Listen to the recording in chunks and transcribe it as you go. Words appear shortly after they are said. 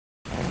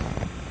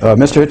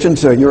Mr.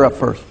 Hitchens, you're up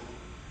first.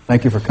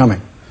 Thank you for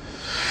coming.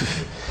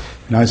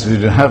 Nice of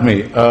you to have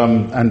me,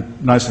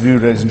 and nice of you,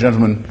 ladies and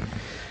gentlemen,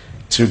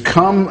 to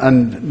come,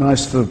 and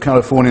nice for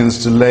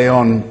Californians to lay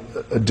on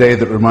a day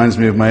that reminds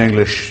me of my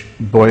English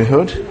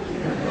boyhood,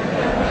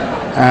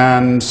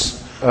 and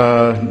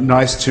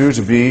nice too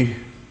to be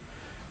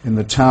in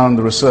the town,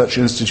 the research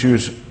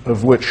institute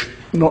of which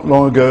not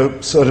long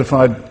ago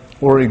certified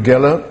Uri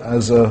Geller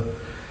as an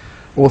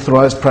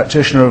authorized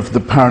practitioner of the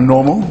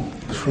paranormal.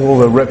 For all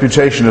the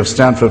reputation of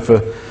Stanford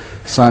for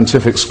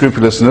scientific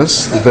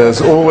scrupulousness,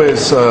 there's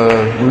always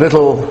a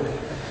little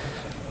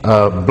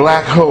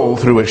black hole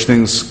through which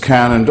things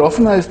can, and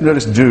often I've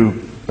noticed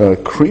do,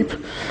 creep.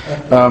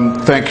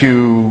 Thank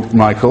you,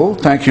 Michael.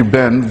 Thank you,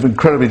 Ben.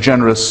 Incredibly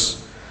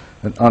generous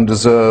and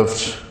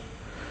undeserved,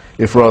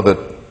 if rather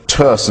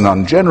terse and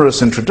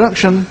ungenerous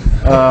introduction.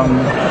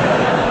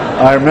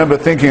 I remember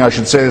thinking I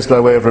should say this by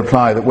way of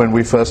reply, that when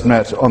we first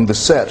met on the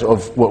set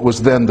of what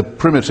was then the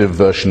primitive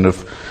version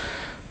of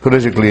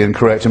Politically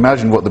Incorrect,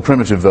 imagine what the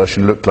primitive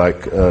version looked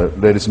like,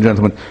 ladies and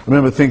gentlemen. I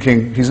remember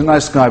thinking, he's a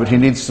nice guy, but he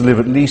needs to live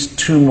at least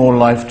 2 more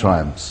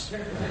lifetimes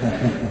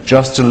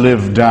just to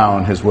live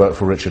down his work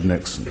for Richard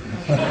Nixon.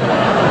 And,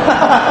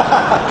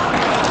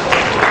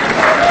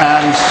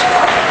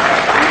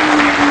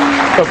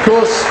 of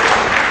course,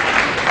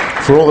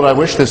 for all that I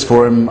wish this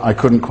for him, I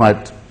couldn't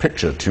quite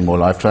picture 2 more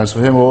lifetimes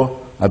for him,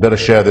 or I better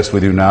share this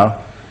with you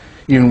now,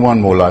 even 1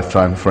 more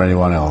lifetime for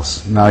anyone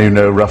else. Now you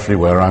know roughly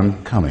where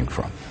I'm coming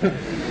from.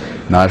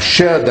 Now, I've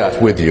shared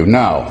that with you.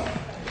 Now,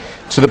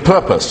 to the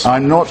purpose,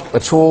 I'm not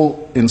at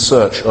all in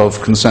search of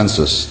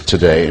consensus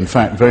today. In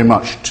fact, very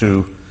much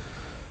to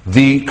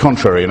the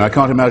contrary. And I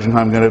can't imagine how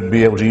I'm going to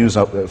be able to use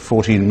up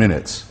 14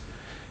 minutes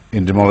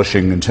in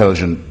demolishing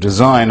intelligent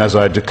design, as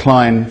I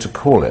decline to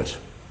call it,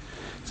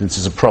 since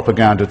it's a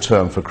propaganda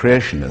term for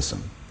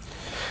creationism.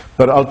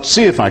 But I'll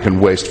see if I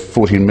can waste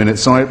 14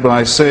 minutes on it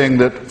by saying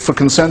that for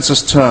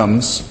consensus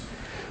terms,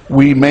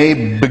 we may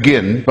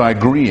begin by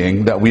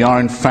agreeing that we are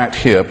in fact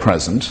here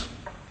present,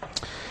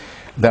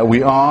 that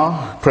we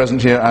are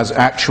present here as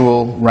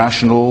actual,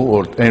 rational,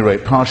 or at any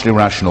rate partially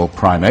rational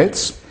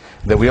primates,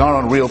 that we are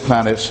on a real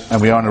planet and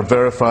we are in a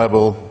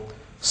verifiable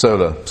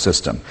solar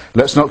system.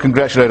 Let's not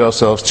congratulate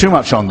ourselves too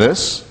much on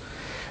this,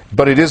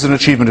 but it is an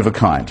achievement of a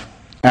kind,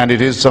 and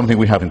it is something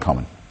we have in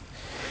common.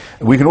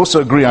 We can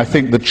also agree, I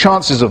think, the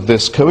chances of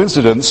this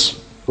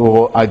coincidence,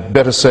 or I'd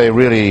better say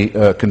really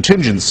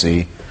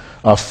contingency,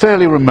 are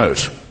fairly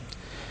remote.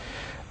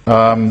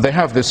 They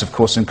have this, of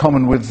course, in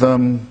common with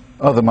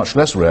other much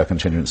less rare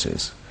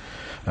contingencies.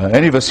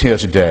 Any of us here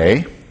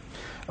today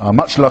are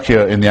much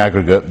luckier in the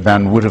aggregate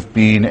than would have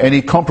been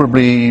any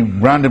comparably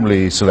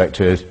randomly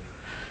selected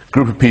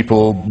group of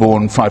people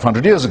born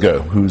 500 years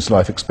ago, whose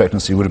life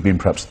expectancy would have been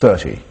perhaps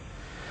 30,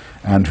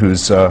 and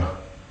whose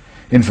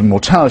infant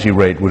mortality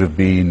rate would have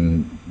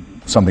been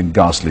something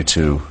ghastly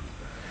to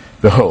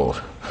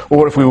behold.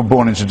 Or if we were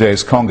born in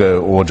today's Congo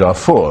or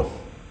Darfur.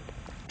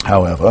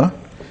 However,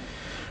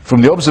 from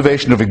the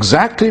observation of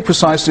exactly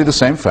precisely the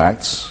same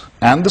facts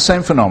and the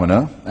same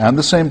phenomena and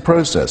the same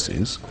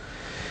processes,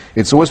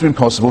 it's always been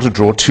possible to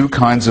draw 2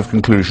 kinds of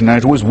conclusion, and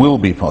it always will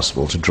be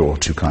possible to draw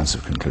 2 kinds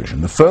of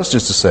conclusion. The first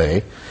is to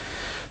say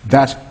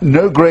that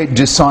no great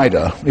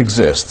decider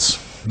exists.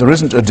 There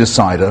isn't a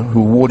decider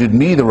who awarded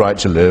me the right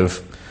to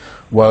live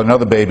while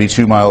another baby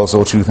 2 miles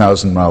or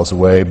 2,000 miles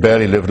away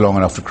barely lived long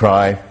enough to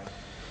cry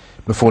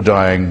before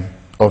dying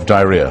of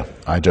diarrhea.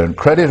 I don't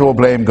credit or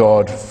blame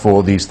God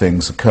for these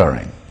things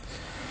occurring.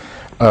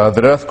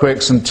 That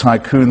earthquakes and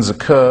tycoons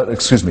occur,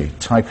 excuse me,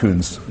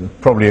 tycoons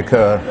probably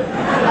occur.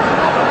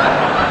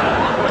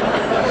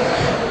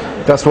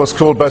 That's what's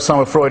called by some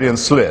a Freudian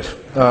slit.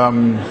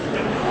 That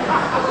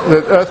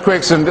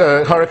earthquakes and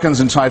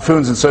hurricanes and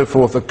typhoons and so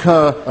forth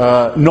occur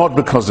not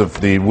because of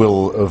the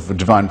will of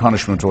divine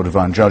punishment or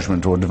divine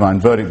judgment or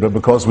divine verdict, but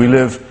because we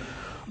live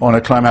on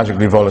a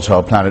climatically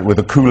volatile planet with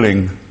a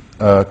cooling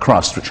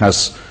crust which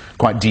has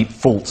quite deep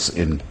faults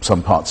in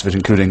some parts of it,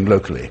 including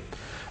locally.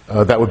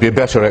 That would be a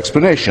better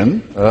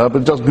explanation, but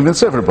it doesn't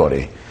convince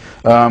everybody.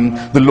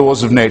 The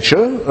laws of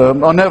nature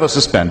are never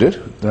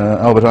suspended.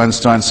 Albert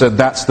Einstein said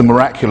that's the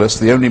miraculous,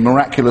 the only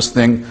miraculous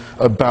thing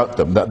about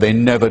them, that they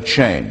never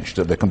change,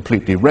 that they're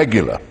completely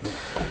regular.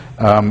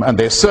 And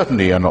they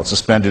certainly are not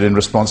suspended in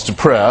response to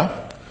prayer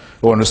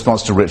or in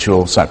response to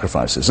ritual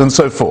sacrifices, and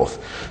so forth.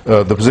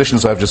 The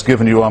positions I've just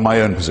given you are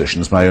my own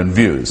positions, my own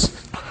views.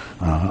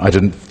 I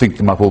didn't think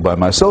them up all by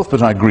myself,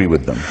 but I agree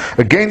with them.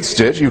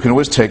 Against it, you can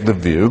always take the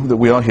view that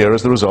we are here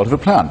as the result of a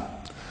plan,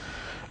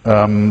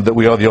 that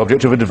we are the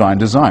object of a divine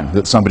design,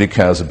 that somebody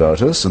cares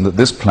about us, and that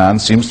this plan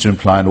seems to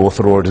imply an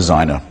author or a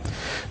designer.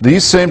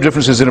 These same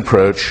differences in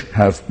approach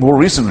have more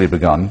recently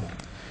begun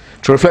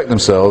to reflect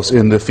themselves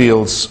in the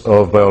fields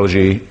of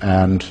biology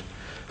and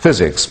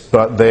physics,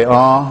 but they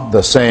are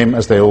the same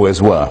as they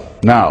always were.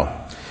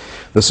 Now,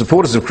 the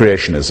supporters of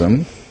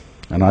creationism,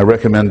 and I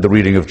recommend the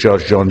reading of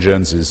Judge John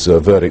Jones's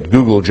verdict.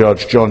 Google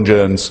Judge John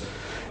Jones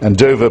and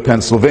Dover,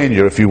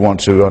 Pennsylvania, if you want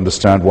to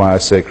understand why I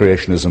say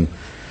creationism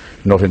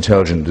not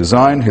intelligent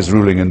design, his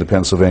ruling in the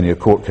Pennsylvania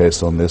court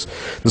case on this.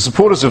 The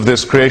supporters of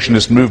this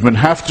creationist movement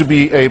have to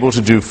be able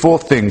to do 4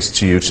 things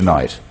to you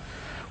tonight.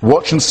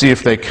 Watch and see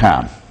if they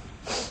can.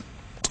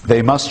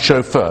 They must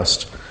show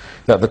first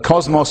that the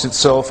cosmos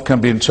itself can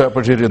be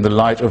interpreted in the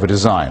light of a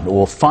design,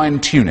 or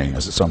fine-tuning,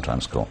 as it's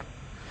sometimes called.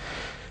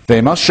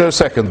 They must show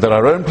second that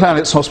our own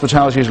planet's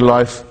hospitality to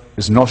life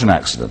is not an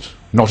accident,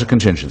 not a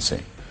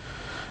contingency,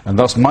 and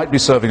thus might be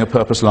serving a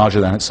purpose larger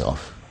than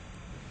itself.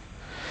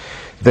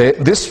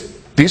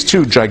 These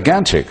 2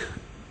 gigantic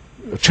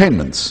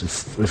attainments,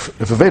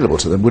 if available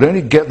to them, would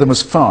only get them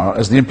as far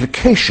as the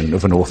implication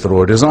of an author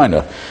or a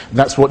designer.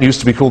 That's what used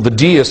to be called the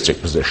deistic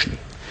position.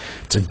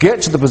 To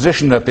get to the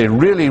position that they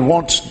really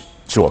want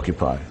to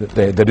occupy,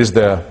 that is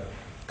their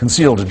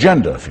concealed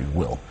agenda, if you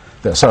will,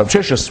 their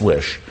surreptitious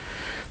wish,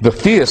 the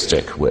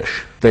theistic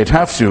wish, they'd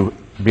have to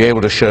be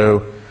able to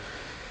show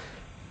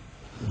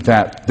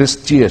that this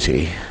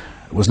deity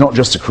was not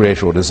just a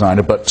creator or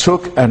designer, but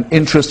took an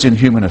interest in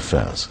human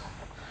affairs,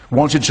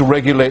 wanted to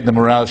regulate the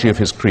morality of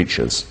his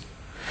creatures,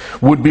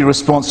 would be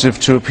responsive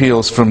to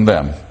appeals from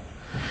them,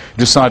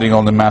 deciding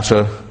on the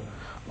matter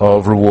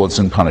of rewards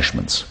and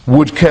punishments,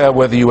 would care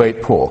whether you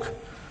ate pork,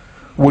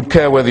 would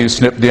care whether you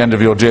snipped the end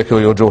of your dick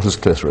or your daughter's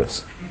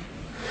clitoris,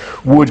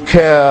 would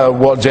care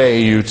what day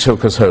you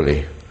took as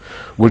holy,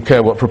 would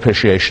care what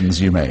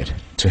propitiations you made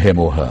to him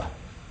or her.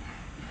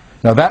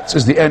 Now that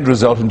is the end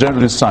result, and don't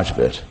lose sight of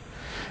it.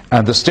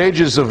 And the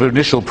stages of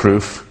initial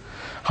proof,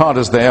 hard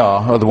as they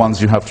are the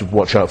ones you have to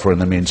watch out for in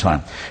the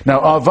meantime. Now,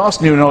 our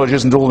vast new knowledge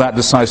isn't all that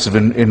decisive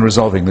in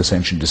resolving this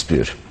ancient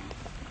dispute,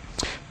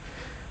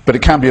 but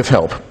it can be of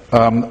help.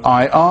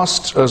 I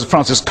asked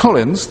Francis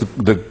Collins,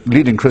 the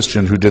leading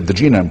Christian who did the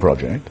Genome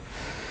Project,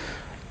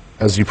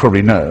 as you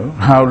probably know,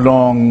 how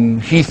long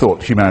he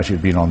thought humanity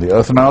had been on the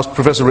Earth, and I asked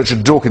Professor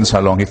Richard Dawkins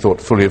how long he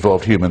thought fully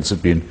evolved humans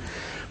had been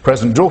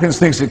present. Dawkins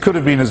thinks it could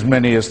have been as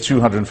many as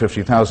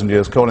 250,000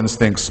 years. Collins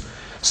thinks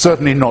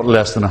certainly not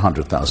less than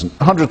 100,000.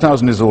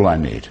 100,000 is all I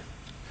need.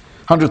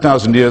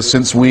 100,000 years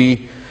since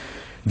we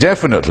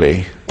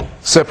definitely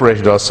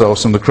separated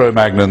ourselves from the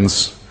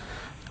Cro-Magnons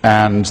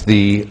and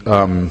the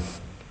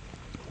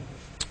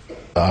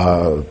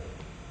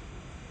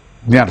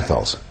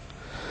Neanderthals.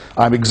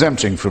 I'm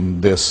exempting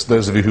from this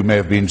those of you who may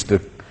have been to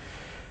the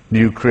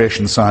new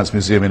Creation Science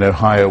Museum in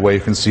Ohio, where you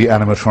can see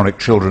animatronic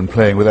children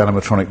playing with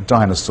animatronic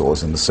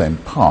dinosaurs in the same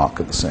park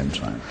at the same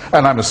time.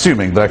 And I'm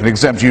assuming that I can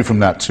exempt you from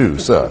that too,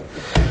 sir.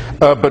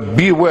 But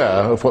be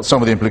aware of what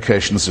some of the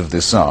implications of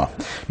this are.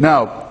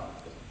 Now,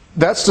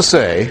 that's to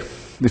say,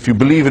 if you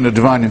believe in a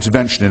divine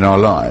intervention in our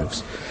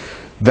lives,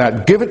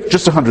 that give it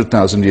just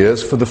 100,000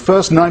 years, for the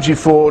first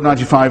 94,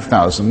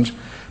 95,000,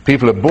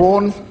 people are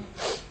born,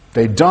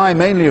 they die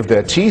mainly of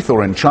their teeth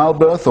or in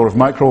childbirth or of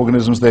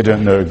microorganisms they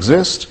don't know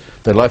exist.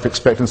 Their life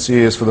expectancy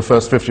is for the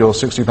first 50 or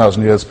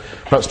 60,000 years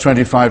plus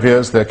 25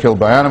 years. They're killed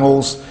by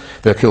animals,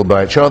 they're killed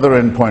by each other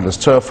in pointless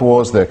turf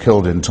wars, they're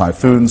killed in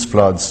typhoons,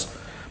 floods,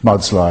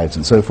 mudslides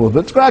and so forth.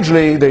 But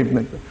gradually they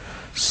make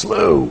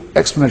slow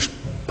exponential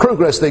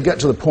progress. They get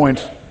to the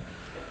point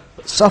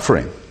of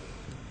suffering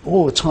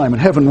all the time,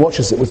 and heaven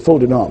watches it with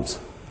folded arms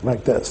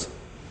like this.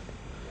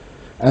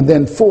 And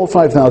then 4,000 or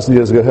 5,000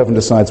 years ago, heaven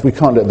decides we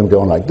can't let them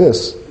go on like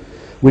this.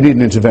 We need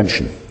an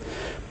intervention.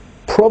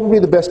 Probably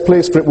the best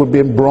place for it would be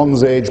in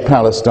Bronze Age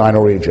Palestine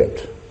or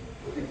Egypt.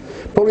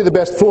 Probably the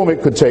best form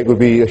it could take would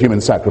be a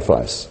human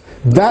sacrifice.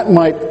 That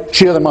might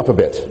cheer them up a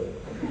bit.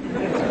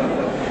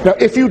 Now,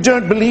 if you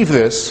don't believe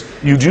this,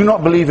 you do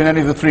not believe in any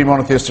of the 3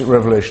 monotheistic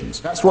revelations.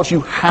 That's what you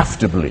have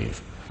to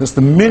believe. That's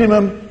the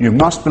minimum you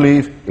must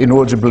believe in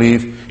order to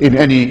believe in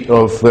any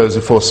of those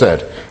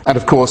aforesaid. And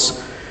of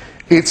course,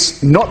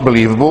 it's not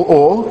believable,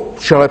 or,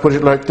 shall I put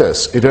it like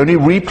this, it only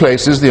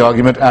replaces the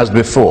argument as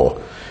before.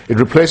 It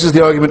replaces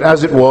the argument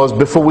as it was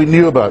before we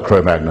knew about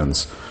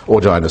Cro-Magnons, or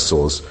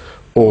dinosaurs,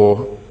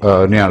 or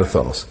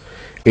Neanderthals.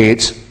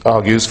 It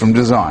argues from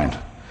design.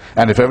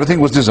 And if everything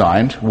was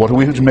designed, what are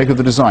we to make of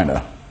the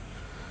designer,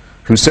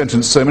 who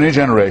sentenced so many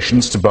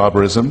generations to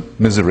barbarism,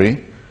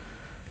 misery,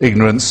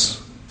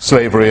 ignorance,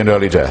 slavery, and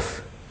early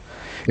death?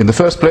 In the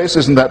first place,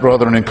 isn't that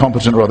rather an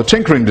incompetent, rather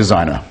tinkering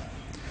designer,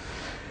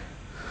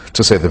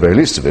 to say the very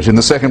least of it? In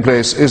the second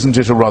place, isn't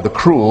it a rather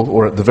cruel,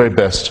 or at the very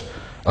best,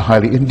 a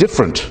highly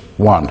indifferent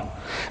one?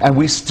 And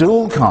we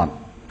still can't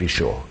be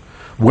sure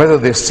whether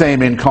this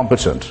same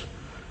incompetent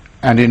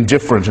and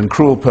indifferent and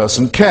cruel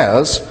person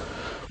cares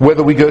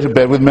whether we go to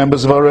bed with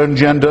members of our own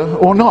gender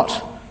or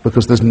not,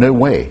 because there's no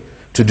way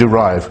to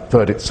derive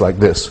verdicts like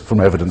this from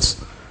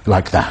evidence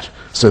like that.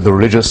 So the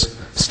religious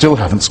still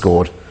haven't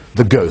scored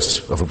the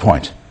ghost of a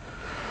point.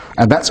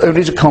 And that's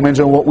only to comment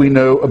on what we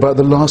know about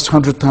the last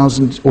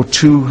 100,000 or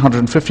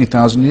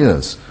 250,000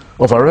 years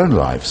of our own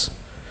lives.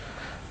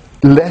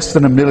 Less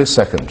than a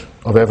millisecond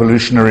of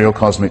evolutionary or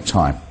cosmic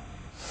time.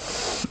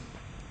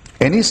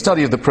 Any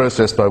study of the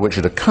process by which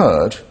it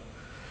occurred,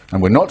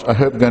 and we're not, I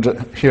hope, going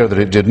to hear that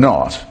it did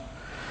not,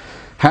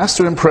 has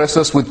to impress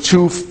us with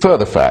 2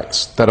 further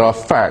facts that are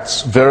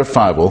facts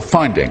verifiable,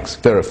 findings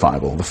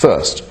verifiable. The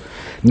first,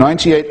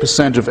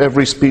 98% of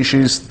every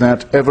species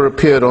that ever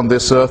appeared on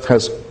this earth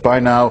has by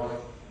now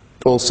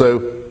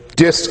also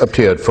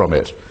disappeared from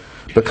it,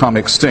 become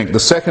extinct. The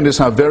second is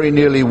how very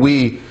nearly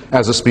we,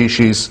 as a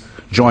species,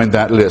 joined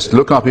that list.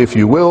 Look up, if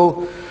you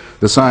will,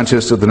 the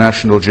scientist at the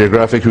National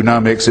Geographic who now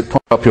makes it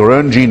pop up your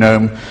own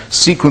genome,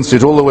 sequence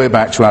it all the way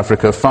back to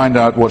Africa, find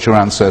out what your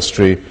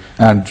ancestry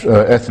and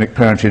ethnic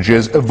parentage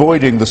is,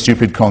 avoiding the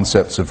stupid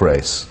concepts of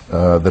race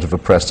that have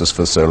oppressed us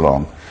for so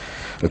long.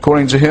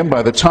 According to him,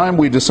 by the time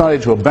we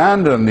decided to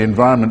abandon the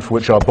environment for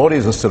which our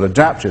bodies are still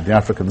adapted, the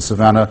African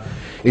savanna,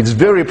 it's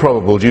very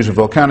probable, due to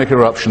volcanic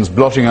eruptions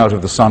blotting out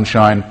of the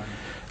sunshine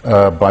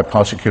by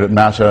particulate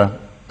matter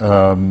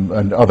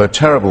and other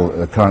terrible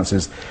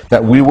occurrences,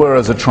 that we were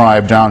as a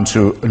tribe down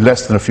to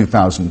less than a few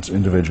thousand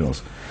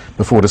individuals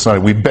before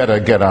deciding we better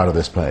get out of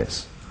this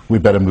place. We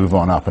better move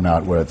on up and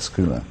out where it's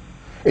cooler.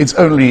 It's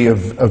only a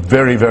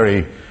very,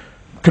 very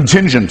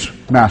contingent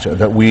matter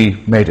that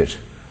we made it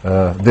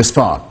this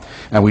far.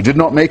 And we did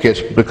not make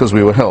it because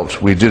we were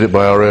helped. We did it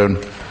by our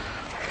own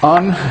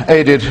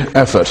unaided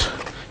effort,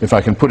 if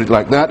I can put it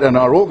like that. And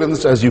our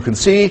organs, as you can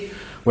see,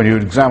 when you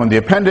examine the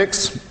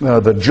appendix,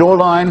 the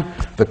jawline,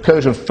 the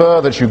coat of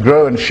fur that you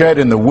grow and shed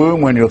in the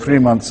womb when you're 3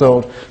 months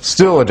old,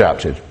 still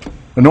adapted,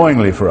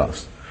 annoyingly for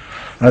us,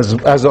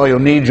 as are your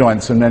knee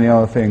joints and many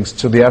other things,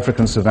 to the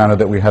African savanna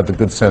that we had the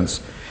good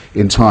sense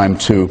in time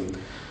to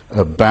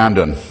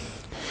abandon.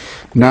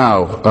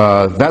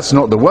 Now, that's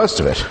not the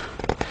worst of it.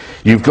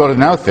 You've got to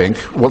now think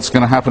what's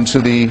going to happen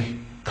to the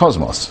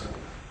cosmos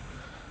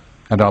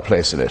and our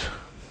place in it.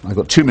 I've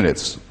got 2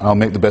 minutes. I'll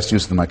make the best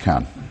use of them I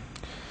can.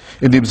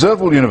 In the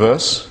observable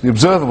universe, there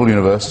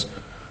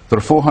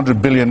are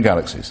 400 billion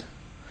galaxies.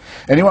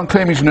 Anyone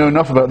claiming to know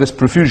enough about this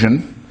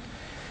profusion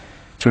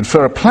to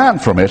infer a plan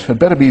from it had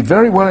better be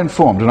very well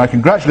informed, and I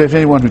congratulate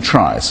anyone who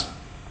tries.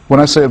 When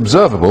I say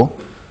observable,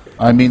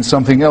 I mean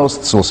something else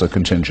that's also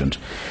contingent.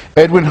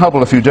 Edwin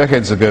Hubble a few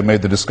decades ago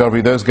made the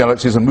discovery those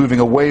galaxies are moving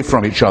away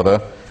from each other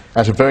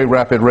at a very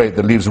rapid rate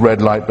that leaves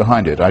red light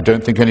behind it. I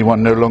don't think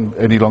anyone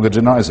any longer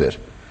denies it.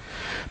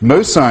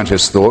 Most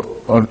scientists thought,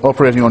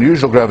 operating on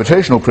usual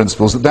gravitational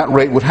principles, that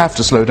rate would have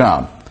to slow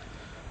down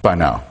by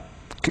now.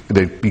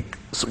 They'd be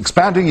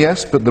expanding,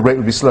 yes, but the rate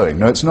would be slowing.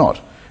 No, it's not.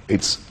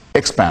 It's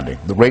expanding.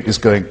 The rate is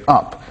going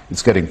up.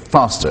 It's getting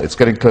faster. It's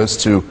getting close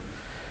to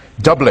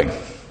doubling.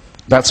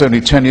 That's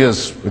only 10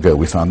 years ago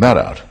we found that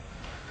out.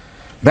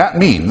 That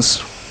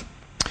means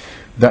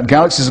that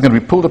galaxies are going to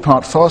be pulled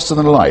apart faster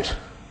than light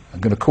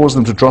and going to cause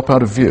them to drop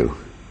out of view.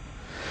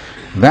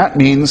 That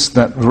means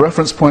that the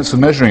reference points for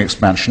measuring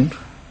expansion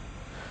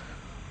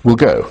will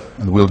go,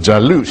 and will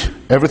dilute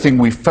everything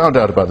we found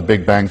out about the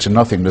Big Bang to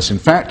nothingness. In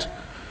fact,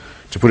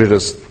 to put it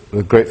as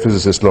the great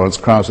physicist Lawrence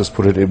Krauss has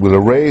put it, it will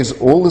erase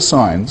all the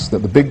signs that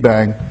the Big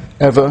Bang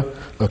ever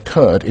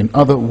occurred. In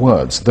other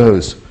words,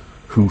 those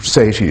who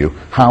say to you,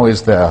 how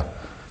is there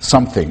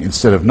something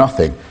instead of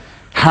nothing,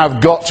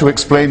 have got to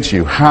explain to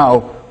you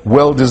how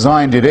well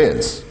designed it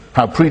is,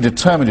 how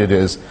predetermined it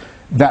is,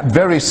 that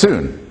very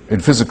soon,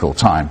 in physical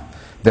time,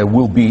 there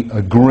will be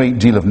a great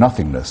deal of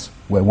nothingness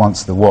where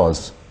once there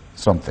was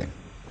something.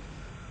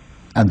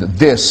 And that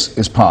this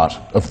is part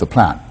of the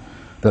plan.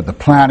 That the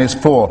plan is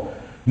for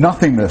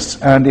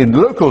nothingness. And in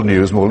local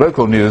news, more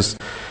local news,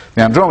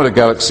 the Andromeda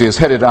Galaxy is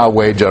headed our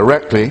way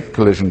directly,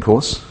 collision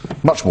course,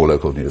 much more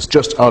local news,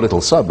 just our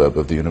little suburb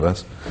of the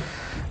universe.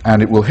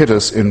 And it will hit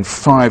us in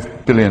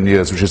 5 billion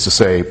years, which is to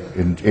say,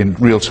 in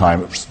real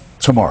time,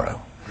 tomorrow.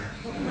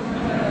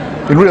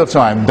 In real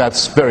time,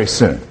 that's very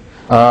soon.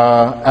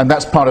 And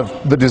that's part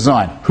of the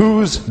design.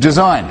 Whose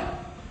design?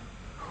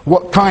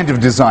 What kind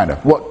of designer?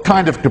 What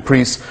kind of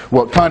caprice?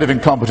 What kind of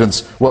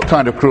incompetence? What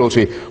kind of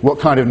cruelty? What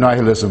kind of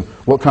nihilism?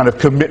 What kind of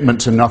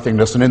commitment to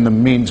nothingness? And in the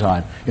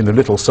meantime, in the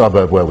little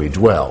suburb where we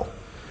dwell,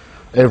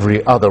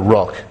 every other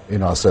rock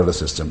in our solar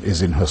system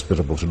is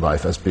inhospitable to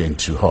life as being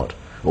too hot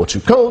or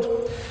too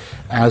cold,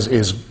 as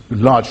is a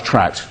large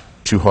tract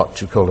too hot,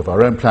 too cold of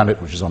our own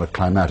planet, which is on a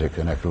climatic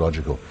and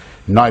ecological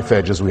knife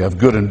edge, as we have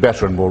good and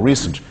better and more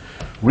recent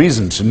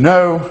reason to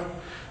know,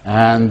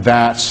 and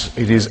that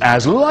it is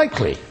as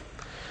likely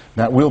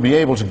that we'll be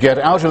able to get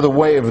out of the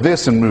way of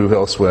this and move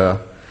elsewhere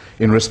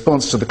in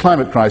response to the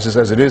climate crisis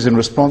as it is in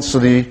response to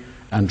the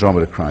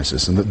Andromeda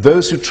crisis. And that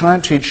those who try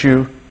and teach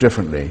you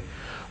differently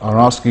are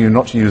asking you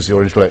not to use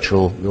your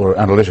intellectual or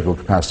analytical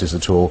capacities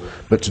at all,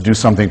 but to do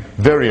something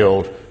very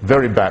old,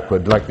 very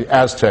backward, like the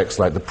Aztecs,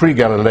 like the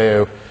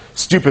pre-Galileo,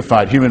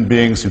 stupefied human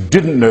beings who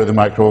didn't know the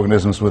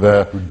microorganisms were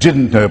there, who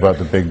didn't know about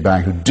the Big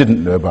Bang, who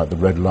didn't know about the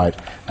red light,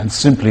 and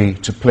simply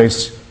to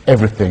place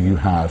everything you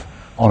have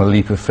on a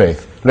leap of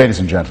faith. Ladies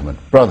and gentlemen,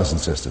 brothers and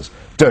sisters,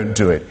 don't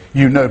do it.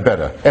 You know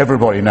better.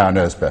 Everybody now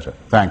knows better.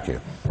 Thank you.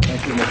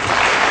 Thank you, Mr.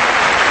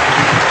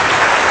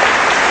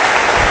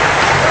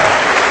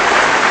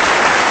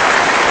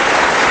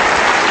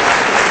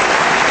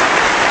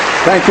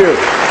 Thank you.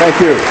 Thank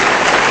you.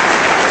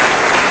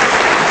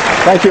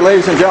 Thank you,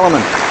 ladies and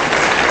gentlemen.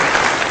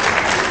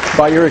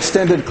 By your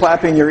extended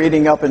clapping, you're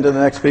eating up into the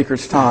next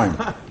speaker's time.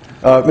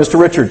 Mr.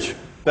 Richards.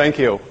 Thank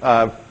you.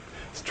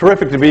 It's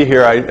terrific to be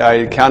here.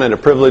 I count it a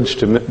privilege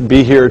to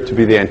be here, to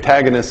be the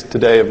antagonist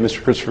today of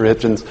Mr. Christopher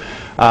Hitchens.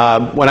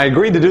 When I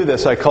agreed to do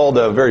this, I called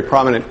a very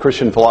prominent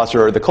Christian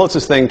philosopher, the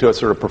closest thing to a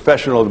sort of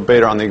professional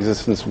debater on the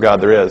existence of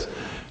God there is, a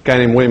guy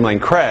named William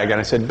Lane Craig. And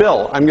I said,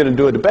 Bill, I'm going to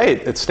do a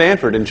debate at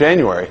Stanford in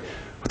January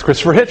with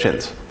Christopher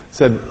Hitchens. He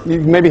said, you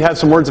maybe have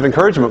some words of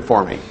encouragement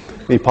for me.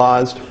 And he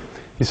paused.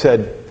 He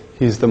said,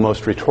 he's the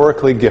most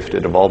rhetorically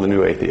gifted of all the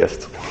new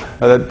atheists.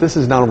 This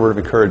is not a word of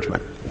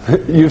encouragement.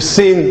 You've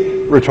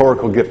seen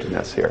rhetorical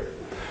giftedness here.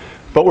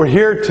 But we're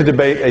here to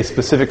debate a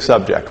specific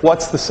subject.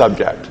 What's the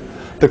subject?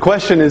 The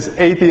question is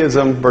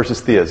atheism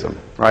versus theism,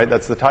 right?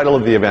 That's the title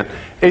of the event.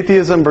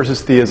 Atheism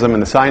versus theism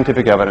and the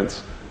scientific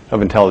evidence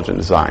of intelligent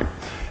design.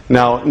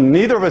 Now,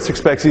 neither of us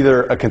expects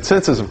either a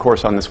consensus, of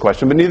course, on this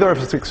question, but neither of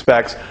us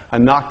expects a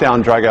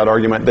knockdown, drag-out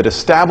argument that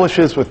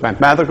establishes with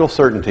mathematical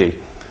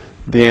certainty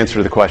the answer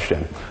to the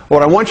question.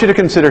 What I want you to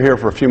consider here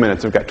for a few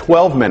minutes, we've got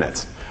 12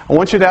 minutes, I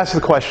want you to ask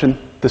the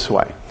question this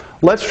way.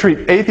 Let's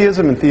treat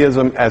atheism and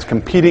theism as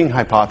competing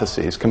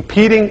hypotheses,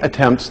 competing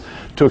attempts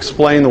to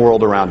explain the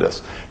world around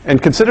us.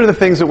 And consider the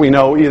things that we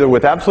know either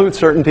with absolute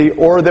certainty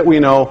or that we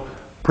know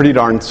pretty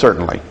darn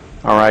certainly.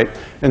 All right?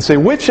 And say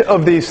which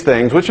of these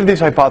things, which of these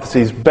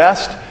hypotheses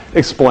best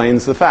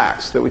explains the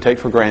facts that we take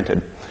for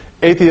granted.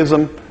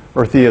 Atheism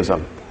or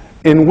theism.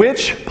 In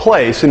which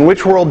place, in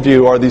which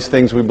worldview are these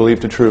things we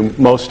believe to be true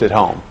most at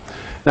home?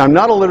 Now, I'm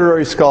not a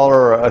literary scholar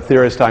or a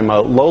theorist. I'm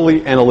a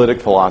lowly analytic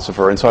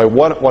philosopher. And so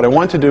what I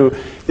want to do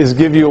is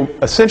give you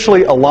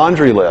essentially a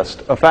laundry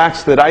list of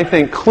facts that I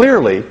think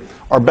clearly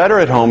are better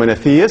at home in a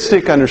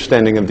theistic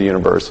understanding of the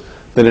universe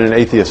than in an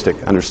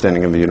atheistic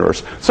understanding of the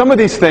universe. Some of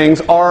these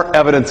things are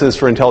evidences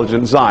for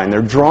intelligent design.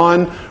 They're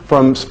drawn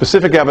from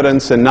specific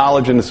evidence and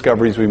knowledge and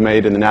discoveries we've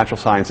made in the natural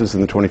sciences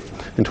in the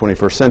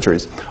 21st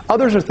centuries.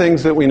 Others are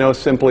things that we know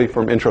simply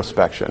from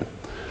introspection.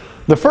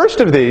 The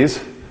first of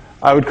these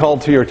I would call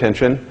to your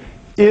attention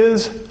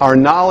is our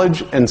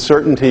knowledge and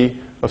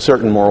certainty of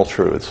certain moral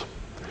truths.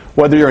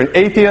 Whether you're an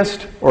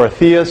atheist or a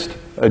theist,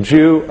 a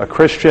Jew, a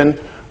Christian,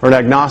 or an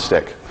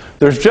agnostic,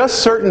 there's just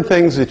certain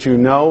things that you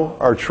know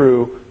are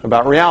true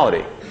about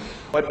reality.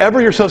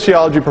 Whatever your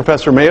sociology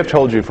professor may have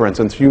told you, for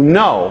instance, you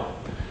know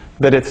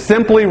that it's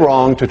simply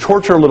wrong to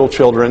torture little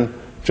children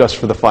just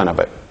for the fun of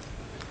it.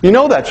 You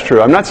know that's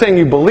true. I'm not saying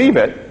you believe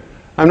it.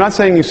 I'm not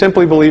saying you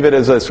simply believe it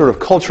as a sort of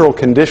cultural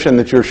condition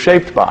that you're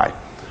shaped by.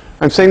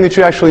 I'm saying that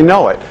you actually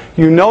know it.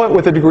 You know it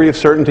with a degree of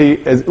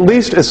certainty, at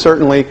least as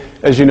certainly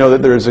as you know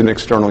that there is an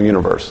external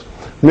universe.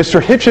 Mr.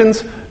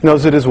 Hitchens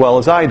knows it as well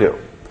as I do.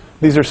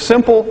 These are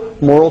simple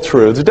moral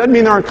truths. It doesn't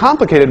mean there aren't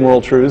complicated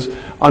moral truths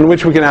on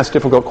which we can ask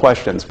difficult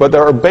questions, but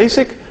there are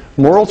basic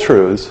moral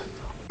truths,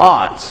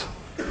 odds,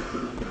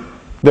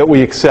 that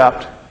we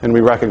accept and we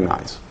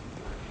recognize.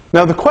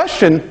 Now the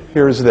question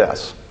here is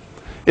this.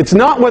 It's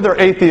not whether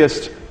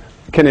atheists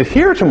can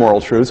adhere to moral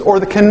truths or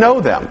can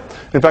know them.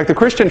 In fact, the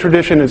Christian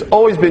tradition has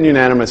always been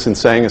unanimous in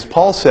saying, as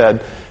Paul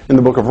said in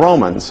the book of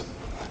Romans,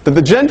 that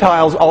the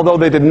Gentiles, although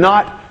they did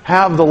not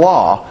have the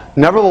law,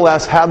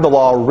 nevertheless had the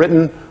law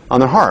written on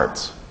their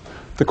hearts.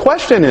 The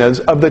question is,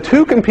 of the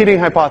two competing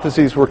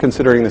hypotheses we're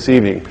considering this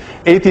evening,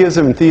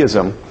 atheism and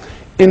theism,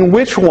 in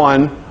which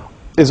one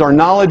is our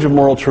knowledge of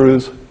moral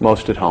truths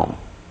most at home?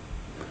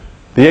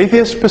 The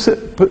atheist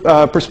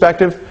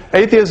perspective,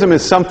 atheism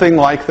is something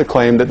like the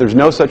claim that there's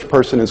no such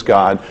person as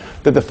God,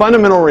 that the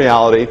fundamental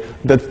reality,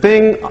 the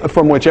thing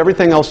from which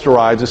everything else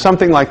derives, is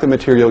something like the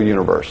material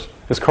universe.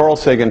 As Carl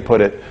Sagan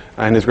put it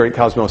in his great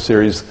Cosmos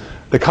series,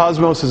 the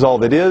cosmos is all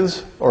that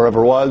is, or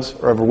ever was,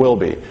 or ever will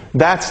be.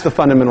 That's the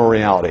fundamental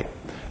reality.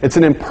 It's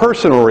an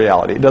impersonal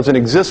reality. It doesn't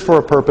exist for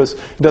a purpose.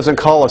 It doesn't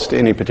call us to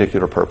any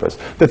particular purpose.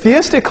 The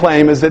theistic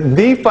claim is that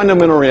the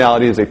fundamental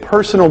reality is a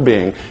personal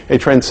being, a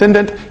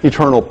transcendent,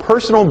 eternal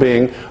personal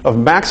being of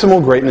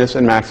maximal greatness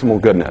and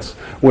maximal goodness,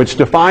 which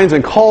defines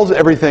and calls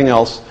everything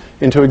else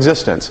into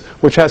existence,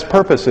 which has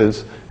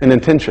purposes and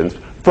intentions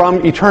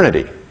from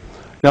eternity.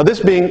 Now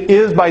this being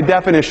is by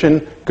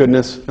definition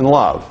goodness and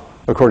love,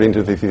 according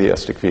to the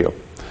theistic view.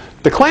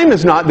 The claim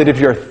is not that if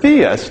you're a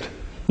theist,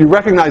 you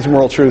recognize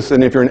moral truths,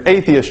 and if you're an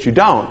atheist, you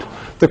don't.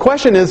 The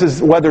question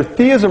is whether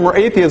theism or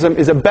atheism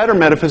is a better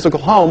metaphysical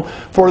home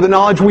for the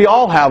knowledge we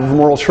all have of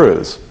moral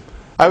truths.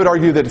 I would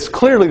argue that it's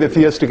clearly the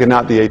theistic and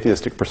not the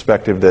atheistic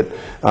perspective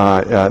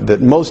that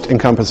most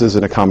encompasses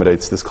and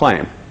accommodates this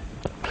claim.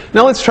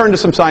 Now let's turn to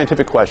some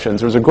scientific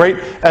questions. There's a great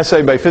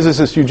essay by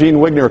physicist Eugene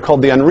Wigner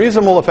called The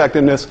Unreasonable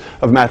Effectiveness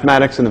of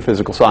Mathematics in the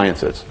Physical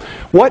Sciences.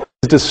 What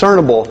is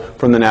discernible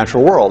from the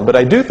natural world? But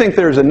I do think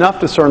there's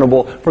enough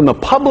discernible from the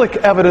public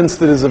evidence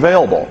that is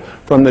available,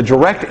 from the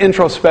direct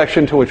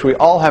introspection to which we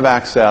all have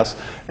access,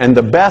 and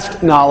the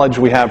best knowledge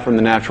we have from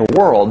the natural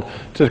world,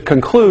 to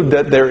conclude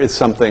that there is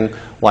something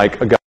like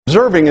a God.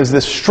 Observing is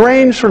this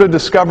strange sort of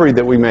discovery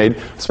that we made,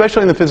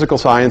 especially in the physical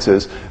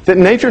sciences, that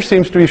nature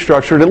seems to be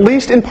structured, at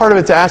least in part of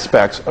its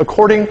aspects,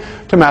 according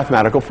to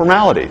mathematical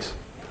formalities.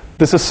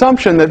 This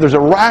assumption that there's a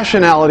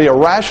rationality, a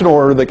rational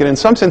order that can in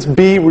some sense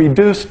be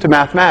reduced to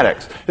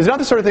mathematics is not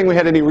the sort of thing we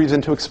had any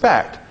reason to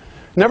expect.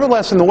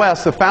 Nevertheless, in the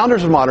West, the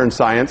founders of modern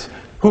science,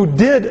 who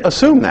did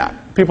assume that,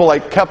 people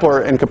like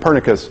Kepler and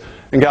Copernicus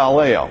and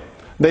Galileo,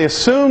 they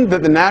assumed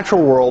that the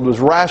natural world was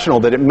rational,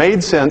 that it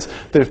made sense,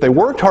 that if they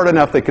worked hard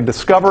enough, they could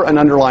discover an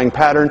underlying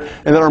pattern,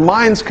 and that our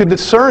minds could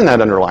discern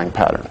that underlying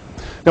pattern.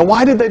 Now,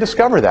 why did they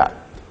discover that?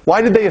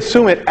 Why did they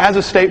assume it as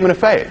a statement of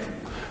faith?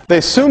 They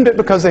assumed it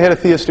because they had a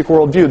theistic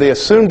worldview. They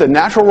assumed the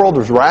natural world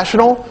was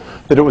rational,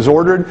 that it was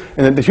ordered,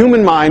 and that the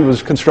human mind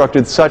was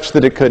constructed such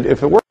that it could,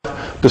 if it were,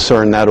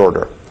 discern that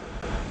order.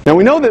 Now,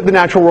 we know that the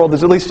natural world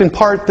is at least in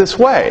part this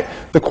way.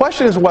 The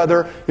question is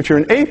whether, if you're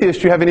an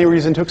atheist, you have any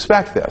reason to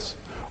expect this,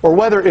 or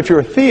whether, if you're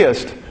a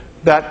theist,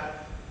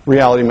 that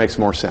reality makes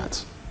more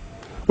sense.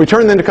 We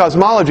turn then to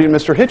cosmology, and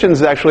Mr. Hitchens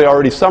has actually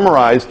already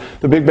summarized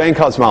the Big Bang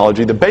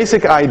cosmology, the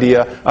basic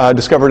idea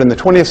discovered in the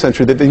 20th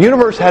century that the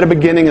universe had a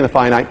beginning in the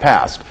finite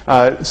past.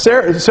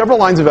 Several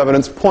lines of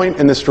evidence point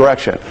in this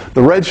direction.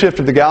 The redshift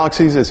of the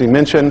galaxies, as he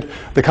mentioned,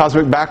 the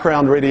cosmic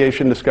background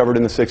radiation discovered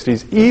in the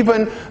 60s,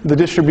 even the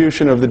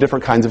distribution of the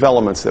different kinds of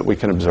elements that we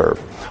can observe.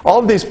 All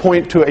of these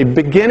point to a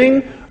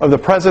beginning of the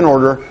present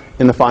order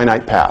in the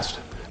finite past.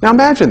 Now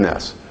imagine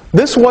this.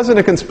 This wasn't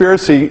a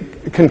conspiracy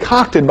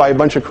concocted by a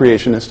bunch of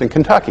creationists in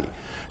Kentucky.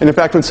 And in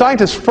fact, when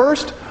scientists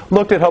first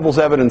looked at Hubble's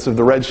evidence of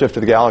the redshift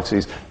of the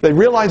galaxies, they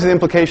realized the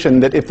implication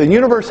that if the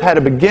universe had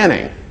a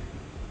beginning,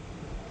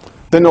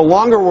 then no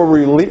longer were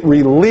we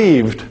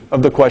relieved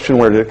of the question,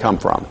 where did it come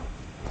from?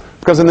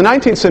 Because in the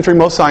 19th century,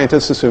 most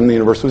scientists assumed the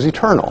universe was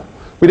eternal.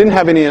 We didn't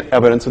have any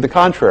evidence of the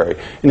contrary.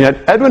 And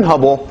yet Edwin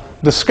Hubble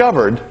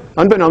discovered,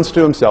 unbeknownst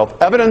to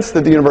himself, evidence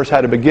that the universe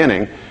had a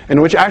beginning,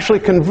 and which actually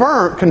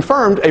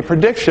confirmed a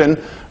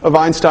prediction of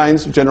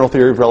Einstein's general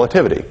theory of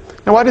relativity.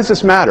 Now, why does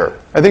this matter?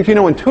 I think you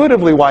know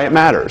intuitively why it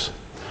matters.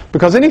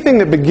 Because anything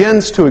that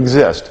begins to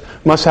exist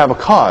must have a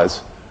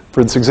cause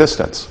for its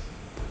existence.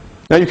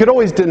 Now, you could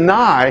always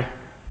deny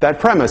that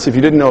premise if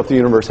you didn't know if the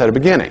universe had a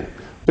beginning.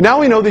 But now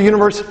we know the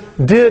universe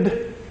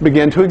did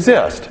begin to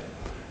exist.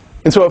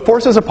 And so it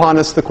forces upon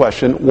us the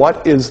question,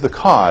 what is the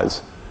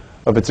cause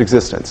of its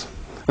existence?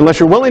 Unless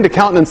you're willing to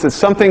countenance that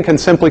something can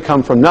simply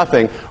come from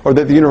nothing, or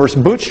that the universe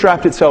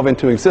bootstrapped itself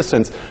into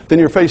existence, then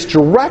you're faced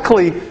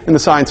directly in the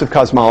science of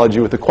cosmology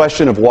with the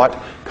question of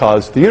what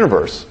caused the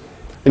universe.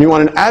 And you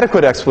want an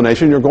adequate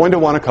explanation, you're going to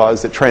want a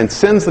cause that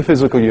transcends the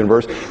physical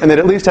universe, and that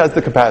at least has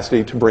the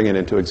capacity to bring it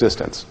into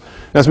existence.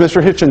 As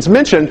Mr. Hitchens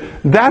mentioned,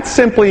 that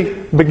simply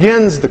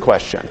begins the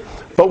question.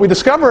 But we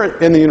discover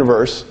in the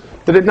universe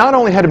that it not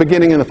only had a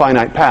beginning in the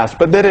finite past,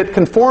 but that it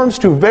conforms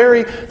to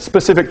very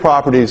specific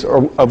properties,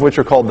 of which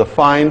are called the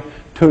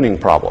fine-tuning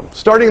problem.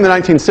 Starting in the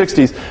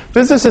 1960s,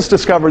 physicists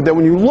discovered that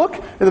when you look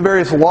at the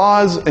various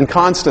laws and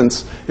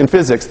constants in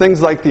physics,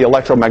 things like the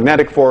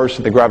electromagnetic force,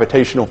 the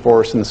gravitational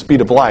force, and the speed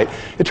of light,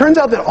 it turns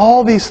out that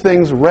all these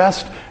things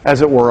rest,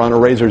 as it were, on a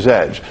razor's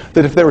edge.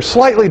 That if they were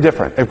slightly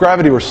different, if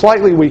gravity were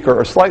slightly weaker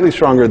or slightly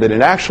stronger than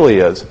it actually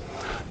is,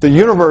 the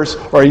universe,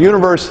 or a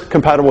universe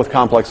compatible with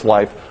complex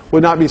life,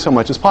 would not be so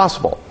much as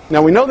possible.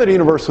 Now, we know that a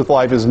universe with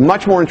life is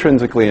much more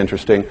intrinsically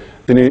interesting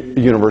than a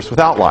universe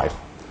without life.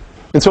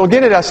 And so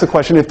again, it asks the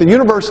question, if the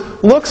universe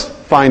looks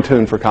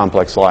fine-tuned for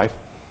complex life,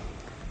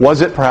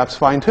 was it perhaps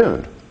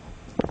fine-tuned?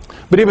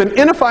 But even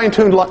in a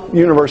fine-tuned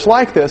universe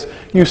like this,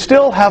 you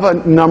still have a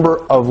number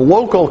of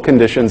local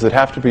conditions that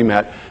have to be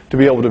met to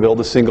be able to build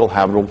a single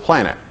habitable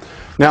planet.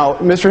 Now,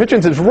 Mr.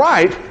 Hitchens is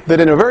right that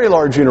in a very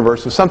large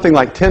universe with something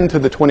like 10 to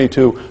the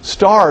 22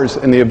 stars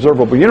in the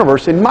observable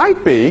universe, it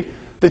might be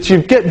that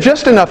you get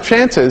just enough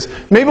chances.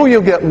 Maybe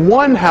you'll get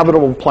one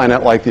habitable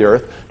planet like the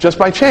Earth just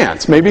by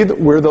chance. Maybe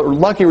we're the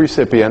lucky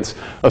recipients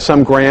of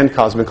some grand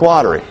cosmic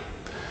lottery.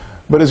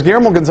 But as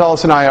Guillermo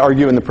Gonzalez and I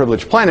argue in The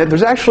Privileged Planet,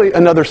 there's actually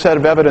another set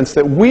of evidence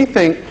that we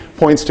think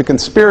points to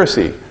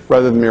conspiracy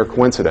rather than mere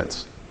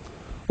coincidence.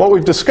 What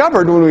we've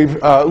discovered when we've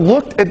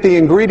looked at the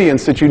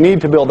ingredients that you need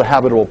to build a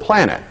habitable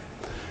planet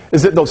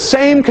is that those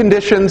same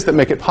conditions that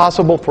make it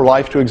possible for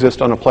life to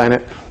exist on a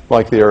planet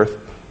like the Earth,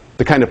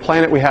 the kind of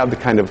planet we have, the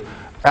kind of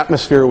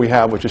atmosphere we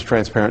have, which is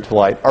transparent to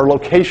light, our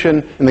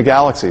location in the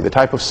galaxy, the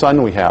type of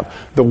sun we have,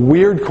 the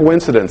weird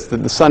coincidence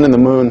that the sun and the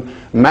moon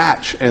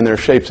match in their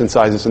shapes and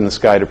sizes in the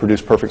sky to produce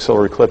perfect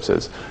solar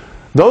eclipses.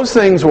 Those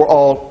things were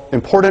all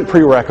important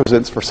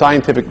prerequisites for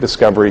scientific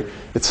discovery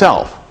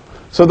itself.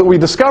 So that we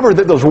discovered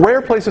that those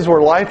rare places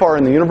where life are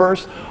in the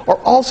universe are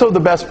also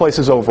the best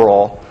places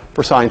overall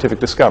for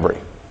scientific discovery.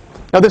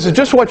 Now, this is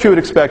just what you would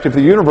expect if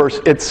the universe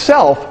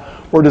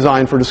itself were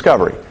designed for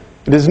discovery.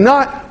 It is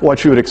not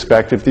what you would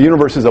expect if the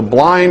universe is a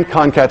blind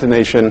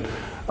concatenation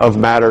of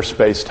matter,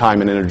 space,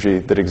 time, and energy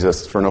that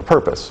exists for no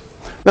purpose.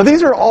 Now,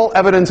 these are all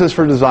evidences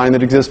for design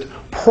that exist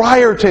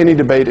prior to any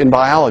debate in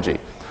biology.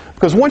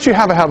 Because once you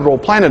have a habitable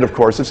planet, of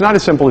course, it's not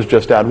as simple as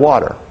just add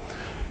water.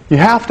 You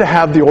have to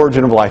have the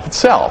origin of life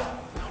itself.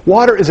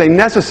 Water is a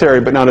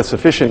necessary but not a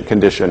sufficient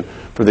condition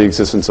for the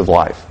existence of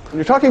life. When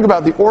you're talking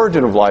about the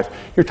origin of life,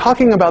 you're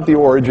talking about the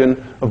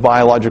origin of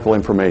biological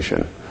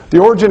information. The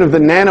origin of the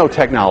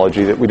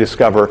nanotechnology that we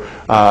discover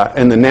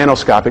in the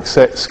nanoscopic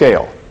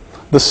scale.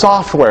 The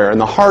software and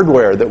the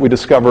hardware that we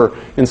discover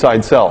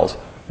inside cells.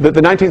 that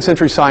the 19th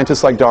century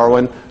scientists like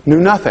Darwin knew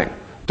nothing.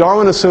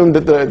 Darwin assumed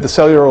that the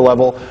cellular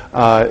level,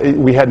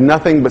 we had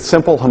nothing but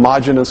simple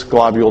homogeneous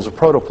globules of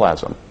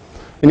protoplasm.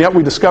 And yet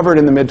we discovered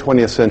in the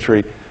mid-20th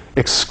century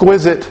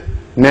exquisite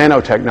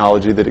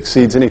nanotechnology that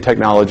exceeds any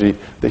technology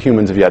that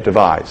humans have yet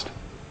devised.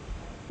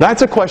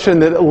 That's a question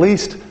that at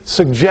least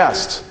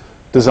suggests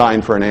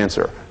design for an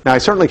answer. Now, I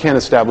certainly can't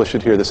establish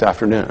it here this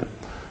afternoon.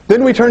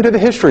 Then we turn to the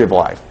history of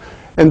life.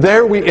 And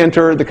there we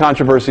enter the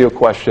controversial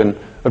question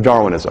of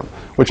Darwinism,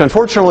 which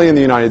unfortunately in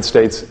the United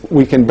States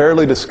we can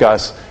barely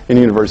discuss in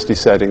university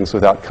settings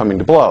without coming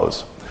to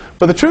blows.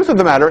 But the truth of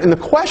the matter, and the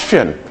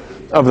question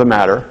of the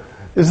matter,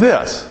 is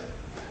this.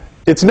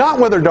 It's not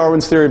whether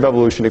Darwin's theory of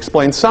evolution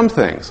explains some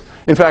things.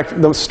 In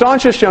fact, the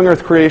staunchest young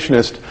Earth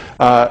creationist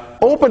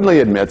openly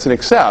admits and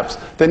accepts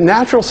that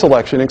natural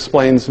selection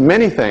explains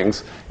many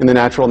things in the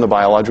natural and the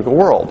biological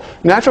world.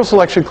 Natural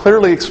selection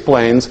clearly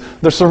explains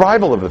the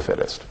survival of the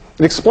fittest.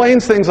 It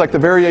explains things like the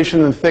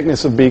variation in the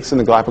thickness of beaks in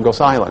the Galapagos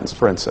Islands,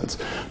 for instance.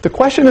 The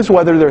question is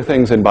whether there are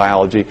things in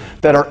biology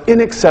that are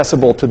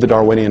inaccessible to the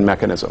Darwinian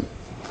mechanism.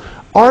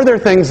 Are there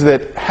things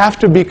that have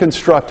to be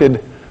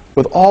constructed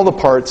with all the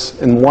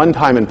parts in one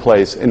time and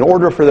place in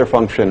order for their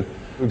function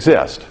to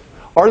exist?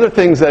 Are there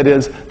things, that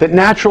is, that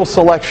natural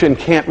selection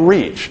can't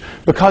reach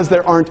because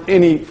there aren't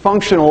any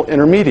functional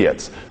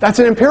intermediates? That's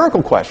an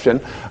empirical question,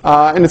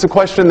 and it's a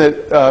question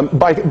that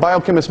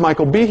biochemist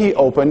Michael Behe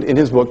opened in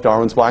his book,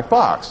 Darwin's Black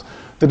Box.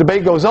 The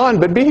debate goes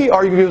on, but Behe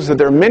argues that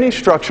there are many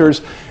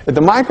structures at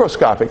the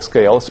microscopic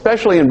scale,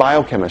 especially in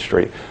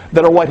biochemistry,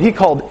 that are what he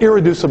called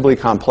irreducibly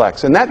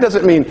complex. And that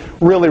doesn't mean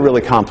really,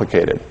 really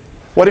complicated.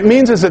 What it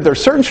means is that there are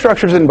certain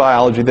structures in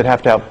biology that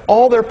have to have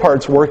all their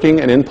parts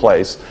working and in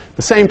place,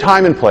 the same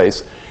time and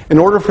place, in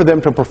order for them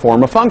to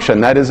perform a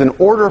function. That is, in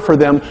order for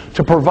them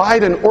to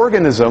provide an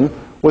organism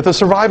with a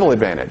survival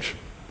advantage.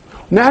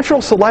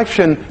 Natural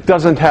selection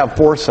doesn't have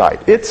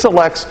foresight. It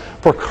selects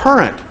for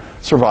current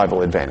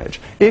survival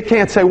advantage. It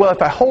can't say, well,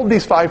 if I hold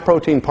these 5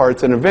 protein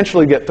parts and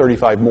eventually get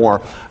 35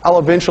 more, I'll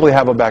eventually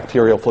have a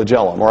bacterial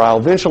flagellum, or I'll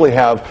eventually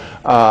have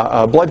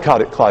a blood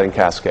clotting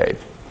cascade.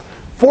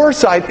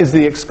 Foresight is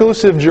the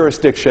exclusive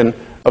jurisdiction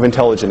of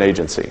intelligent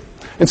agency.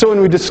 And so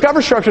when we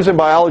discover structures in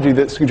biology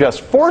that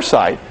suggest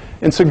foresight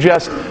and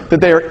suggest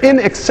that they are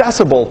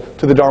inaccessible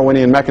to the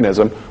Darwinian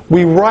mechanism,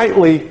 we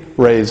rightly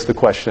raise the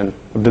question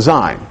of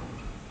design.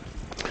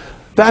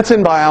 That's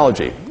in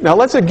biology. Now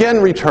let's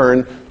again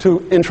return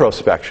to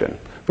introspection,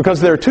 because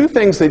there are two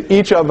things that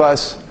each of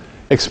us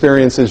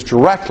experiences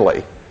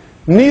directly,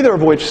 neither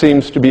of which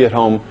seems to be at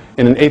home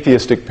in an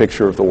atheistic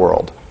picture of the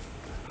world.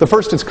 The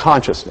first is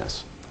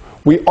consciousness.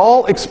 We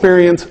all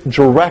experience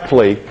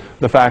directly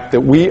the fact that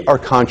we are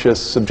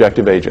conscious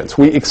subjective agents.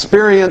 We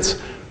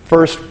experience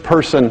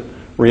first-person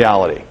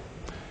reality.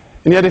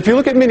 And yet if you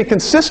look at many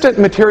consistent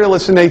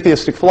materialist and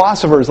atheistic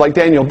philosophers like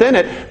Daniel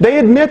Dennett, they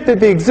admit that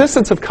the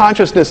existence of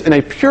consciousness in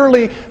a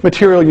purely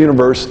material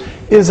universe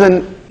is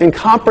an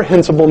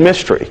incomprehensible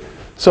mystery.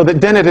 So that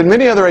Dennett and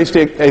many other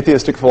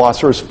atheistic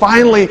philosophers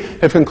finally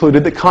have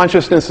concluded that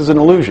consciousness is an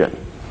illusion.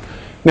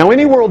 Now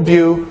any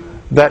worldview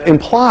that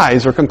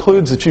implies or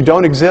concludes that you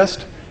don't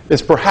exist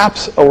is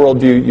perhaps a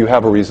worldview you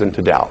have a reason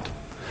to doubt.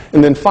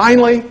 And then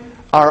finally,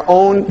 our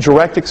own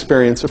direct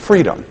experience of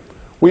freedom.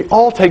 We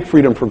all take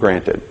freedom for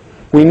granted.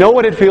 We know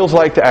what it feels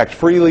like to act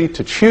freely,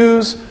 to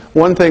choose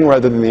one thing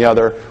rather than the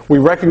other. We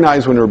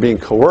recognize when we're being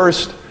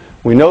coerced.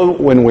 We know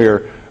when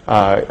we're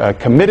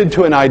committed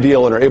to an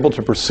ideal and are able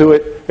to pursue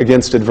it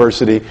against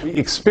adversity. We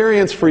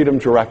experience freedom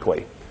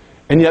directly.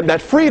 And yet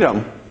that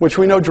freedom, which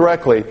we know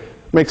directly,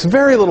 makes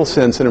very little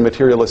sense in a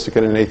materialistic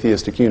and an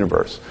atheistic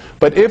universe.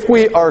 But if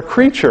we are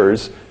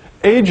creatures,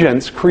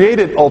 agents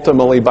created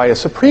ultimately by a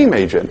supreme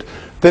agent,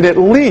 then at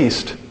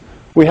least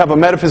we have a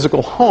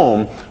metaphysical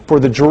home for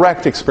the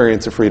direct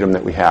experience of freedom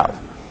that we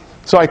have.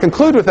 So I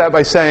conclude with that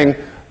by saying,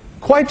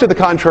 quite to the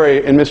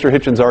contrary in Mr.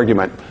 Hitchens'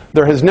 argument,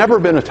 there has never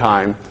been a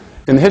time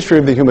in the history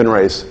of the human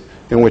race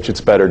in which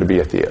it's better to be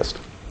a theist.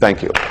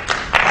 Thank you.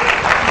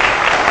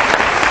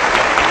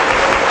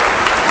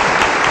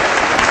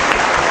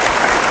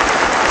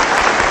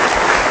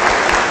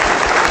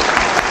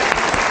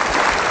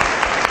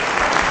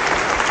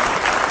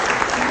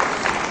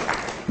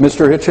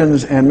 Mr.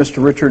 Hitchens and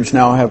Mr. Richards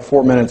now have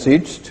 4 minutes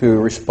each to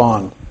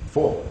respond.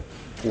 Four.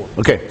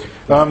 Okay.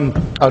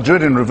 I'll do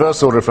it in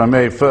reverse order, if I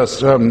may.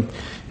 First,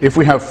 if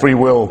we have free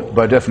will,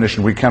 by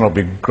definition, we cannot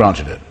be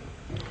granted it.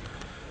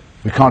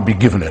 We can't be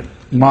given it.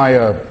 My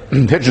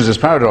Hitchens'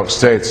 paradox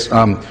states,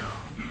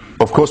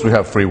 of course we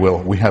have free will,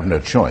 we have no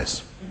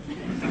choice.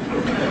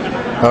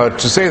 To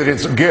say that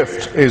it's a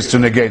gift is to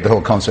negate the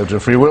whole concept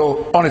of free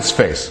will on its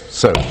face.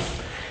 So,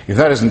 if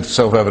that isn't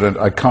self-evident,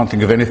 I can't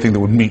think of anything that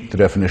would meet the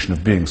definition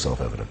of being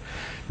self-evident.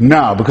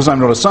 Now, because I'm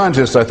not a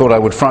scientist, I thought I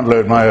would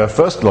front-load my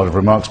first lot of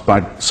remarks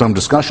by some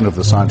discussion of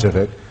the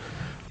scientific.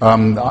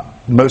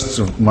 Most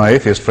of my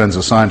atheist friends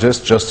are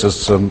scientists, just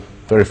as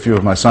very few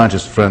of my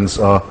scientist friends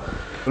are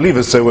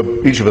believers,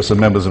 so each of us are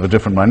members of a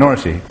different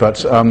minority.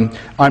 But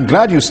I'm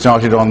glad you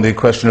started on the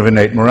question of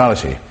innate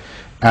morality.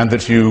 and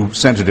that you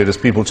centered it, as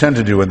people tend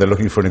to do when they're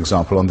looking for an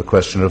example, on the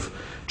question of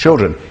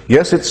children.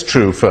 Yes, it's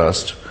true,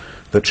 first,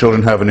 that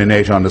children have an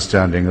innate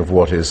understanding of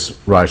what is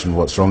right and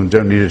what's wrong and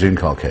don't need it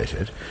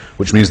inculcated,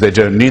 which means they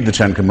don't need the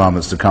Ten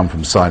Commandments to come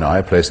from Sinai,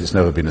 a place that's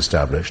never been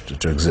established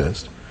to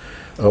exist,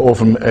 or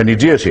from any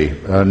deity,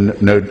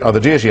 no other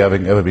deity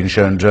having ever been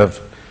shown to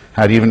have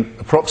had even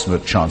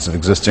approximate chance of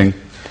existing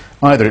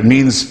either. It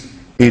means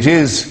it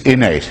is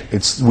innate.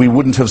 We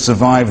wouldn't have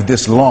survived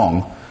this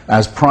long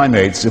as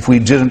primates if we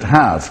didn't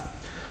have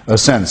a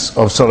sense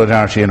of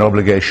solidarity and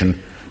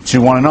obligation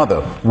to one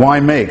another. Why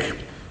make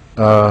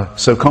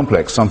so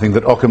complex something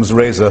that Occam's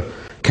razor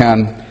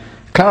can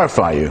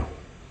clarify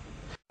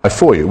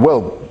for you?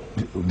 Well,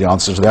 the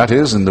answer to that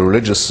is, in the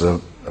religious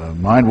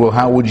mind, well,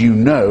 how would you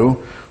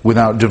know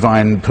without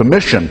divine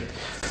permission?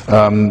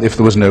 If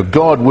there was no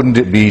God, wouldn't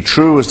it be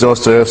true, as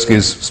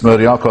Dostoevsky's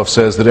Smerdyakov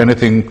says, that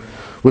anything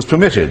was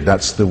permitted?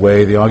 That's the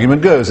way the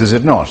argument goes, is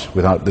it not?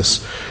 Without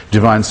this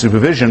divine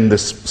supervision,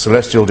 this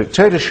celestial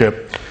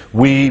dictatorship,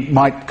 we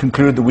might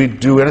conclude that we'd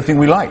do anything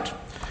we liked.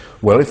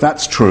 Well, if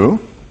that's true,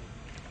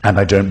 and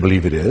I don't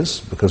believe it is,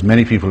 because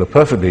many people are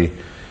perfectly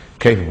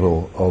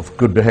capable of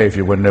good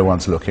behavior when no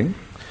one's looking,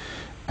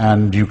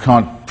 and you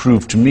can't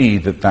prove to me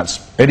that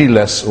that's any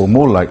less or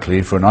more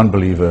likely for an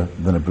unbeliever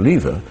than a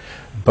believer,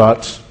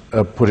 but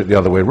put it the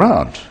other way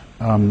around.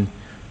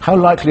 How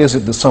likely is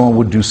it that someone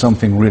would do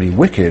something really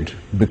wicked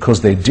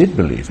because they did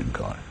believe in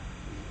God?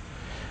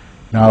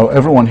 Now,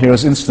 everyone here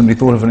has instantly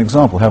thought of an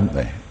example, haven't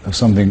they, of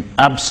something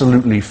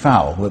absolutely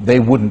foul that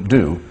they wouldn't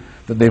do,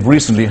 that they've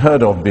recently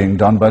heard of being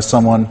done by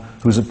someone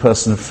who's a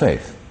person of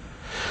faith.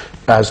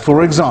 As,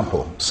 for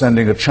example,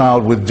 sending a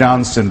child with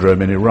Down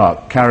syndrome in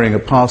Iraq, carrying a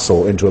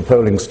parcel into a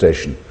polling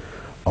station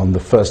on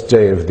the first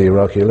day of the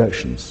Iraqi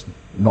elections,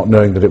 not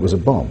knowing that it was a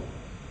bomb.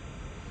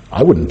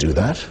 I wouldn't do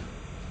that,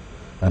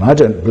 and I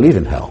don't believe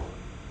in hell.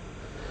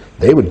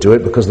 They would do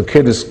it because the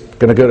kid is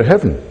going to go to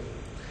heaven.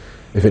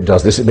 If it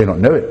does this, it may not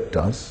know it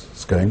does.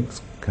 It's going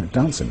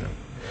Down syndrome.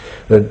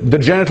 The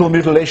genital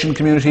mutilation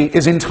community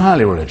is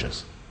entirely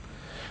religious.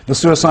 The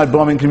suicide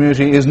bombing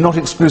community is not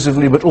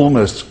exclusively, but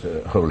almost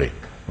wholly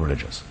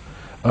religious.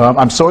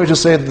 I'm sorry to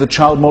say that the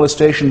child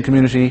molestation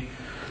community,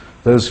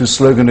 those whose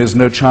slogan is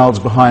 "No Child's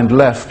Behind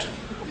Left,"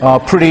 are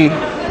pretty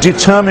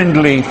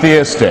determinedly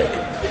theistic.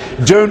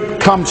 Don't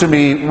come to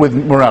me with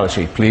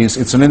morality, please.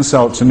 It's an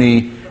insult to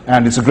me,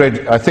 and it's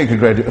I think a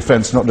great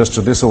offense not just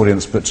to this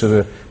audience, but to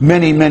the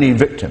many, many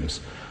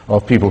victims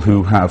of people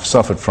who have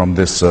suffered from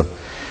this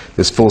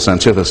false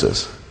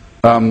antithesis.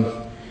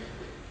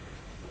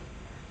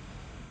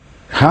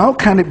 How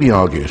can it be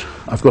argued,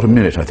 I've got a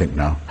minute I think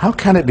now, how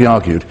can it be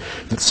argued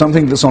that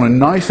something that's on a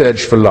knife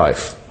edge for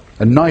life,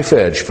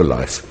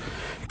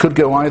 could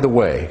go either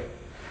way,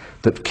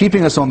 that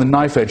keeping us on the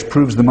knife edge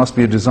proves there must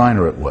be a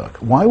designer at work?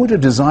 Why would a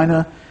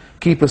designer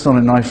keep us on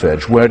a knife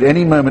edge where at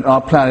any moment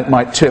our planet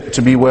might tip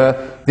to be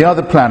where the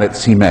other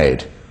planets he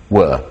made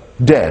were,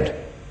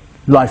 dead,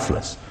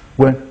 lifeless,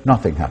 where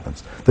nothing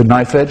happens? The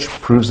knife edge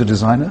proves a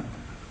designer?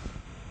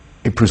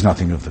 It proves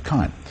nothing of the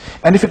kind.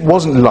 And if it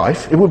wasn't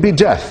life, it would be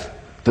death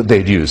that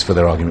they'd use for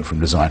their argument from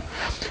design.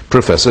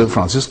 Professor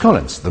Francis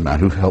Collins, the man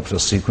who helped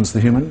us sequence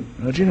the Human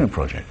Genome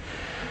Project,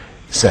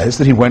 says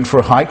that he went for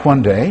a hike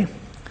one day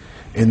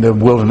in the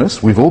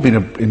wilderness. We've all been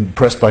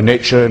impressed by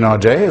nature in our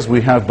day, as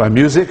we have by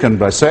music and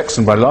by sex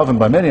and by love and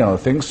by many other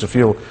things, to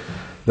feel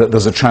that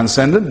there's a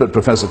transcendent. But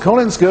Professor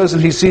Collins goes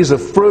and he sees a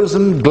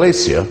frozen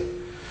glacier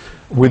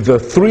with the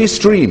 3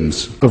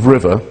 streams of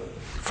river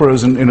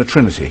frozen in a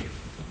trinity.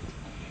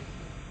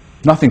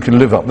 Nothing can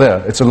live up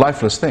there. It's a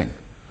lifeless thing.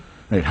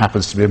 It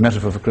happens to be a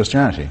metaphor for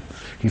Christianity.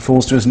 He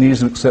falls to his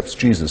knees and accepts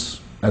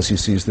Jesus as he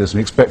sees this, and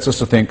he expects us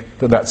to think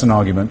that that's an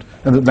argument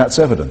and that that's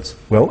evidence.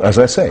 Well, as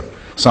I say,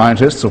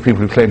 scientists or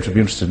people who claim to be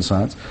interested in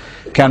science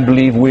can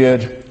believe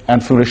weird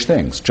and foolish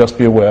things. Just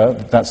be aware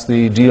that that's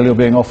the deal you're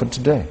being offered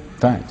today.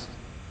 Thanks.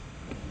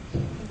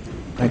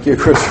 Thank you,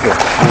 Christopher.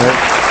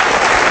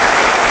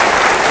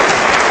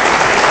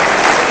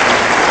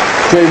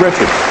 Jay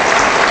Richards.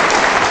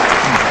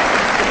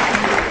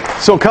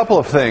 So a couple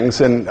of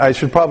things, and I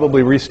should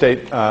probably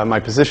restate my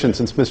position,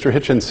 since Mr.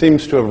 Hitchens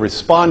seems to have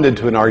responded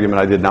to an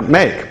argument I did not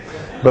make,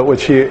 but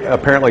which he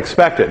apparently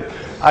expected.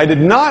 I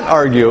did not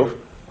argue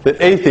that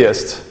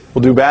atheists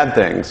will do bad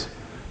things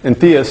and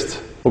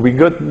theists will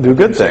do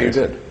good things.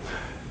 You did.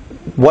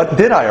 What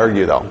did I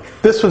argue, though?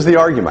 This was the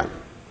argument.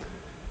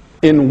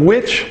 In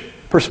which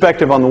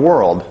perspective on the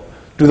world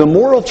do the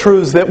moral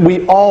truths that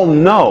we all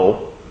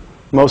know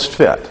most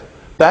fit?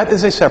 That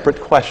is a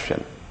separate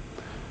question.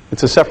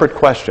 It's a separate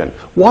question.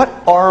 What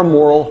are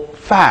moral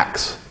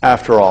facts,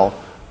 after all,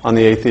 on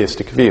the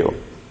atheistic view?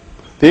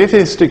 The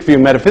atheistic view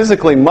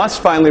metaphysically must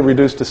finally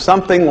reduce to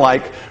something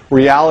like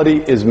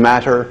reality is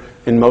matter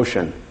in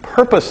motion,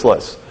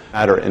 purposeless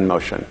matter in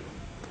motion.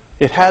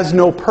 It has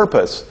no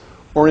purpose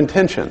or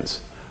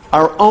intentions.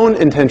 Our own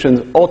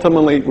intentions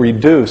ultimately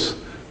reduce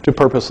to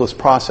purposeless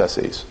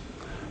processes.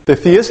 The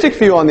theistic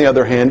view, on the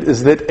other hand,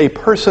 is that a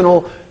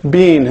personal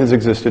being has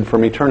existed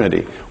from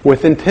eternity,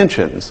 with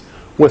intentions,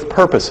 with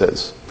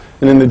purposes.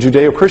 and in the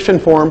Judeo-Christian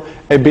form,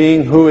 a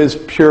being who is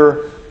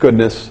pure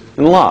goodness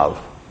and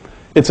love.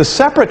 It's a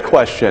separate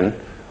question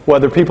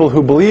whether people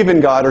who believe in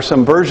God or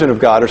some version of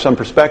God or some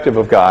perspective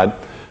of God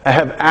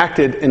have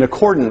acted in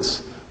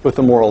accordance with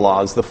the moral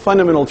laws, the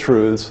fundamental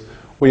truths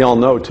we all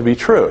know to be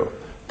true.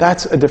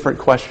 That's a different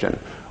question.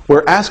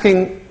 We're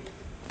asking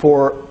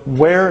for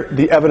where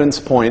the evidence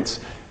points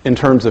in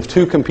terms of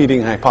two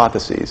competing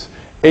hypotheses,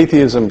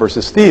 atheism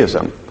versus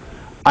theism.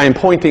 I am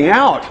pointing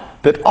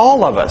out that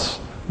all of us,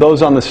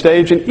 those on the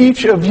stage, and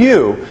each of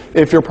you,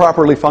 if you're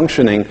properly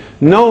functioning,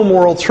 know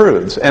moral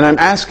truths. And I'm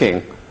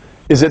asking,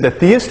 is it the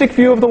theistic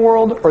view of the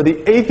world or the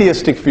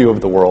atheistic view of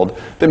the world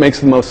that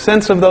makes the most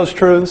sense of those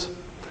truths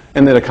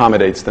and that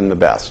accommodates them the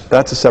best?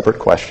 That's a separate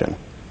question.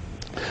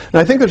 And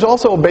I think there's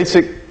also a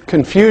basic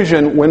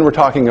confusion when we're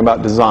talking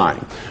about design.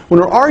 When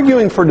we're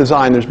arguing for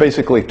design, there's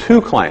basically two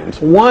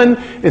claims. One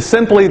is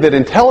simply that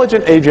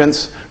intelligent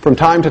agents from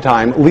time to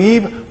time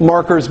leave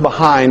markers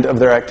behind of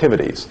their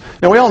activities.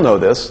 Now, we all know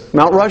this.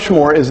 Mount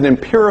Rushmore is an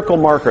empirical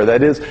marker.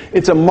 That is,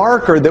 it's a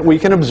marker that we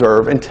can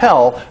observe and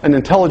tell an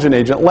intelligent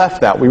agent left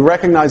that. We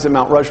recognize that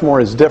Mount Rushmore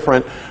is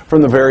different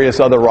from the various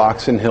other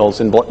rocks and hills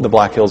in the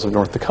Black Hills of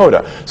North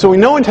Dakota. So we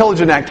know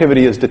intelligent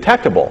activity is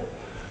detectable.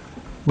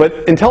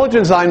 But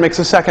intelligent design makes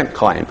a second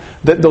claim,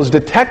 that those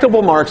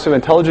detectable marks of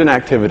intelligent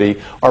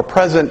activity are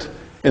present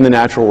in the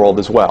natural world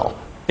as well,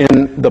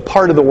 in the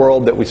part of the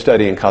world that we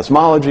study in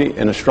cosmology,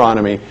 in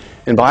astronomy,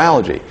 in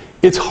biology.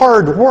 It's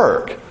hard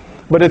work,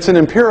 but it's an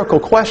empirical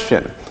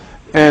question.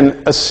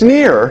 And a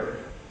sneer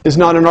is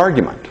not an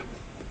argument.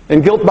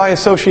 And guilt by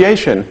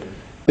association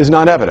is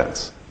not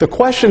evidence. The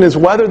question is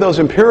whether those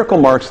empirical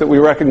marks that we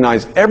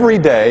recognize every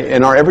day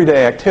in our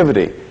everyday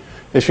activity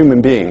as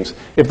human beings,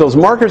 if those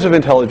markers of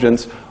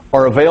intelligence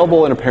are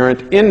available and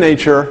apparent in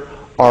nature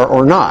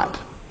or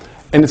not.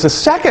 And it's a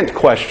second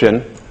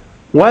question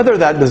whether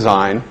that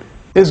design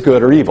is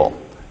good or evil.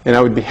 And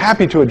I would be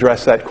happy to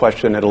address that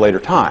question at a later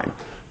time.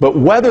 But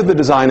whether the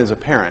design is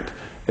apparent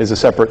is a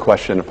separate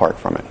question apart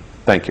from it.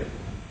 Thank you.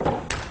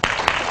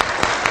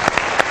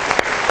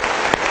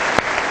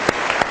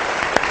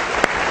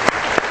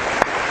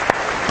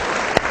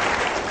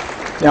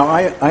 Now,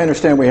 I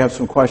understand we have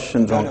some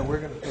questions on... No, we're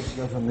going to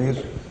go from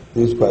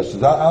these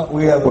questions.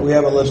 We have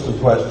a list of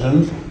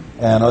questions,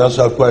 and I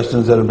also have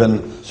questions that have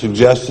been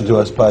suggested to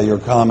us by your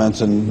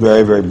comments and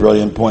very, very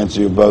brilliant points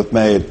you both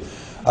made.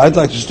 I'd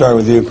like to start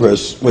with you,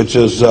 Chris, which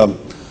is a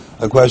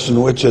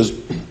question which is,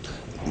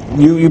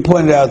 you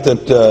pointed out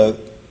that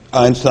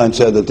Einstein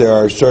said that there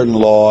are certain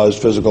laws,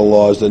 physical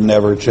laws, that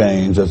never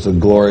change. That's the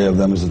glory of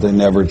them, is that they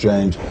never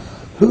change.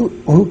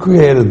 Who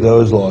created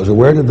those laws, or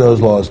where did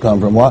those laws come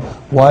from?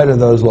 Why do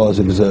those laws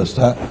exist?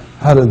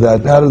 How did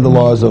the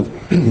laws of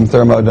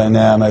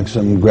thermodynamics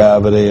and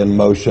gravity and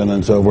motion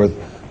and so forth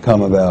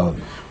come about?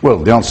 Well,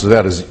 the answer to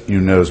that, as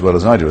you know as well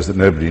as I do, is that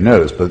nobody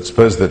knows. But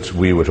suppose that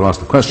we were to ask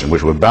the question,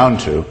 which we're bound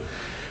to,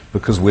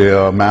 because we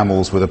are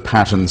mammals with a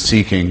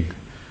pattern-seeking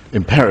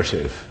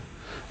imperative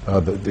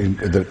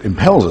that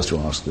impels us to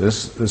ask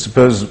this.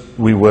 Suppose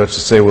we were to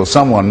say, well,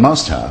 someone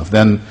must have,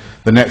 then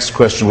the next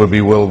question would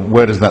be, well,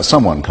 where does that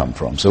someone come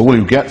from? So all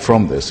you get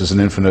from this is an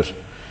infinite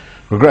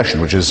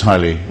regression, which is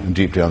highly and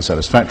deeply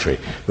unsatisfactory.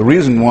 The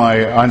reason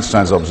why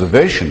Einstein's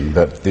observation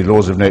that the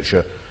laws of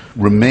nature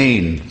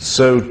remain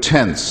so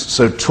tense,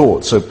 so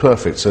taut, so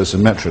perfect, so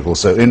symmetrical,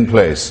 so in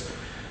place,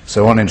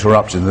 so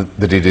uninterrupted,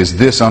 that it is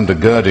this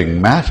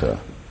undergirding matter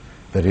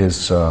that is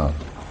so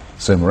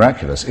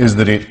miraculous, is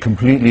that it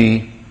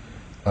completely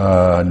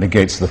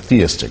negates the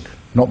theistic,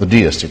 not the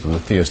deistic, but the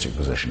theistic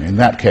position. In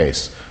that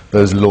case,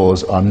 those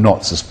laws are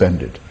not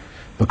suspended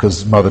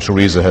because Mother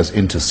Teresa has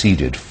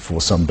interceded for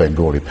some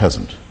Bengali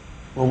peasant,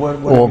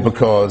 or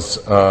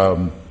because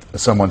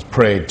someone's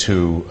prayed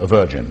to a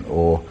virgin,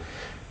 or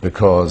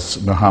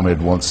because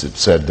Muhammad once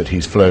said that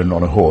he's flown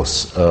on a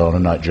horse on a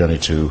night journey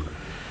to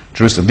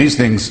Jerusalem. These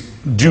things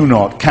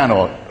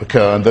cannot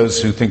occur, and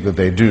those who think that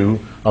they do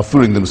are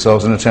fooling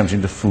themselves and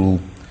attempting to fool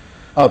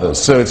others.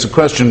 So it's a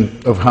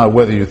question of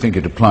whether you think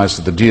it applies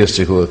to the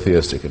deistic or the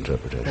theistic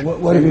interpretation.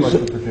 What have you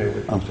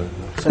said? I'm sorry.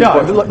 Yeah,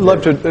 I'd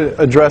love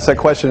to address that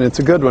question. It's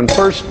a good one.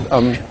 First,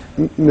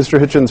 Mr.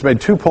 Hitchens made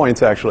 2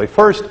 points, actually.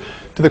 First,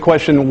 to the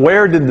question,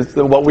 where did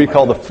what we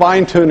call the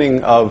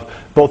fine-tuning of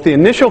both the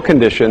initial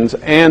conditions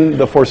and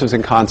the forces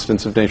and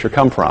constants of nature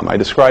come from? I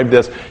described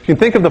this. You can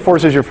think of the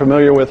forces you're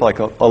familiar with, like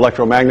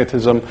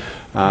electromagnetism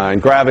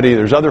and gravity.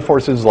 There's other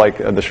forces like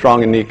the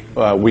strong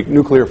and weak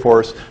nuclear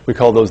force. We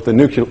call those the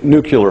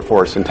nuclear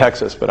force in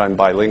Texas, but I'm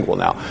bilingual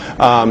now.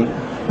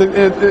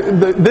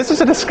 This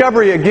is a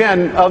discovery,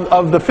 again,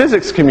 of the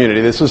physics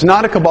community. This was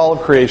not a cabal of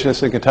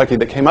creationists in Kentucky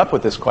that came up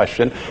with this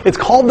question. It's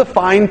called the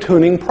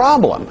fine-tuning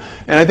problem.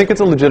 And I think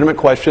it's a legitimate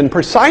question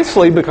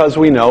precisely because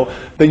we know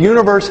the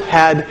universe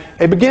had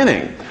a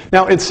beginning.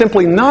 Now, it's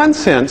simply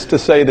nonsense to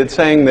say that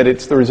saying that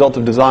it's the result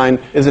of design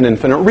is an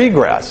infinite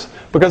regress,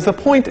 because the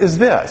point is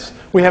this.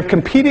 We have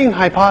competing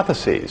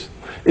hypotheses.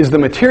 Is the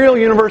material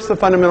universe the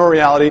fundamental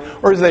reality,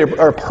 or is there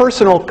a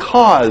personal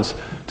cause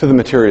to the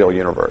material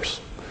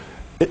universe?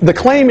 The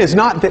claim is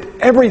not that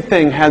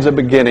everything has a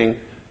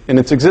beginning in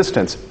its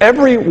existence.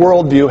 Every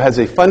worldview has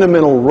a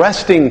fundamental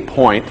resting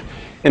point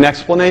in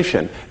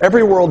explanation.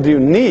 Every worldview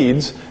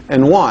needs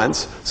and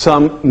wants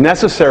some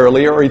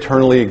necessarily or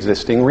eternally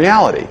existing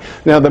reality.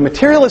 Now, the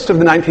materialist of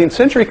the 19th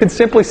century could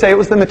simply say it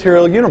was the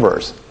material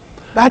universe.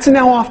 That's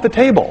now off the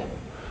table.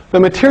 The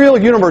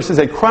material universe is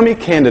a crummy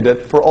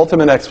candidate for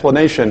ultimate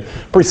explanation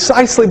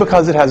precisely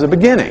because it has a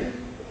beginning.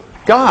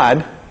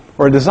 God,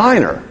 or a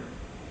designer,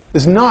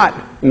 is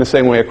not in the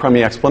same way a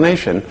crummy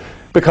explanation,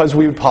 because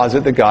we would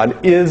posit that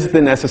God is the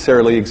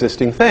necessarily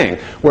existing thing,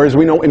 whereas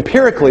we know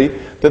empirically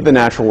that the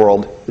natural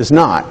world is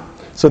not.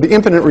 So the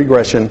infinite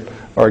regression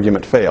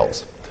argument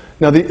fails.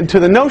 Now, to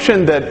the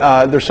notion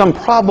that there's some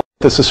problem with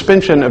the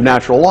suspension of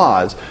natural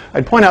laws,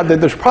 I'd point out that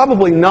there's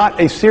probably not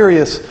a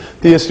serious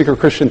theistic or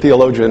Christian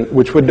theologian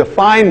which would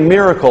define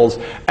miracles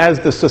as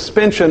the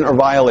suspension or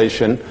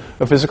violation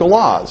of physical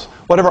laws.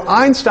 Whatever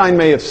Einstein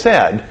may have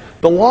said,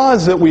 the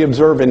laws that we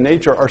observe in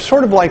nature are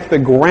sort of like the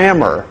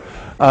grammar,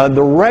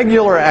 the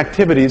regular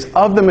activities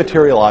of the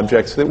material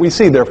objects that we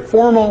see. They're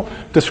formal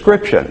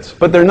descriptions,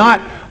 but they're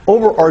not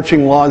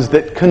overarching laws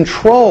that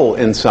control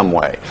in some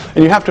way.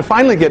 And you have to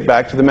finally get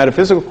back to the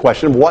metaphysical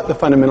question of what the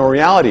fundamental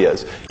reality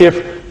is.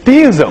 If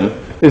theism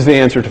is the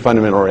answer to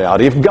fundamental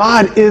reality, if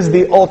God is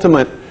the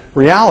ultimate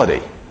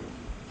reality,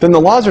 then the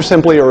laws are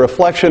simply a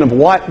reflection of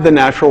what the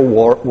natural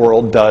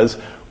world does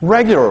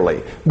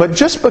regularly. But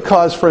just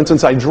because, for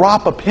instance, I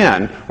drop a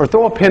pin or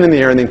throw a pin in the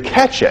air and then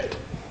catch it,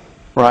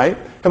 right?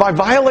 Have I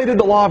violated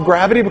the law of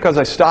gravity because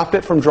I stopped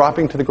it from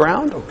dropping to the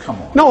ground? Oh, come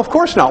on. No, of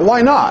course not.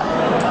 Why not?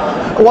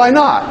 Why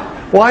not?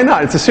 Why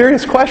not? It's a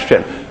serious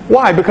question.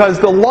 Why? Because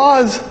the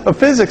laws of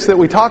physics that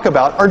we talk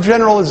about are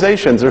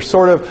generalizations. They're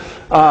sort of,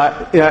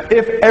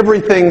 if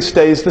everything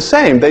stays the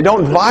same. They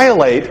don't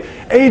violate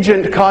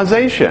agent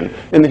causation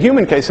in the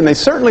human case, and they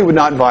certainly would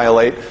not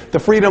violate the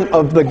freedom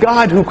of the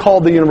God who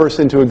called the universe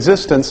into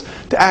existence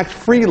to act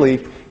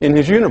freely in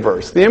his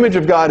universe. The image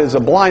of God is a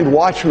blind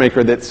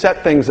watchmaker that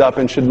set things up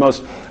and should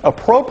most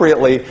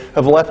appropriately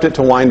have left it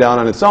to wind down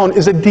on its own,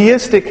 is a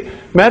deistic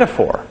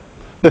metaphor.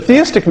 The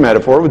theistic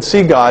metaphor would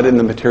see God in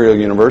the material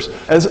universe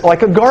as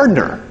like a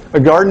gardener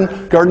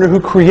who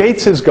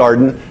creates his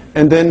garden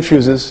and then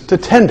chooses to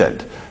tend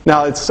it.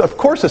 Now, it's of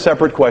course a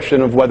separate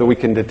question of whether we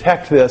can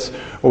detect this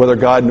or whether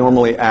God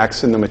normally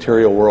acts in the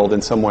material world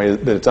in some way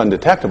that it's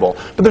undetectable.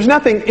 But there's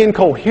nothing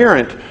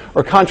incoherent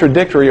or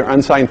contradictory or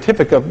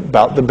unscientific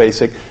about the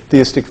basic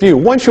theistic view,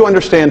 once you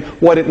understand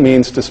what it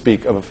means to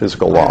speak of a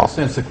physical law. I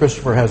sense that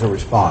Christopher has a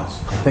response.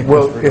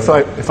 Well,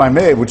 if I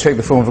may, it would take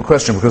the form of a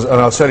question, because, and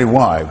I'll tell you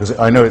why, because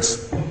I know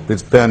it's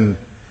Ben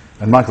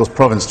and Michael's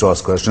province to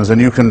ask questions,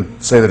 and you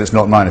can say that it's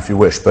not mine if you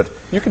wish, but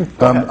you can.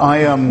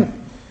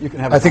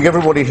 I think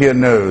everybody here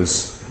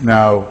knows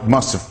now,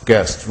 must have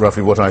guessed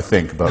roughly what I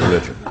think about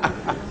religion.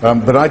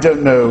 But I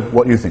don't know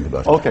what you think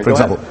about it. Okay, for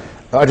example,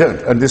 I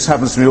don't, and this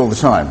happens to me all the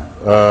time.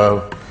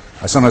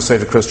 I sometimes say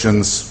to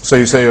Christians, so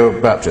you say you're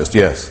a Baptist?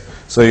 Yes.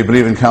 So you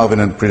believe in Calvin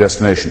and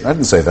predestination? I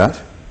didn't say that.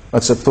 I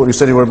thought you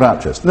said you were a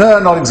Baptist. No,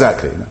 not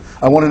exactly.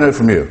 I want to know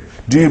from you.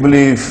 Do you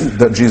believe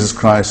that Jesus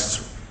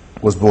Christ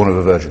was born of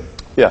a virgin?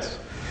 Yes.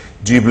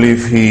 Do you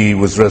believe he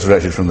was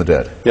resurrected from the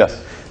dead?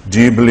 Yes. Do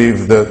you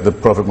believe that the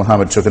Prophet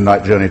Muhammad took a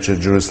night journey to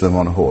Jerusalem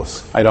on a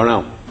horse? I don't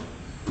know.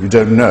 You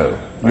don't know.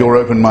 Right. You're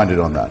open-minded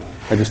on that.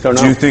 I just don't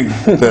know. Do you think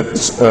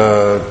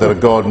that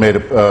God made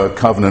a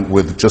covenant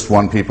with just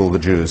one people, the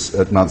Jews,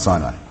 at Mount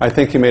Sinai? I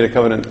think he made a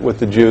covenant with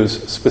the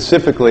Jews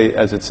specifically,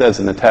 as it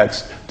says in the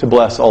text, to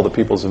bless all the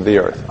peoples of the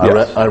earth.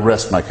 Yes. I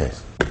rest my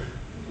case.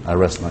 I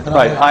rest my case.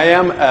 Right. I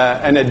am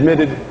an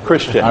admitted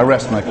Christian. I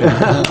rest my case.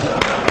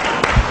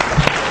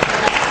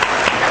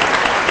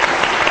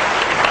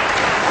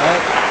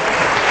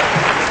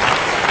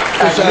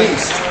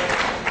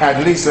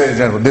 At least, ladies and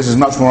gentlemen, this is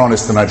much more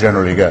honest than I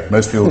generally get.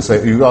 Most people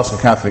say, you ask a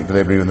Catholic, do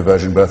they believe in the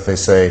virgin birth? They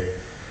say,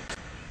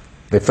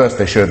 first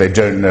they show they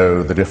don't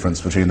know the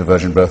difference between the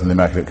virgin birth and the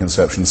Immaculate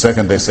Conception.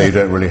 Second, they say you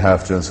don't really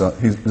have to. And so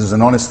this is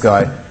an honest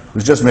guy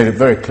who's just made it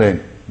very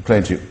plain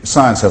to you.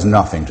 Science has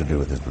nothing to do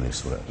with his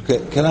beliefs. Okay,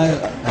 can I?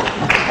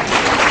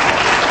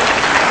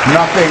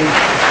 Nothing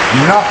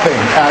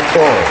at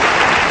all.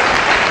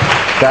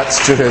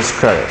 That's to his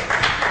credit.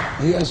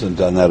 He hasn't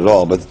done that at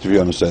all, but if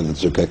you understand,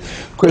 that's okay.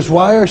 Chris,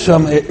 why are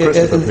some...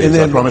 Christopher, please.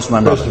 I promised my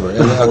mother.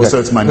 Okay. Also,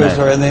 it's my name.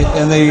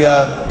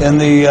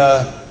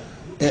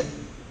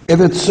 If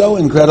it's so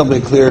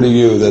incredibly clear to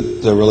you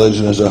that the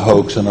religion is a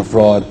hoax and a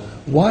fraud,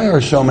 why are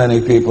so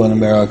many people in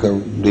America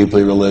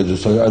deeply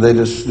religious? Are they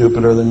just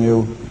stupider than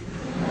you?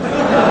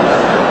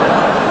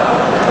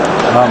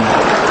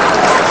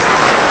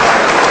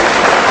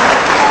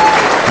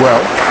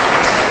 Well...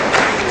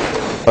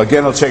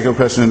 Again, I'll take your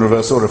question in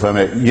reverse order, if I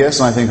may.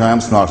 Yes, I think I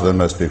am smarter than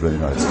most people in the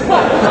United States.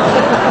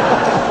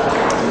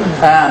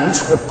 And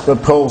the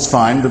polls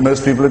find that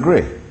most people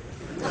agree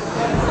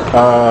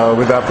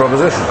with that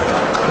proposition.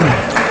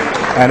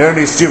 And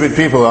only stupid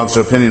people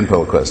answer opinion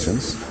poll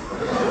questions.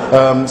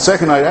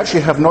 Second, I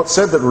actually have not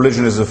said that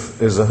religion is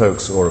a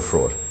hoax or a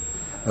fraud.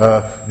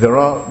 There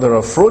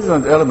are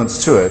fraudulent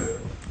elements to it,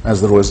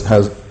 as there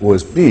has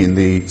always been,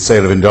 the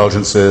sale of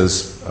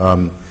indulgences,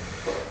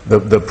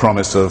 the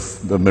promise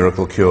of the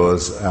miracle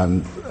cures,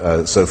 and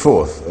so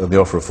forth, the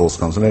offer of false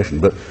consolation.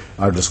 But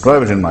I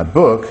describe it in my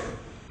book,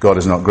 God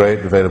is Not Great,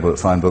 available at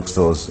fine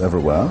bookstores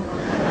everywhere.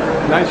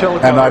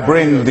 And I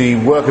bring the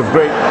work of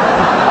great,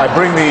 I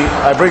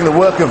bring the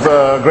work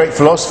of great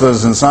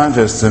philosophers and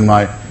scientists in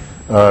my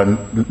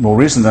more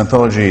recent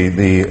anthology,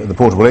 the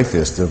Portable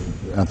Atheist, the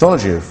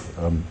anthology of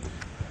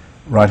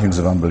writings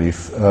of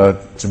unbelief,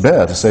 to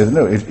bear, to say that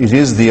no, it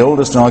is the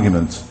oldest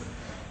argument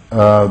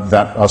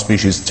that our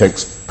species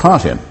takes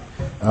part in.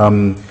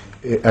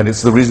 And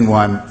it's the reason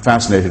why I'm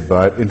fascinated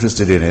by it,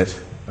 interested in it,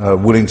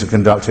 willing to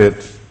conduct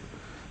it,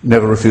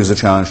 never refuse a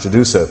challenge to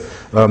do so.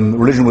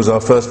 Religion was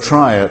our first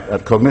try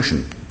at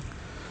cognition.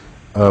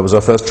 It was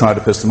our first try at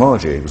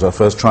epistemology. It was our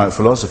first try at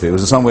philosophy. It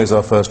was in some ways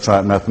our first try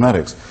at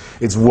mathematics.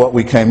 It's what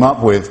we came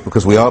up with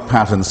because we are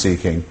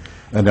pattern-seeking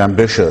and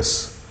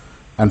ambitious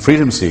and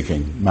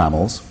freedom-seeking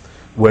mammals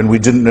when we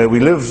didn't know we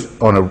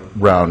lived on a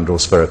round or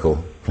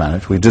spherical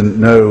planet. We didn't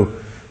know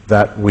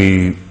that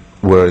we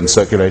were in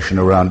circulation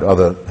around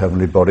other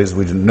heavenly bodies.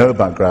 We didn't know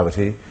about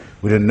gravity.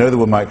 We didn't know there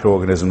were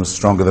microorganisms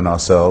stronger than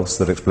ourselves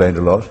that explained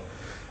a lot.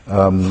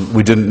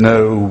 We didn't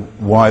know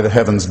why the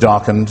heavens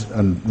darkened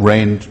and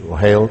rained or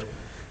hailed.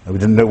 We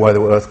didn't know why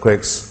there were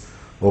earthquakes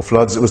or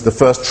floods. It was the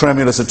first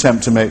tremulous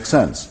attempt to make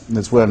sense.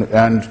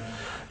 And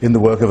in the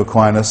work of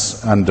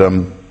Aquinas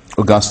and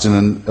Augustine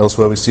and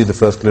elsewhere, we see the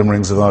first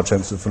glimmerings of our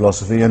attempts at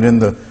philosophy. And in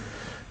the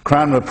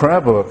Cranmer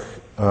Prayer Book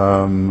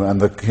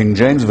and the King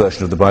James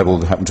version of the Bible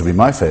that happen to be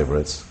my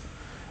favorites,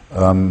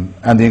 and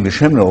the English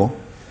hymnal,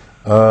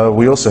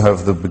 we also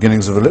have the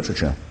beginnings of a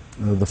literature.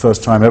 The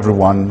first time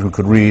everyone who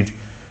could read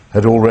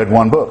had all read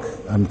one book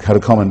and had a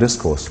common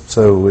discourse.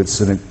 So it's,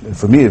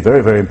 for me, a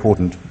very, very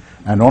important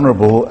and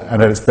honorable,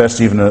 and at its best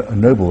even a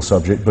noble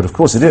subject. But of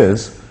course it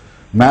is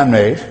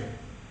man-made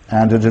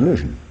and a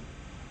delusion.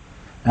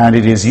 And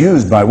it is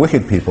used by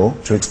wicked people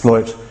to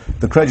exploit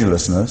the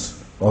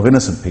credulousness of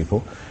innocent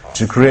people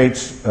to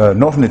create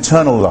not an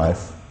eternal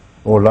life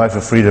or life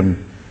of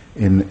freedom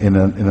in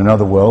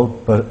another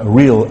world, but a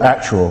real,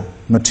 actual,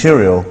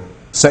 material,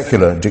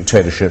 secular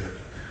dictatorship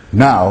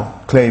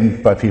now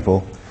claimed by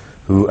people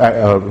who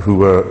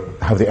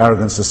have the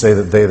arrogance to say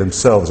that they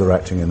themselves are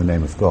acting in the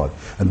name of God.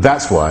 And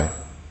that's why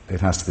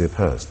it has to be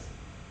opposed.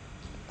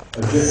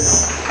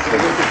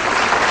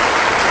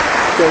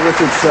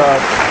 Richards,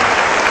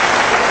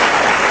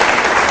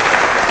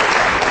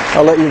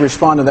 I'll let you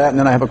respond to that, and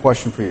then I have a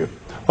question for you.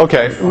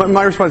 Okay.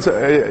 My response,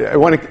 I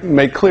want to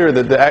make clear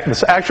that the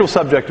actual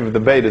subject of the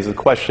debate is the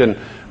question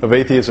of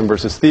atheism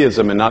versus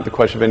theism and not the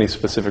question of any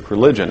specific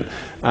religion.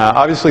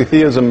 Obviously,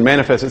 theism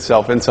manifests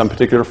itself in some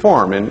particular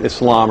form, in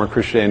Islam or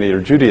Christianity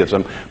or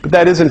Judaism, but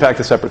that is, in fact,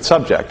 a separate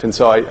subject. And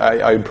so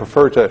I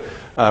prefer to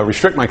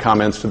restrict my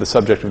comments to the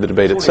subject of the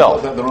debate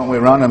itself. That the wrong way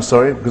around, I'm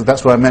sorry, because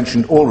that's why I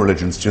mentioned all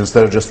religions to you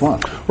instead of just one.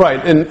 Right,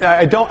 and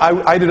I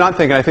do not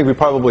think, and I think we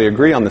probably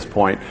agree on this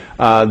point,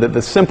 that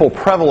the simple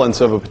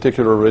prevalence of a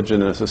particular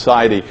religion in a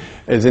society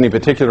is any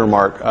particular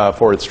mark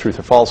for its truth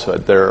or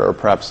falsehood. There are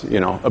perhaps,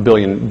 a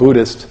billion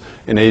Buddhists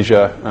in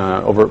Asia,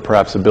 over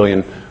perhaps a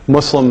billion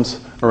Muslims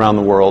around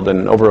the world,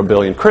 and over a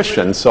billion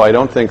Christians. So I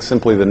don't think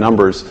simply the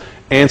numbers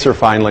answer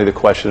finally the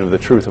question of the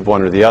truth of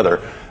one or the other.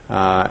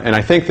 And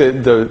I think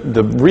that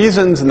the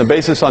reasons and the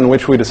basis on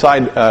which we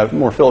decide a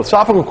more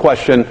philosophical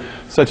question,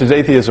 such as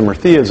atheism or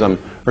theism,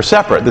 are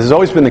separate. This has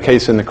always been the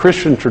case in the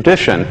Christian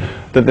tradition,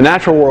 that the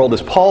natural world,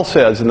 as Paul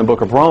says in the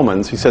book of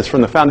Romans, he says,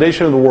 from the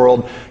foundation of the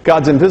world,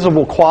 God's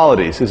invisible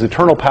qualities, his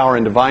eternal power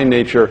and divine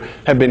nature,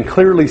 have been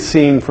clearly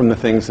seen from the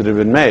things that have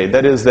been made.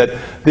 That is, that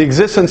the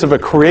existence of a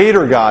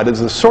creator God is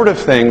the sort of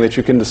thing that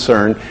you can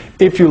discern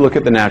if you look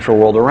at the natural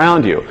world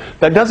around you.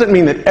 That doesn't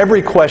mean that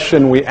every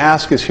question we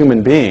ask as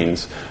human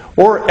beings,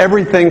 or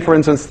everything, for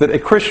instance, that a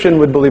Christian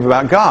would believe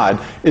about God,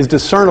 is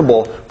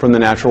discernible from the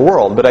natural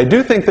world. But I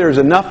do think there is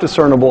enough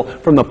discernible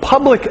from the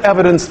public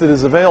evidence that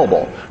is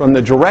available, from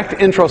the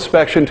direct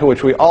introspection to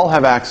which we all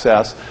have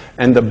access,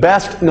 and the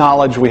best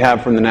knowledge we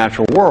have from the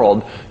natural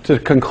world, to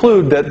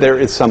conclude that there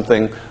is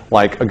something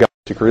like a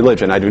God-seeking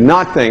religion. I do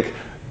not think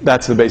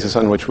that's the basis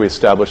on which we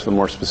establish the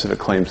more specific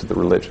claims of the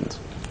religions.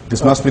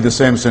 This must be the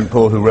same St.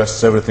 Paul who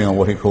rests everything on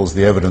what he calls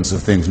the evidence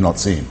of things not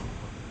seen.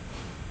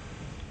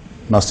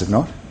 Must it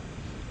not?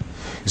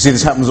 You see,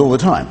 this happens all the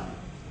time.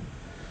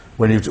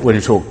 When you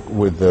talk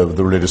with the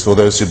religious, or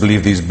those who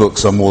believe these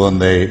books are more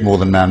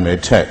than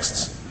man-made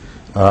texts,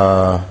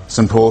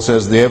 St. Paul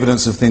says the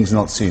evidence of things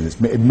not seen.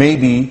 It may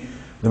be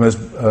the most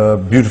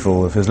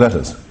beautiful of his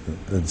letters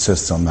that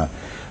insists on that.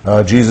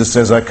 Jesus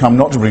says, I come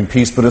not to bring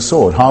peace but a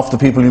sword. Half the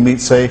people you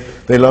meet say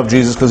they love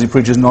Jesus because he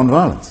preaches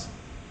non-violence.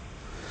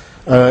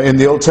 In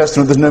the Old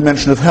Testament, there's no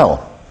mention of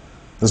hell.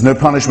 There's no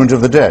punishment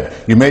of the dead.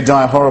 You may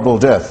die a horrible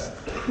death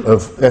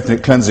of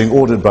ethnic cleansing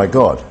ordered by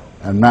God,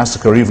 and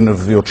massacre even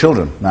of your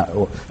children,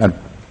 and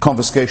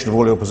confiscation of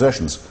all your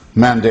possessions,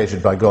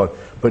 mandated by God.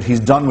 But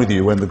he's done with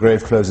you when the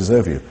grave closes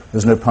over you.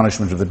 There's no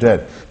punishment of the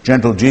dead.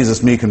 Gentle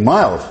Jesus, meek and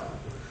mild,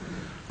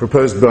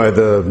 proposed by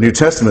the New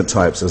Testament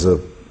types as a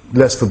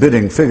less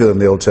forbidding figure than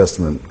the Old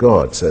Testament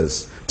God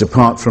says,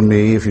 "Depart from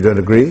me, if you don't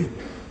agree,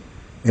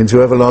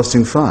 into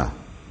everlasting fire."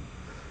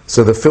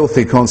 So the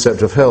filthy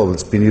concept of hell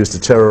that's been used to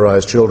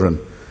terrorize children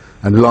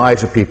and lie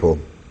to people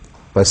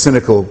by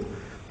cynical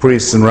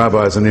priests and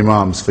rabbis and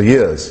imams for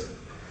years,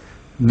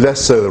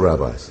 less so the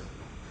rabbis,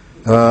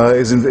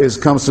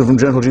 comes from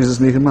Gentle Jesus,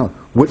 Meek and Mild.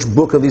 Which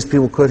book are these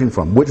people quoting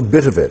from? Which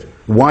bit of it?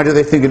 Why do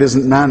they think it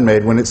isn't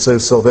man-made when it so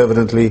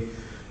self-evidently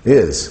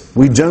is?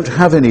 We don't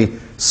have any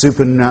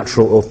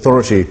supernatural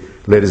authority,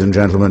 ladies and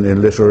gentlemen,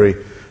 in literary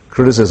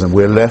criticism.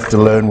 We're left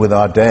alone with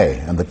our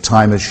day, and the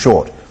time is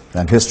short,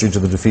 and history to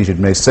the defeated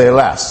may say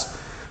alas,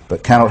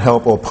 but cannot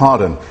help or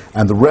pardon,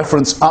 and the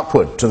reference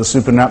upward to the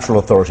supernatural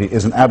authority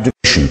is an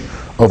abdication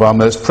of our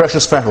most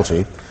precious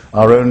faculty,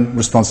 our own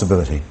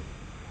responsibility.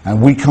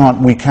 And we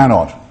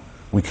cannot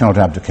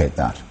abdicate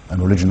that,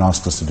 and religion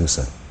asks us to do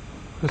so.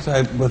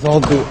 With all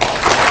due,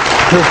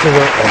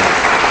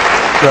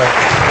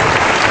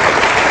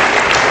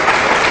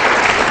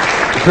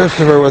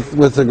 Christopher,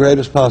 with the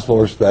greatest possible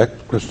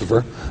respect,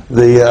 Christopher,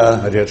 the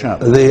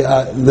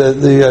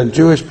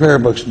Jewish prayer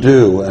books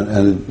do,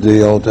 and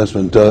the Old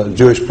Testament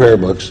Jewish prayer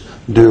books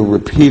do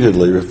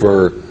repeatedly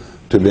refer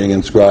to being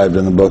inscribed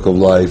in the book of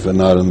life and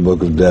not in the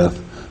book of death.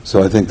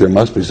 So I think there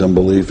must be some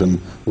belief in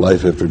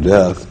life after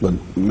death, but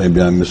maybe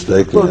I'm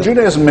mistaken. Well,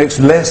 Judaism makes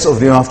less of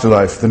the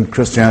afterlife than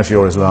Christianity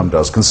or Islam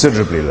does,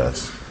 considerably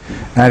less.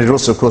 And it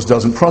also, of course,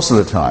 doesn't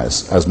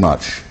proselytize as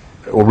much,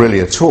 or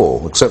really at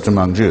all, except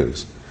among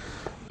Jews.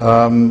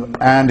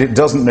 And it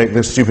doesn't make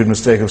the stupid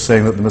mistake of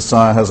saying that the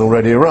Messiah has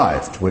already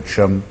arrived, which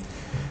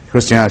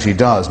Christianity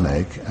does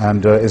make,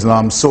 and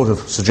Islam sort of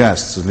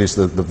suggests, at least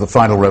the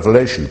final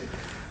revelation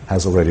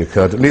has already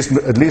occurred. At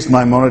least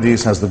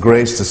Maimonides has the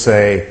grace to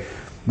say,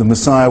 the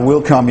Messiah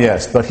will come,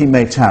 yes, but he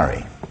may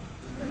tarry.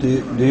 Do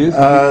you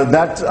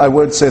that I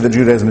won't say that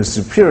Judaism is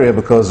superior,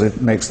 because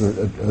it makes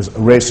a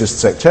racist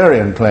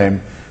sectarian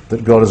claim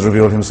that God has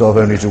revealed himself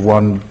only to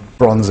one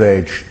Bronze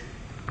Age,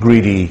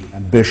 greedy,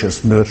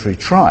 ambitious military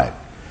tribe.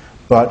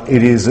 But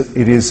it is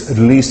at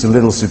least a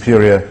little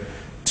superior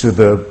to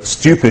the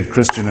stupid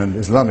Christian and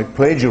Islamic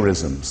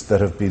plagiarisms that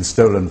have been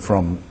stolen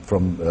from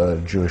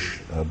Jewish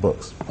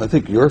books. I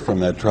think you're from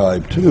that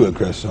tribe too,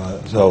 Chris.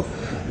 So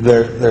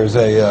there's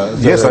a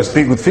yes, I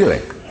speak with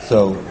feeling.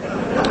 So,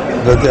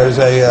 but there's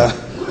a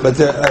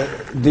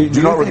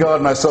do not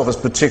regard myself as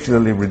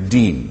particularly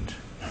redeemed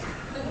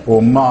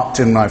or marked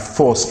in my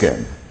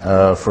foreskin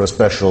for a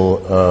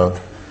special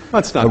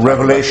a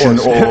revelation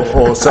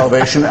or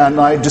salvation, and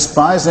I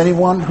despise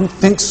anyone who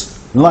thinks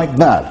like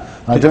that.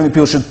 I don't think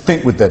people should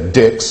think with their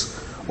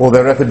dicks, or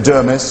their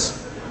epidermis,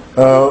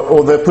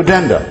 or their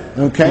pudenda.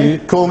 Okay?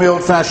 Call me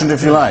old-fashioned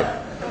if you like.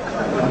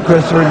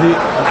 Christopher,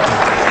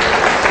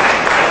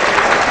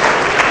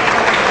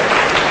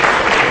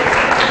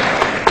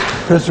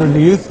 do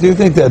you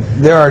think that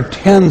there are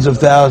tens of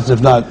thousands,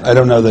 if not, I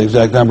don't know the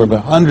exact number,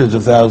 but hundreds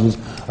of thousands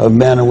of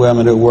men and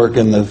women who work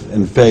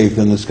in faith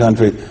in this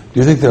country? Do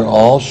you think they're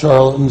all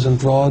charlatans and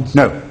frauds?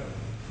 No,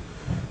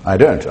 I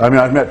don't. I mean,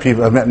 I've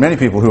met many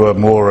people who are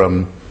more,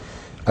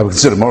 I would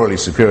consider morally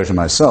superior to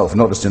myself,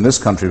 not just in this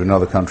country but in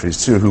other countries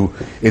too, who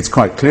it's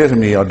quite clear to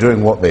me are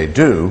doing what they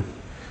do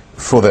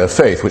for their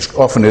faith, which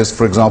often is,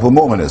 for example,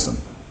 Mormonism,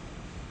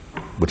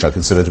 which I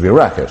consider to be a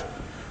racket,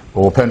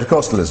 or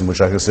Pentecostalism, which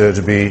I consider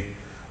to be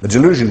a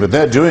delusion, but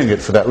they're doing it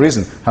for that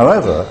reason.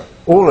 However,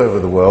 all over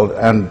the world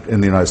and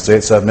in the United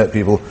States, I've met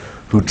people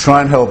who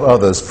try and help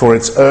others for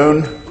its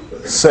own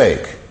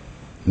sake,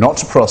 not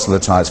to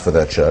proselytize for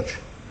their church,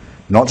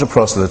 not to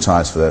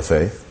proselytize for their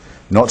faith,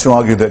 not to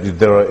argue that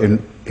there are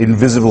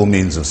invisible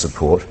means of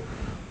support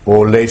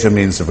or later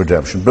means of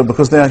redemption, but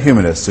because they are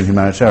humanists and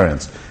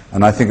humanitarians.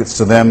 And I think it's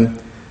to them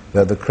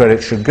that the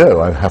credit should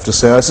go. I have to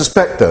say I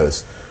suspect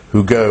those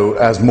who go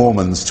as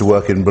Mormons to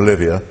work in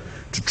Bolivia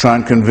to try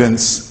and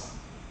convince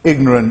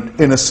ignorant,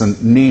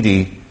 innocent,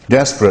 needy,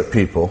 desperate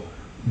people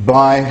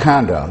by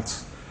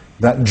handouts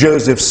that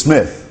Joseph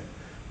Smith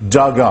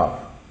dug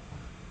up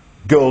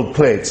gold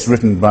plates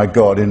written by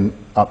God in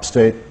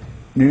upstate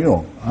New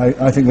York.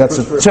 I think that's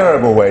a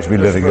terrible way to be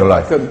living your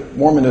life.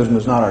 Mormonism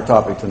is not our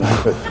topic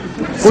tonight, but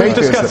we've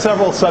discussed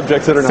several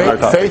subjects that are not our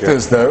topic. Faith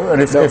is, though,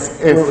 and if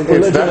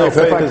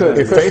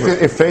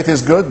faith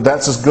is good,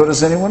 that's as good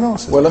as anyone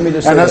else's. Well, let me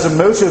just say and as a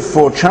motive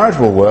for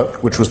charitable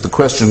work, which was the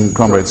question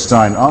Comrade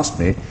Stein asked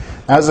me,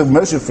 as a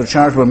motive for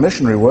charitable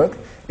missionary work,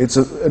 it's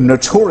a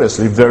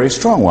notoriously very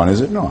strong one,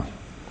 is it not?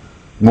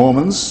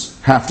 Mormons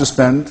have to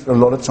spend a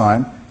lot of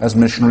time as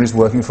missionaries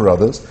working for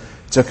others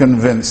to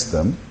convince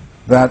them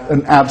that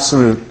an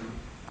absolute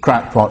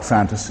crackpot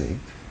fantasy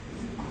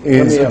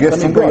is a gift from God.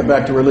 Let me bring it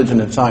back to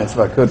religion and science, if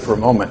I could, for a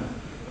moment.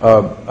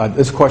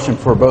 This is a question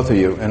for both of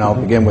you, and I'll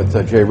begin with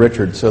Jay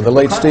Richards. So the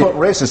late crackpot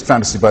racist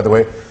fantasy, by the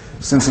way,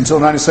 since until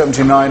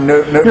 1979,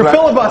 no You're black,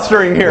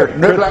 filibustering here.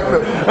 No black.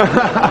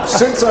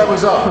 Since I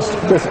was asked,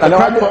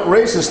 crackpot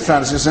racist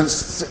fantasy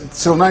since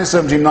till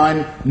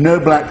 1979, no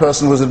black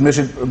person was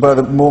admitted by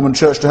the Mormon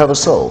Church to have a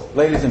soul.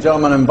 Ladies and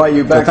gentlemen, I invite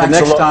you back the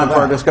next time for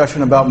our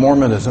discussion about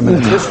Mormonism and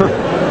its history.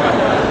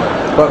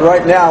 But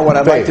right now, what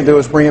I'd like to do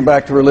is bring it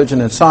back to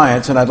religion and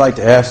science, and I'd like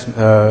to ask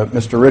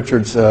Mr.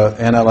 Richards,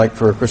 and I'd like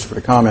for Christopher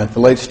to comment. The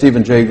late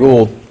Stephen Jay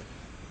Gould,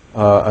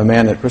 a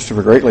man that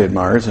Christopher greatly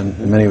admires, and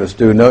many of us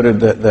do, noted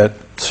that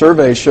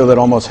surveys show that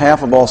almost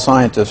half of all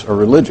scientists are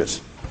religious.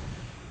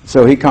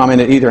 So he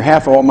commented, either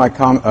half of all my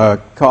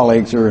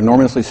colleagues are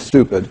enormously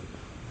stupid,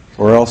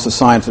 or else the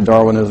science of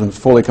Darwinism is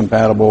fully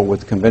compatible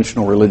with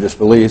conventional religious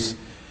beliefs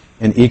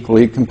and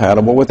equally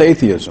compatible with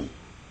atheism.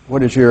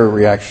 What is your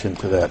reaction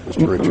to that,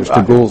 Mr. Richards,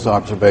 to Gould's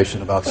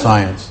observation about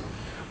science?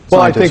 Well,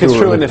 I think it's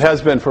true, and it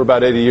has been for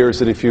about 80 years,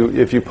 that if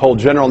you poll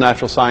general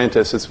natural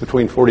scientists, it's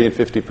between 40 and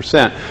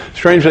 50%.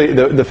 Strangely,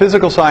 the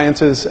physical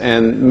sciences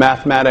and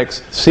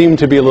mathematics seem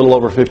to be a little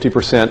over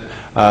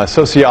 50%.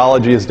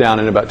 Sociology is down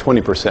in about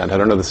 20%. I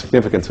don't know the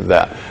significance of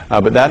that.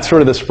 But that's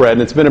sort of the spread,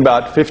 and it's been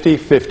about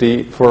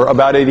 50-50 for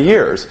about 80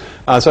 years.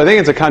 So I think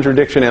it's a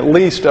contradiction, at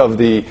least, of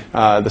the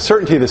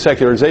certainty of the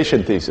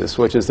secularization thesis,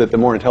 which is that the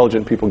more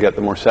intelligent people get,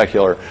 the more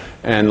secular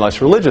and less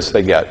religious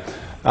they get.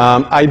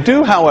 I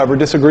do, however,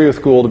 disagree with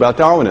Gould about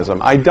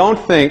Darwinism. I don't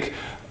think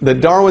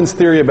that Darwin's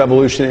theory of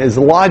evolution is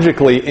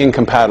logically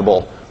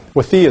incompatible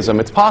with theism.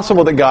 It's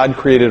possible that God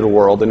created a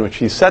world in which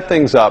he set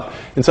things up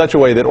in such a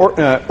way that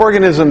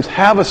organisms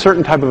have a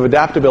certain type of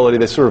adaptability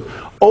that's sort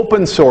of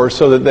open source,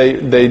 so that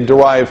they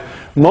derive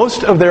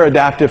most of their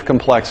adaptive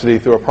complexity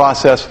through a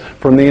process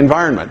from the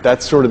environment.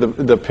 That's sort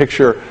of the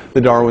picture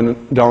that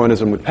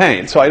Darwinism would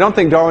paint. So I don't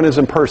think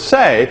Darwinism per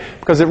se,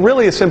 because it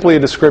really is simply a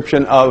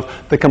description of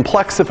the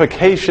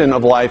complexification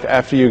of life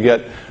after you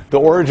get the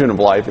origin of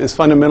life, is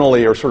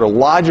fundamentally or sort of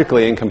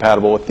logically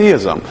incompatible with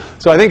theism.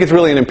 So I think it's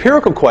really an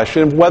empirical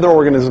question of whether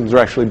organisms are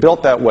actually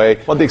built that way,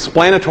 what the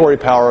explanatory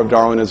power of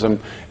Darwinism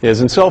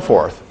is, and so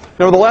forth.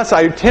 Nevertheless,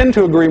 I tend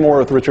to agree more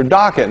with Richard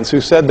Dawkins, who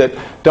said that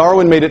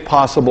Darwin made it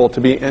possible to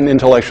be an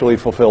intellectually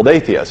fulfilled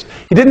atheist.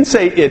 He didn't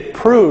say it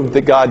proved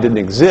that God didn't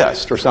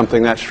exist or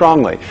something that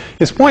strongly.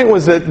 His point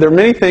was that there are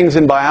many things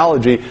in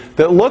biology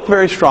that look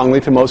very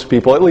strongly to most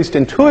people, at least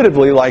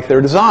intuitively, like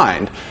they're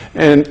designed.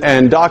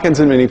 And Dawkins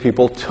and many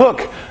people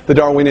took the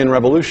Darwinian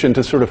revolution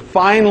to sort of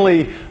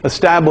finally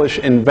establish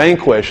and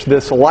vanquish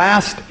this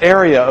last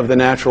area of the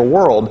natural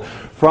world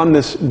from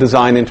this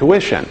design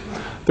intuition.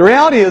 The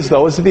reality is,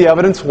 though, is that the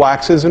evidence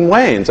waxes and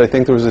wanes. I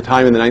think there was a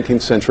time in the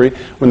 19th century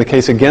when the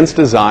case against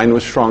design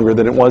was stronger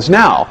than it was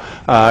now.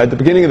 At the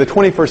beginning of the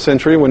 21st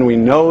century, when we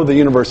know the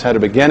universe had a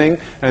beginning,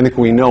 and I think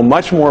we know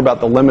much more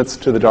about the limits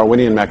to the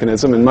Darwinian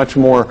mechanism and much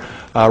more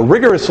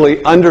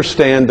rigorously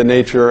understand the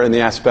nature and the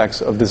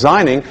aspects of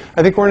designing,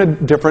 I think we're in a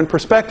different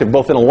perspective,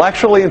 both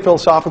intellectually and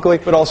philosophically,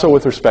 but also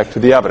with respect to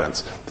the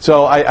evidence.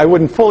 So I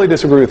wouldn't fully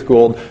disagree with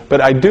Gould, but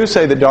I do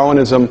say that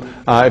Darwinism,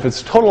 if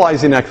it's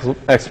totalizing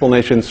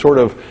explanation, sort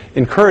of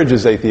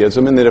encourages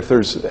atheism, and that if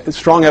there's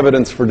strong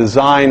evidence for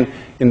design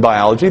in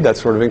biology, that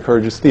sort of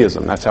encourages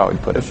theism. That's how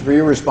I'd put it. For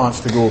your response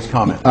to Gould's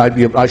comment.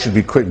 I should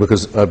be quick,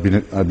 because I've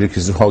been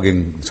accused of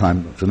hogging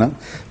time up to now.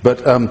 But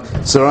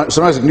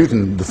Sir Isaac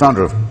Newton, the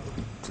founder of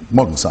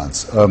modern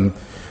science,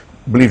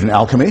 believed in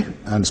alchemy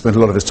and spent a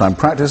lot of his time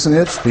practicing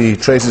it. The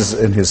traces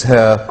in his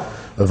hair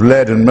of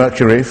lead and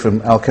mercury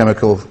from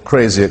alchemical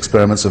crazy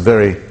experiments are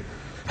very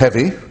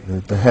heavy,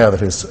 the hair that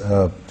his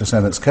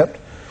descendants kept.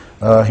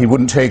 He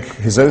wouldn't take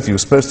his oath. He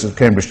was supposed to at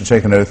Cambridge to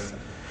take an oath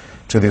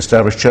to the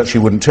established church. He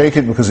wouldn't take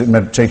it because it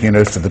meant taking an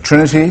oath to the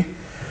Trinity,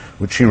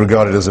 which he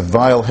regarded as a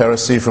vile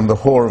heresy from the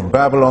whore of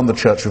Babylon, the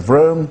Church of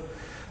Rome.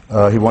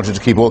 He wanted to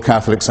keep all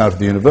Catholics out of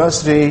the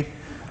university.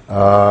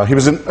 He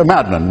was a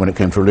madman when it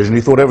came to religion.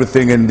 He thought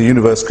everything in the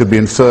universe could be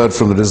inferred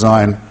from the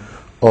design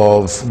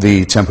of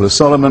the Temple of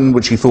Solomon,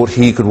 which he thought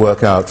he could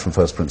work out from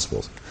first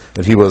principles,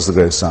 that he was the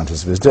greatest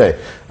scientist of his day.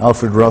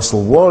 Alfred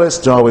Russel Wallace,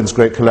 Darwin's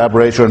great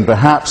collaborator and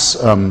perhaps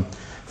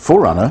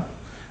forerunner,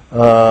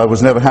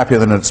 was never happier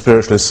than at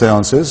spiritualist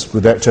seances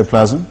with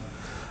ectoplasm.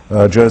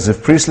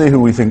 Joseph Priestley,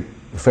 who we think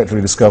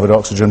effectively discovered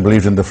oxygen,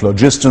 believed in the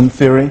phlogiston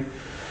theory.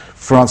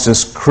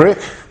 Francis Crick,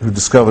 who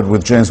discovered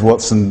with James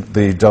Watson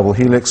the double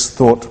helix,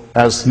 thought,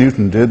 as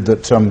Newton did,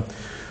 that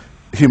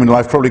human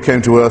life probably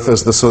came to Earth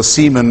as the sort of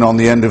semen on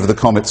the end of the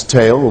comet's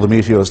tail, or the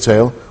meteor's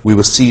tail. We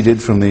were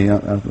seeded from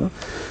the...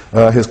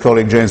 his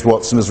colleague James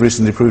Watson has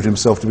recently proved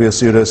himself to be a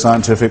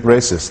pseudo-scientific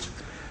racist.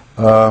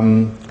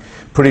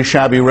 Pretty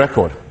shabby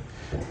record.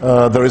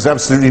 There is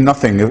absolutely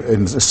nothing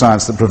in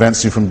science that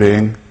prevents you from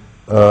being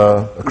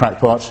a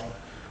crackpot,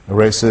 a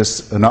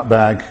racist, a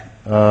nutbag,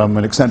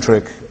 an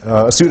eccentric,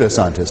 a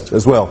pseudo-scientist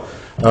as well.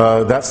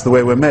 That's the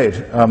way we're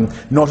made.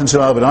 Not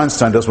until Albert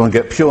Einstein does one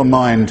get pure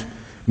mind,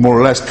 more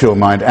or less pure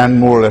mind, and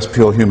more or less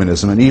pure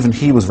humanism. And even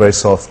he was very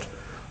soft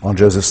on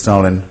Joseph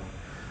Stalin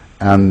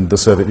and the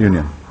Soviet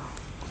Union.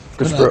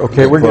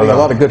 Okay, we're getting a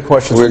lot of good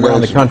questions from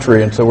around the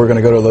country, and so we're going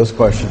to go to those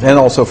questions, and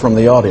also from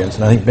the audience.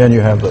 And I think, Ben, you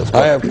have those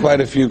questions. I have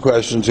quite a few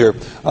questions here.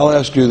 I'll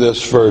ask you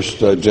this first,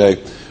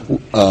 Jay.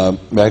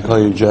 May I call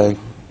you Jay?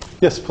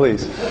 Yes,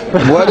 please.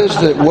 What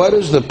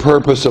is the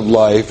purpose of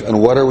life,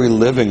 and what are we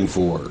living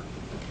for?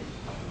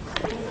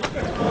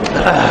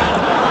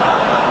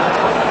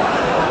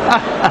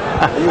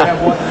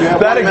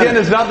 That again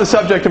is not the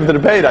subject of the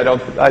debate.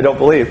 I don't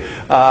believe.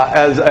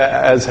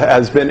 As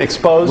has been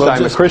exposed,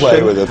 I'm a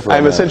Christian.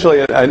 I'm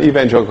essentially an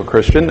evangelical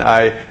Christian.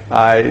 I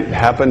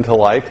happen to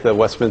like the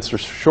Westminster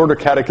Shorter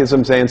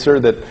Catechism's answer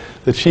that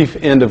the chief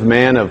end of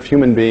man, of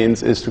human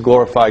beings, is to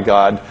glorify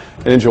God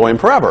and enjoy Him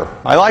forever.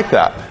 I like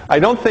that. I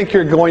don't think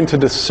you're going to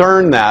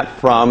discern that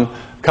from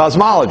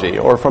cosmology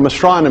or from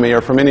astronomy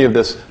or from any of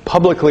this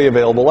publicly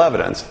available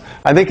evidence.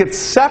 I think it's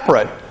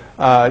separate.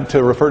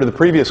 To refer to the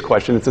previous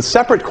question, it's a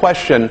separate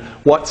question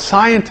what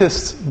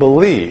scientists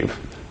believe,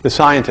 the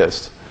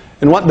scientists,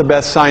 and what the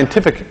best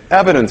scientific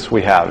evidence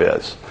we have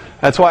is.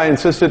 That's why I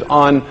insisted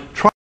on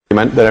trying the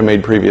argument that I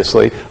made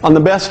previously on the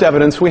best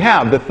evidence we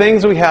have, the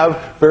things we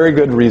have very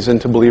good reason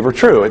to believe are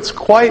true. It's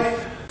quite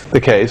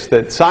the case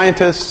that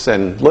scientists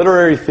and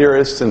literary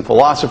theorists and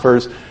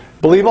philosophers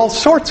believe all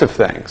sorts of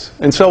things.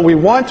 And so we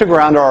want to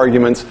ground our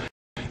arguments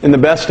in the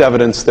best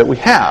evidence that we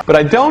have. But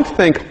I don't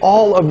think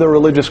all of the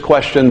religious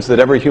questions that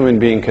every human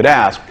being could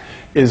ask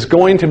is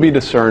going to be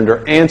discerned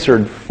or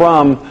answered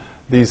from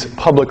these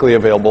publicly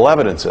available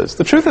evidences.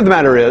 The truth of the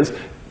matter is,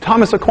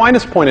 Thomas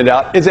Aquinas pointed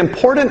out, as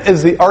important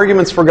as the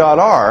arguments for God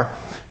are,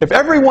 if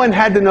everyone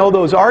had to know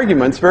those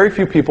arguments, very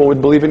few people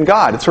would believe in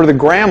God. It's sort of the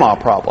grandma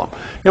problem. You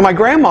know, my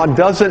grandma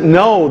doesn't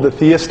know the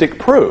theistic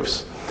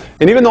proofs.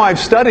 And even though I've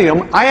studied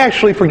them, I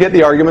actually forget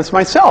the arguments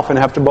myself and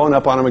have to bone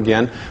up on them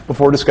again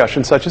before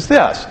discussions such as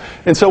this.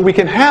 And so we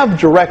can have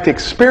direct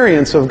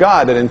experience of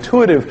God, an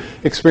intuitive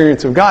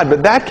experience of God,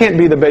 but that can't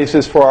be the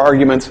basis for our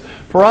arguments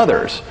for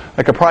others,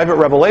 like a private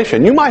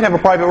revelation. You might have a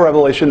private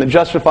revelation that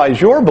justifies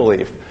your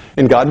belief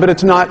in God, but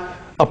it's not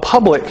a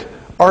public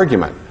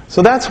argument.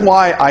 So that's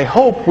why I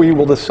hope we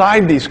will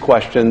decide these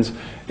questions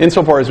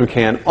insofar as we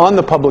can on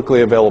the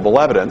publicly available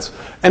evidence,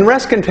 and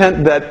rest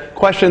content that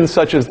questions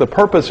such as the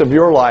purpose of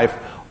your life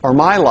or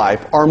my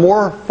life are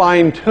more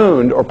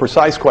fine-tuned or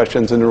precise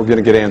questions than we're going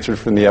to get answered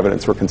from the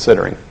evidence we're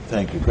considering.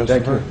 Thank you,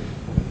 Christopher.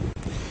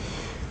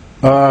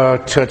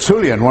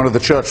 Tertullian, one of the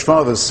church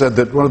fathers, said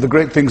that one of the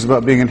great things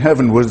about being in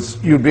heaven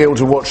was you'd be able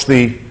to watch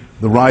the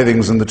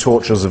writhings and the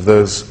tortures of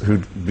those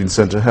who'd been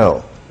sent to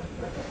hell.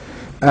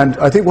 And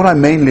I think what I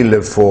mainly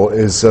live for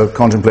is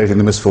contemplating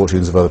the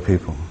misfortunes of other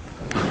people.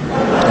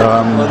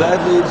 Well,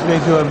 that leads me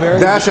to a very...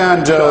 That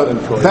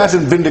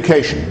and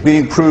vindication,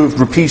 being proved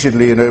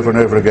repeatedly and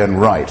over again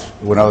right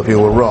when other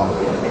people were wrong.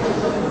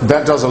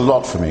 That does a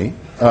lot for me.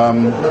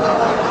 But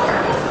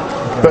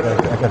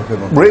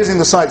raising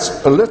the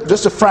sights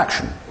just a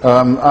fraction,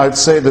 I'd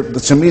say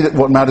that to me that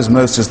what matters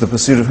most is the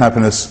pursuit of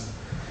happiness,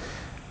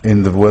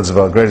 in the words of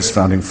our greatest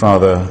founding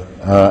father,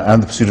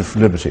 and the pursuit of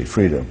liberty,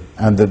 freedom.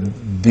 And that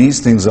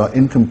these things are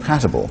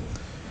incompatible,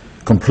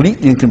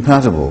 completely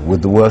incompatible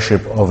with the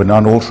worship of an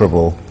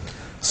unalterable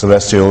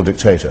celestial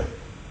dictator.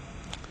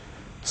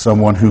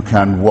 Someone who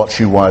can watch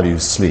you while you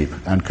sleep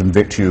and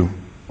convict you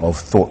of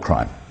thought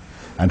crime,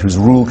 and whose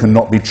rule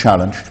cannot be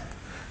challenged,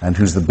 and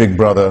who's the big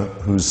brother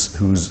whose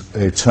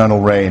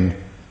eternal reign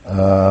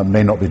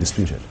may not be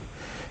disputed.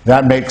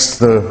 That makes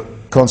the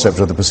concept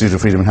of the pursuit of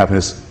freedom and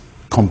happiness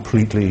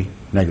completely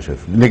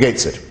negative,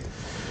 negates it.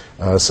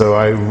 So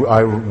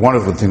one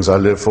of the things I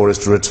live for is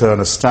to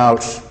return a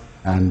stout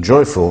and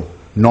joyful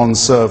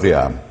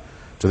non-serviam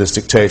to this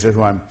dictator,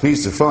 who I'm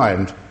pleased to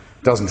find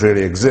doesn't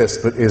really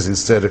exist, but is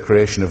instead a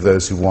creation of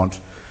those who want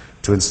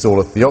to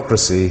install a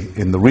theocracy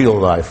in the real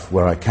life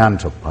where I can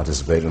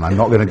participate, and I'm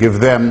not going to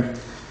give them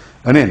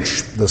an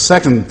inch. The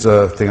second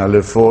thing I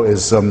live for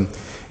is,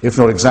 if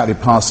not exactly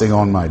passing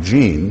on my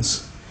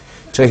genes,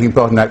 taking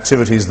part in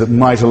activities that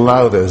might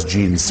allow those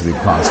genes to be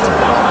passed on.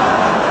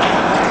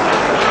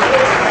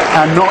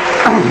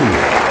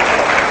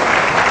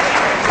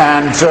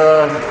 And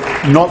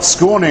not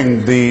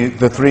scorning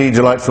the three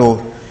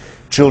delightful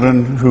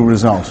children who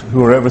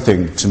are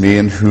everything to me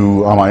and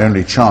who are my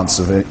only chance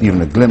of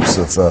even a glimpse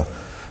of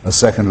a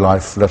second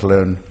life, let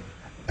alone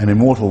an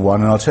immortal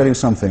one. And I'll tell you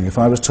something, if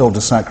I was told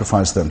to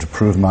sacrifice them to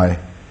prove my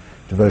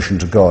devotion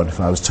to God, if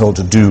I was told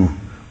to do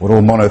what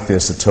all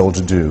monotheists are told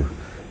to do,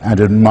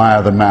 and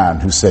admire the man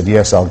who said,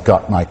 yes, I'll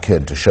gut my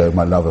kid to show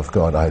my love of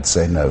God, I'd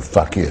say, no,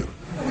 fuck you.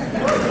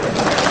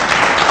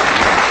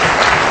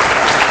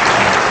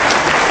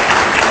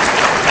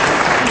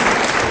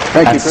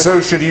 Thank you. And so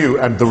should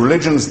you, and the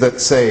religions that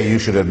say you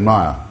should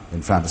admire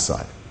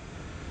infanticide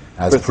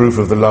as proof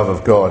of the love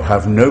of God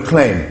have no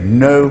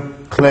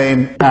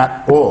claim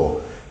at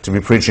all to be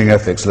preaching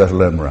ethics, let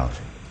alone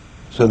morality.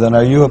 So then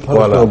are you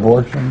opposed to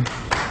abortion?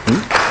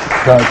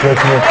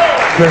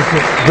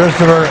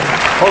 Christopher,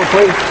 Oh,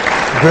 please.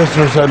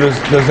 Christopher, so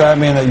does that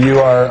mean that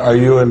are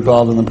you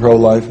involved in the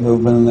pro-life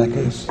movement in that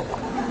case?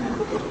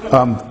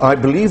 I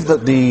believe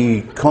that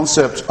the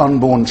concept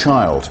unborn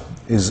child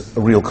is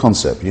a real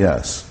concept,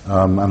 yes.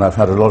 And I've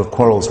had a lot of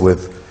quarrels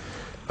with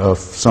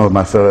some of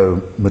my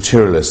fellow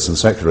materialists and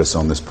secularists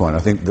on this point. I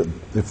think that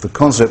if the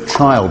concept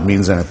child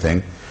means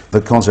anything,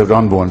 the concept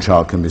unborn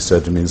child can be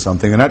said to mean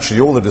something. And actually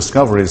all the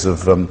discoveries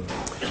of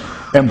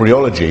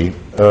embryology,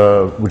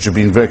 which have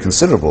been very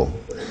considerable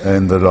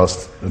in the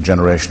last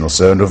generation or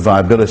so, and of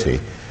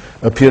viability,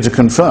 appear to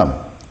confirm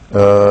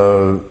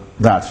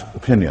that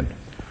opinion,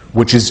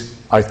 which is,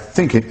 I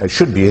think it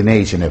should be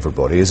innate in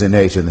everybody, is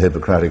innate in the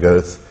Hippocratic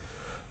Oath,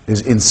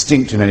 is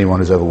instinct in anyone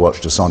who's ever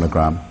watched a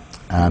sonogram,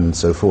 and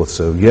so forth.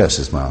 So yes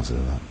is my answer to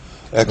that.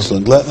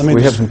 Excellent. Let me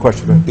we have some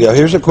questions. Yeah,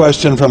 here's a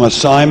question from a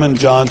Simon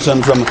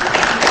Johnson from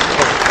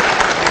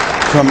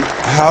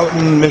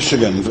Houghton,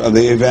 Michigan, of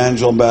the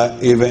Evangel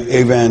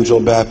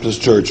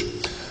Baptist Church.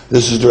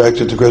 This is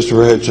directed to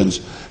Christopher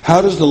Hitchens.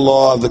 How does the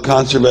law of the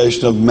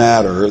conservation of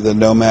matter, that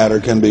no matter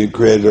can be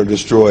created or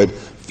destroyed,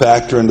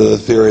 factor into the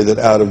theory that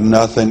out of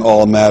nothing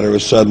all matter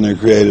is suddenly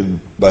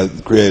created,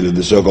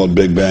 the so-called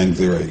Big Bang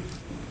theory?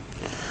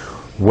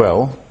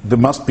 Well, there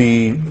must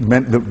be, in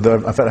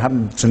fact, I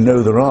happen to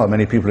know there are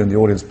many people in the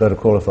audience better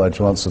qualified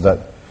to answer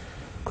that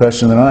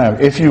question than I am.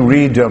 If you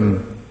read,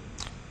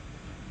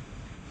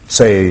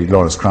 say,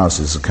 Lawrence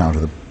Krauss's account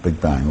of the Big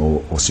Bang,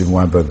 or Stephen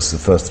Weinberg's The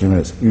First 3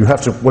 Minutes,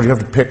 what you have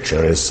to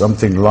picture is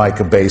something like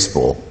a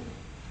baseball,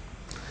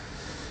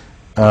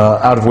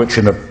 out of which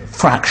in a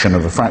fraction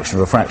of a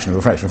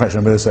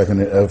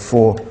millisecond,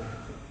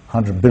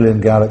 400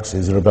 billion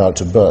galaxies are about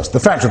to burst. The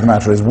fact of the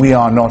matter is we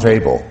are not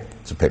able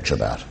to picture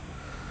that.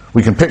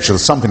 We can picture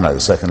something like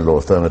the second law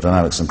of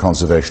thermodynamics and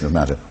conservation of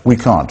matter. We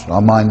can't. Our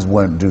minds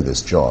won't do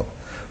this job.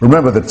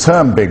 Remember, the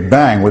term Big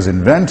Bang was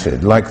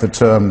invented, like the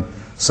term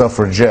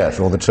suffragette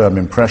or the term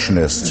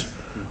impressionist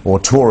or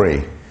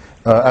Tory,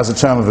 as a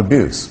term of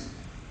abuse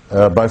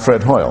by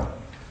Fred Hoyle.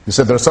 He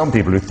said there are some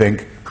people who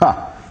think,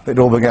 it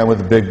all began with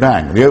the Big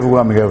Bang. The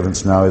overwhelming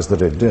evidence now is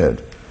that it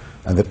did,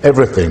 and that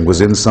everything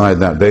was inside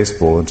that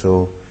baseball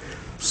until...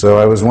 So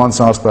I was once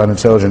asked by an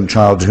intelligent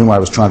child to whom I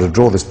was trying to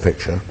draw this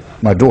picture,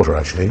 my daughter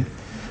actually,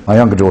 my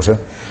younger daughter,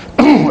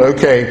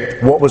 okay,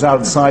 what was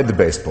outside the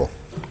baseball?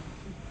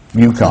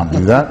 You can't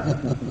do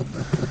that.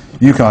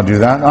 You can't do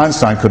that.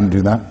 Einstein couldn't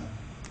do that.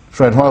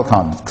 Fred Hoyle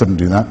couldn't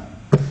do that.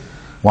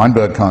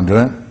 Weinberg can't do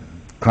it.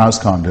 Krauss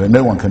can't do it.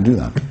 No one can do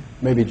that.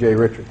 Maybe Jay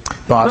Richards.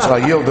 But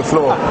I yield the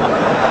floor.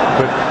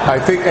 But I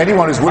think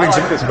anyone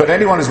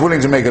who's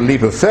willing to make a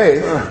leap of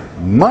faith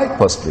might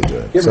possibly do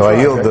it. So I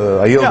yield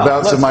the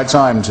balance of my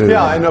time to...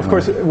 Yeah, and of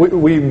course,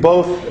 we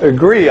both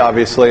agree,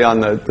 obviously, on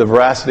the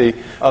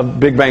veracity of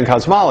Big Bang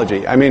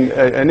cosmology. I mean,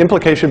 an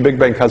implication of Big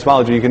Bang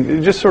cosmology, you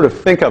can just sort of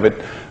think of it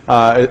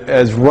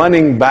as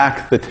running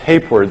back the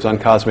tapewords on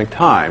cosmic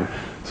time,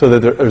 so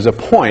that there's a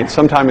point,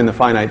 sometime in the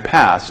finite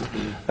past,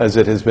 as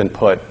it has been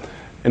put,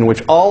 in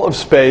which all of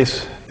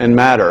space and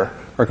matter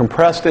are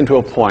compressed into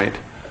a point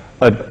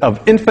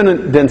of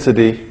infinite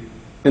density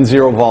and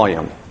zero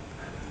volume.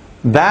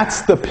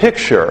 That's the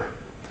picture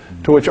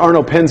to which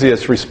Arno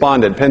Penzias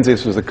responded.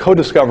 Penzias was the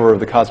co-discoverer of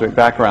the cosmic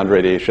background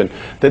radiation,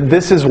 that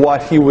this is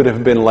what he would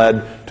have been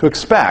led to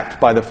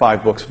expect by the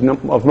 5 books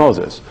of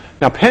Moses.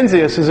 Now,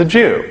 Penzias is a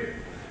Jew.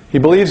 He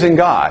believes in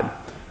God.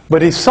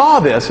 But he saw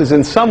this as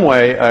in some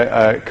way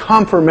a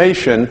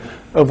confirmation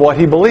of what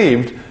he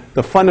believed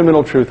the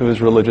fundamental truth of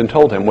his religion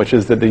told him, which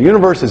is that the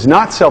universe is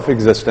not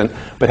self-existent,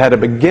 but had a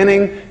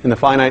beginning in the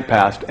finite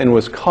past and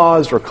was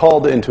caused or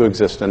called into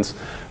existence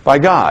by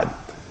God.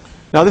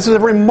 Now, this is a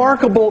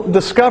remarkable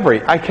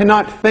discovery. I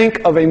cannot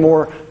think of a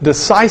more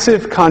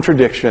decisive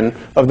contradiction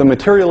of the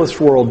materialist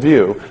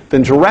worldview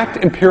than direct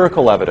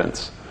empirical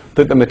evidence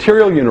that the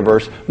material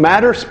universe,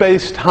 matter,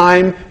 space,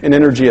 time, and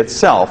energy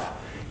itself,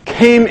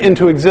 came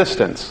into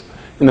existence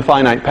in the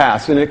finite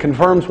past. And it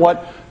confirms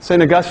what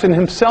St. Augustine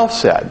himself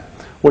said,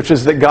 which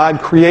is that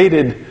God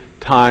created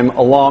time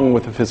along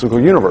with the physical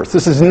universe.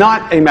 This is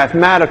not a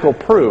mathematical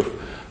proof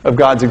of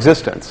God's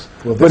existence.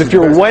 But if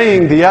you're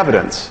weighing the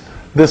evidence,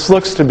 this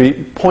looks to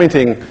be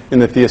pointing in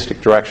the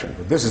theistic direction.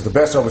 This is the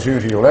best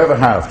opportunity you'll ever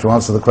have to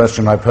answer the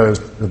question I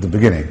posed at the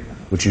beginning,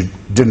 which you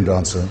didn't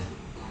answer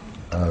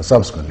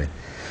subsequently.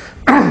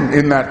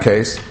 In that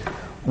case,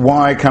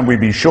 why can we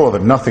be sure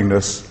that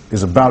nothingness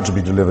is about to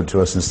be delivered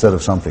to us instead of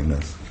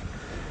somethingness?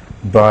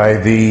 By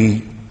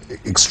the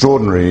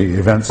extraordinary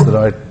events that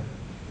I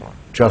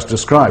just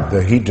described,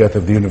 the heat death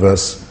of the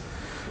universe,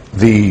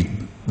 the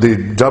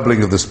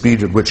doubling of the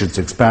speed at which it's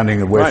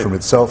expanding away from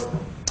itself,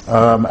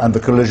 and the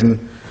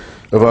collision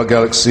of our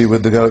galaxy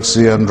with the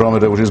galaxy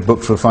Andromeda, which is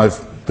booked for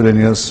 5 billion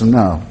years from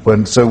now.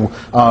 So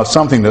our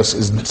somethingness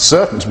is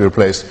certain to be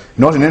replaced,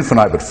 not in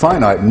infinite, but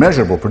finite,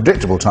 measurable,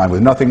 predictable time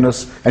with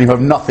nothingness, and you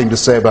have nothing to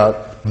say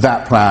about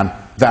that plan,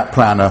 that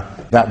planner,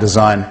 that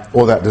design,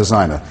 or that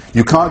designer.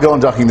 You can't go on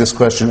ducking this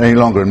question any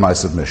longer in my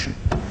submission.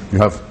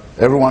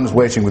 Everyone's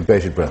waiting with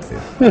bated breath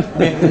here.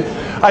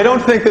 I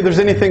don't think that there's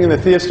anything in the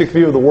theistic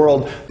view of the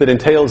world that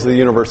entails the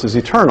universe is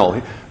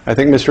eternal. I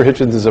think Mr.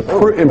 Hitchens is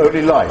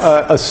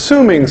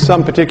assuming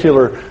some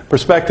particular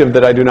perspective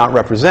that I do not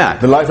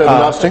represent. The life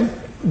everlasting?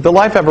 The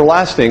life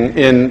everlasting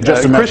in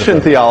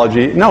Christian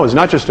theology, no, is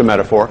not just a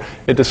metaphor.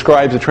 It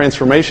describes a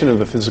transformation of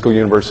the physical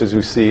universe as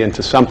we see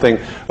into something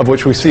of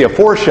which we see a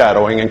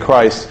foreshadowing in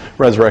Christ's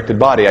resurrected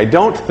body. I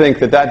don't think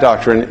that that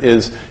doctrine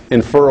is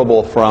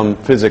inferable from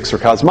physics or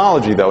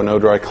cosmology, though, nor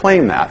do I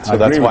claim that. So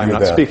that's why I'm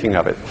not speaking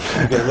of it.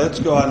 Okay, let's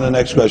go on to the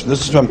next question.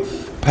 This is from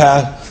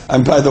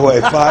And by the way,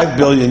 5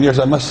 billion years.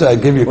 I must say, I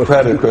give you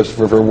credit,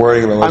 Christopher, for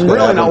worrying about what's I'm going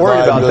to really happen not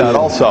worried about that.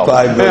 Also,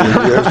 5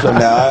 billion years from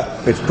now.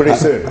 It's pretty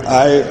soon.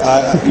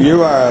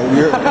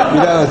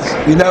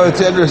 You know,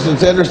 it's interesting.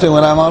 It's interesting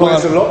when I'm on. Well,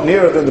 it's a lot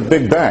nearer than the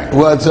Big Bang.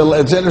 Well,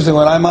 it's interesting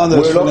when I'm on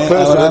this. We're a lot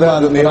closer to that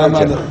than the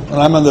origin. When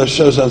I'm on the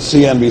shows on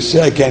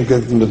CNBC, I can't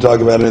get them to talk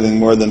about anything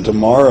more than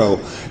tomorrow.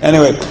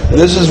 Anyway,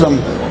 this is from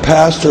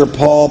Pastor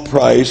Paul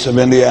Price of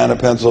Indiana,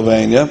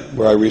 Pennsylvania,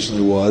 where I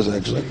recently was,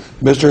 actually.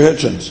 Mr.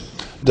 Hitchens,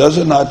 does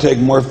it not take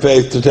more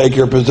faith to take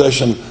your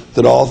position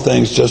that all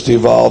things just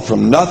evolved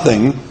from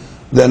nothing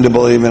than to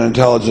believe in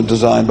intelligent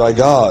design by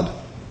God?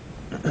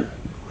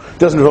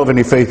 Doesn't involve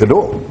any faith at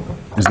all,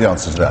 is the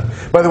answer to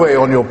that. By the way,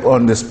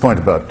 on this point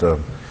about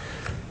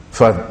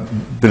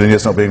 5 billion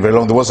years not being very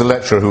long, there was a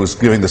lecturer who was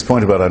giving this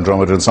point about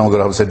Andromeda, and someone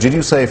got up and said, did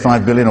you say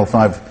 5 billion or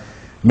 5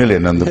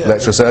 million? And the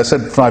lecturer said, I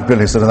said 5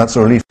 billion. He said, that's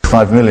a relief,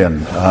 5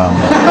 million.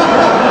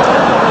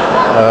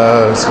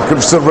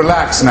 So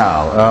relax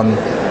now.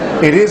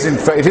 It is, in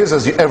fact,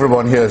 as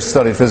everyone here has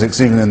studied physics,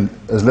 even in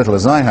as little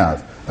as I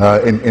have,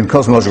 in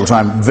cosmological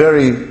time,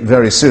 very,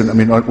 very soon. I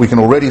mean, we can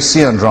already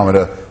see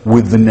Andromeda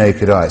with the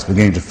naked eye. It's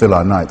beginning to fill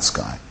our night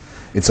sky.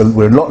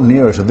 We're a lot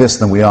nearer to this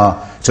than we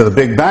are to the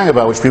Big Bang,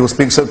 about which people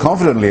speak so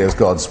confidently as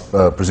God's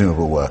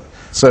presumable work.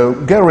 So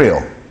get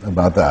real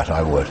about that,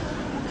 I would.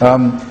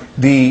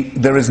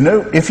 There is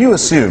no, if you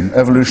assume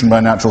evolution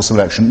by natural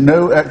selection,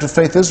 no act of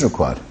faith is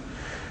required,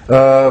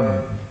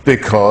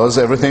 because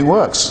everything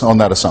works on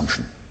that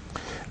assumption.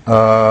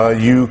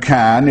 You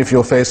can, if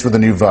you're faced with a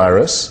new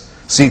virus,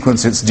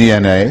 sequence its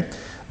DNA,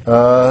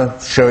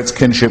 show its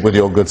kinship with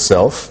your good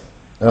self,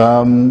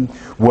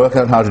 work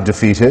out how to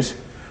defeat it,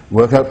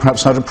 work out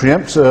perhaps how to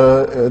preempt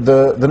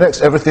the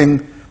next.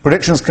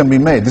 Predictions can be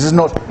made. This is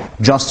not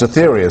just a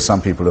theory, as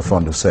some people are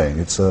fond of saying.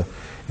 It's a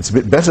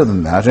bit better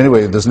than that.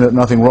 Anyway, there's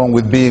nothing wrong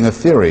with being a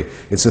theory.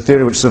 It's a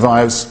theory which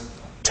survives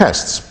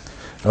tests.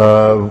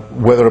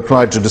 Whether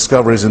applied to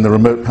discoveries in the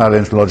remote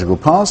paleontological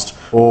past,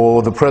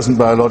 or the present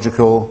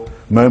biological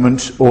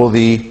moment, or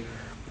the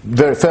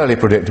fairly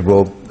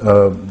predictable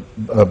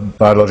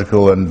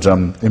biological and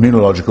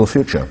immunological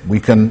future. We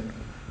can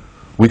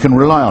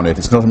rely on it.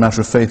 It's not a matter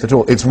of faith at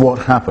all. It's what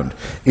happened.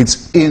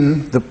 It's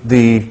in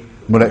the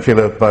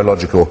molecular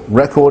biological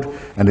record,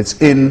 and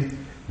it's in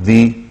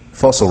the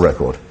fossil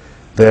record.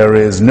 There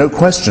is no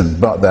question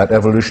but that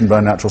evolution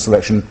by natural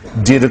selection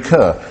did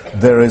occur.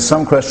 There is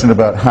some question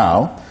about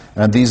how,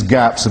 and these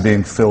gaps are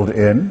being filled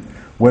in.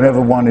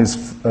 Whenever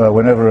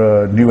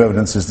new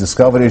evidence is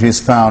discovered, it is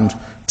found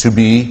to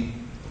be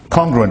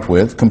congruent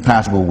with,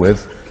 compatible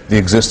with, the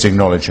existing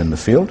knowledge in the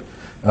field.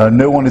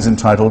 No one is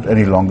entitled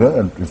any longer,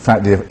 and in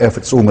fact the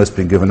effort's almost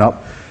been given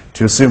up,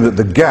 to assume that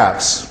the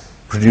gaps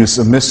produce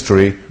a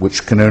mystery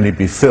which can only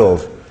be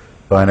filled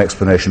by an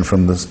explanation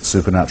from the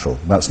supernatural.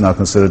 That's now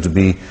considered to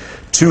be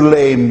too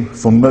lame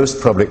for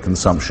most public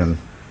consumption,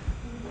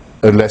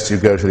 unless you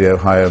go to the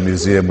Ohio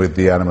Museum with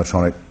the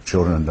animatronic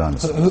children and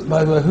dinosaurs.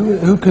 By the way,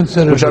 who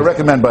considers... Which I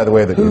recommend, by the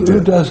way, that you do.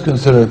 Who does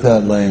consider it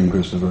that lame,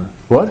 Christopher?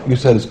 What? You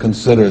said it's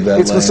considered that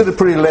lame. It's considered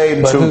pretty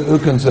lame. But who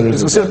considers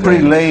it's considered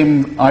pretty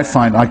lame, I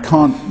find. I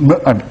can't...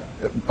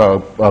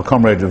 our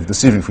comrade of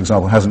this evening, for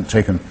example, hasn't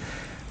taken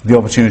the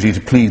opportunity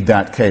to plead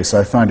that case.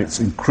 I find it's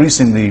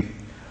increasingly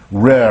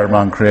rare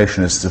among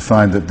creationists to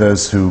find that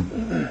those who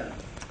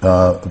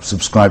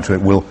subscribe to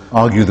it will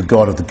argue the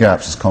God of the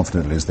gaps as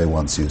confidently as they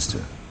once used to.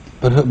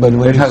 But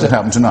when it hasn't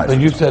happened tonight. But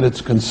you said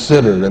it's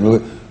considered. I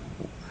mean,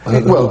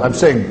 well, I'm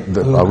saying,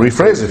 I'll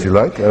rephrase if you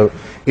like.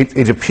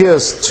 It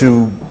appears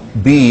to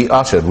be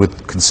uttered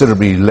with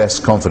considerably less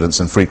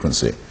confidence and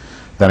frequency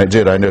than it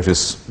did. I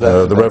notice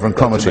the Reverend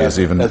Cromarty is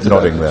even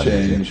nodding there.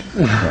 Change.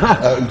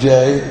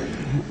 Jay?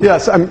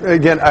 Yes,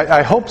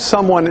 I hope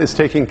someone is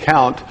taking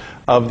count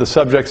of the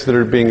subjects that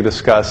are being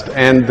discussed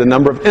and the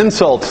number of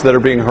insults that are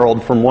being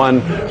hurled from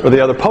one or the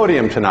other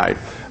podium tonight.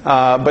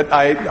 But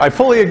I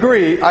fully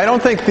agree. I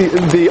don't think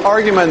the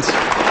arguments...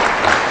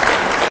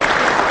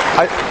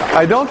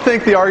 I don't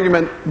think the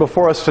argument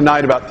before us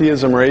tonight about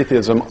theism or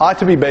atheism ought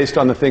to be based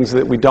on the things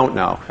that we don't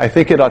know. I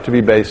think it ought to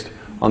be based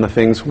on the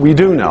things we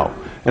do know.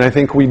 And I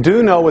think we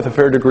do know with a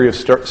fair degree of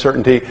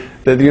certainty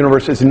that the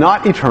universe is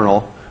not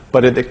eternal,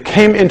 but it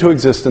came into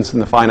existence in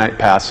the finite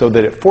past, so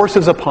that it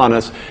forces upon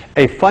us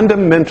a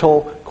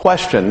fundamental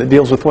question that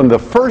deals with one of the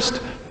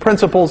first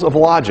principles of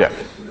logic.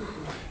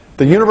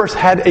 The universe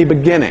had a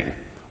beginning.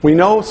 We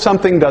know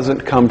something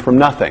doesn't come from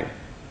nothing.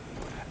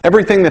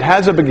 Everything that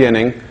has a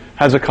beginning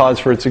has a cause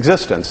for its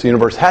existence. The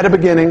universe had a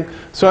beginning,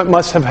 so it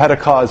must have had a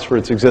cause for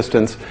its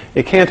existence.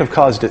 It can't have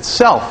caused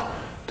itself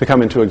to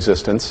come into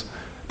existence.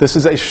 This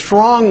is a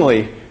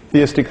strongly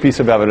theistic piece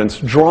of evidence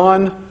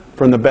drawn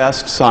from the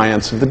best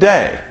science of the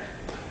day.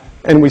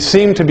 And we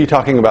seem to be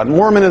talking about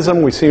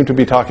Mormonism, we seem to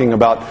be talking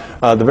about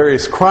the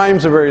various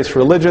crimes of various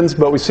religions,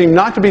 but we seem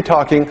not to be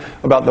talking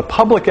about the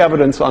public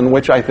evidence on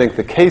which I think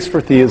the case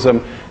for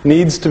theism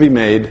needs to be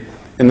made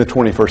in the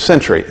 21st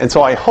century. And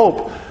so I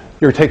hope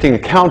you're taking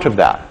account of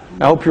that.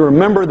 I hope you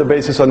remember the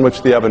basis on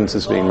which the evidence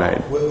is being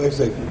made. Wait a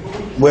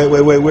second. Wait.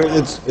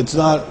 It's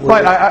not.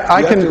 Right,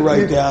 I can have to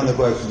write down the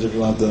questions if you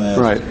want them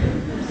answered.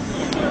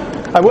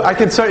 Right. I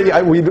can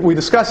say, we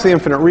discussed the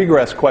infinite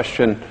regress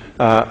question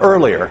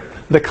earlier.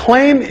 The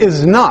claim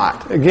is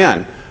not,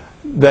 again,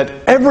 that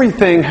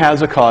everything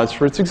has a cause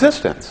for its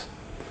existence.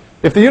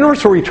 If the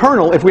universe were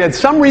eternal, if we had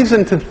some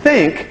reason to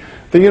think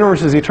the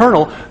universe is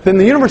eternal, then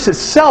the universe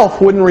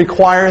itself wouldn't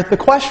require the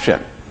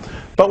question.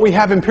 But we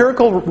have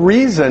empirical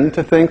reason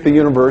to think the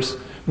universe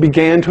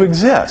began to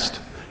exist.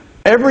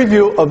 Every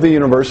view of the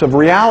universe, of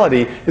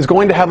reality, is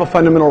going to have a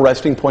fundamental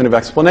resting point of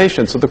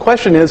explanation. So the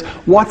question is,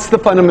 what's the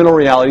fundamental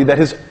reality that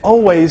has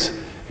always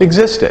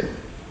existed?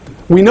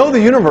 We know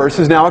the universe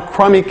is now a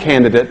crummy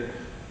candidate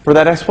for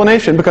that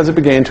explanation because it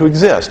began to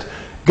exist.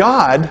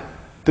 God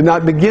did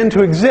not begin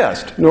to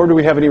exist, nor do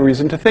we have any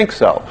reason to think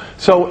so.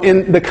 So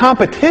in the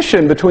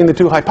competition between the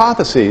two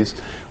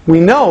hypotheses, we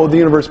know the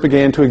universe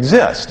began to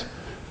exist.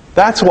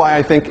 That's why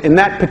I think in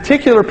that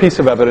particular piece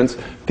of evidence,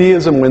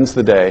 theism wins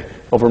the day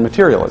over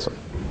materialism.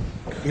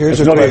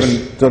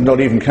 It's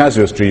not even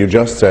casuistry. You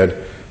just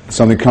said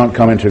something can't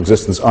come into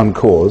existence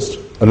uncaused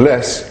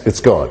unless it's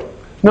God.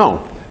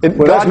 No.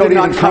 God did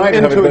not come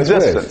into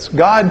existence.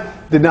 God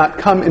did not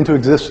come into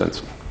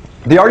existence.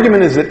 The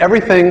argument is that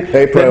everything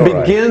that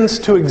begins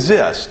to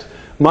exist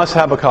must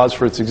have a cause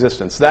for its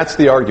existence. That's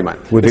the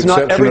argument. It's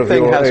not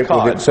everything has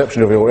cause. With the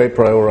exception of your a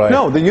priori.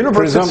 No, the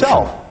universe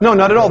itself. No,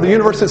 not at all. The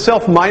universe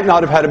itself might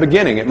not have had a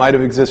beginning. It might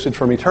have existed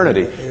from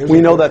eternity.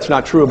 We know that's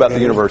not true about the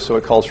universe, so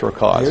it calls for a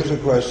cause. Here's a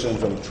question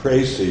from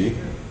Tracy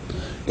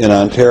in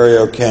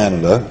Ontario,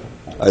 Canada.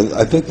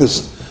 I think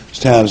this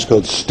town is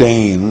called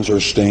Staines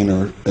or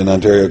Stainer in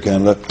Ontario,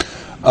 Canada.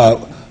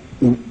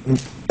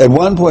 At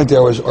one point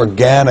there was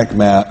organic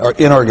matter, or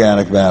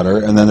inorganic matter,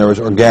 and then there was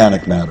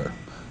organic matter.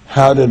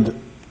 How did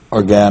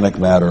organic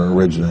matter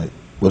originate?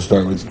 We'll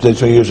start with,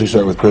 so we usually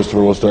start with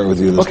Christopher. We'll start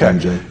with you this time,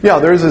 Jay. Yeah,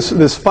 there's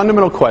this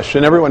fundamental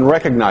question. Everyone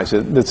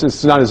recognizes it.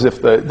 It's not as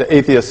if the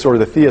atheists or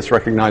the theists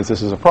recognize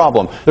this as a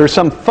problem. There's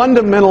some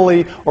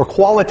fundamentally or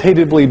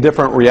qualitatively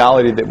different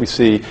reality that we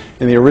see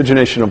in the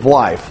origination of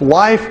life.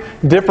 Life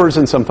differs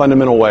in some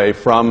fundamental way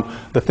from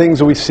the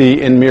things we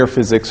see in mere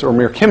physics or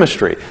mere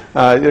chemistry.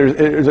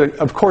 There's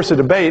of course, a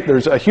debate.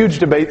 There's a huge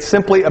debate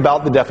simply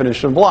about the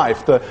definition of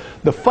life.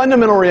 The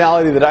fundamental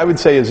reality that I would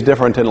say is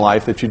different in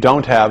life that you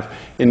don't have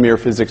in mere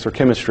physics or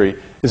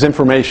chemistry is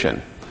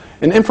information.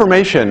 And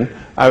information,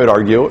 I would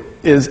argue,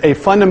 is a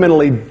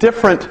fundamentally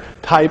different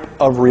type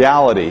of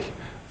reality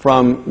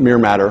from mere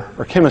matter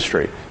or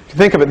chemistry. If you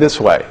think of it this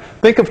way,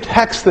 think of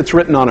text that's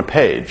written on a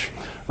page,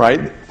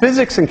 right?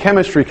 Physics and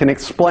chemistry can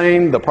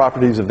explain the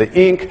properties of the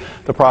ink,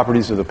 the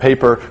properties of the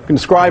paper, can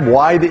describe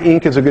why the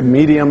ink is a good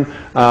medium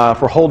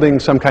for holding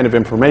some kind of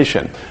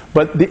information.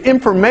 But the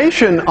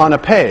information on a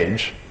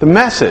page, the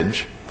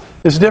message,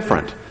 is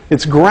different.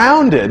 It's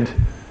grounded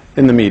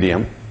in the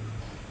medium,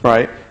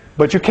 right?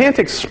 But you can't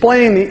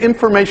explain the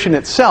information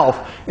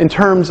itself in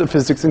terms of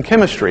physics and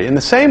chemistry. In the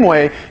same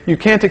way, you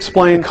can't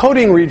explain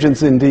coding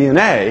regions in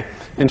DNA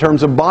in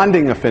terms of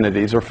bonding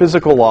affinities or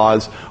physical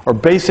laws or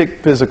basic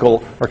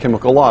physical or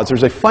chemical laws.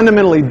 There's a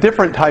fundamentally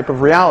different type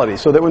of reality.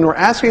 So that when we're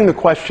asking the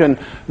question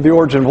of the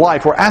origin of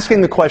life, we're asking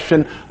the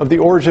question of the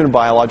origin of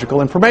biological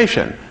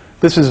information.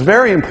 This is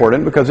very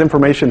important because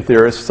information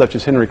theorists such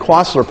as Henry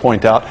Quasler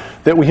point out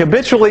that we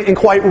habitually and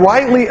quite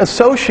rightly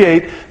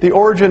associate the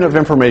origin of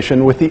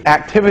information with the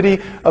activity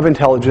of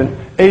intelligent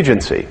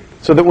agency.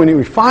 So that when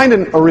we find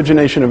an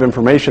origination of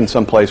information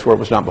someplace where it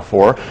was not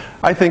before,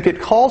 I think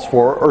it calls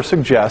for or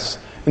suggests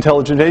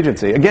intelligent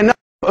agency. Again, not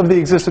of the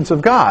existence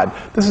of God.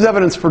 This is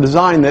evidence for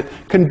design that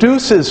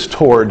conduces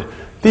toward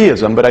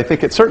theism, but I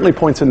think it certainly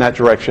points in that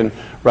direction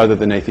rather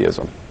than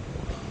atheism.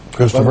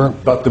 Christopher?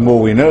 But the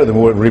more we know, the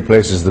more it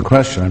replaces the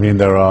question. I mean,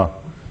 there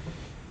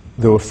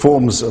were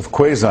forms of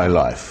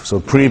quasi-life, so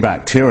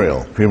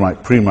pre-bacterial,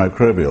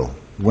 pre-microbial,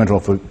 went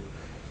off for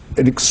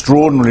an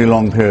extraordinarily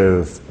long period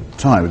of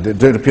time. They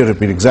don't appear to have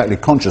been exactly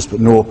conscious, but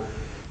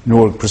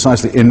nor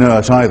precisely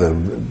inert either.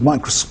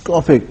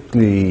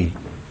 Microscopically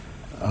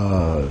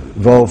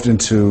evolved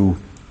into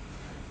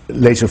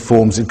later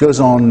forms. It goes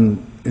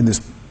on in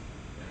this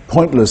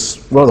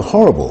pointless, rather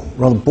horrible,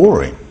 rather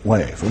boring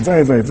way for a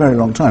very, very, very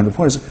long time. The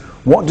point is,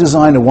 what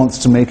designer wants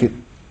to make it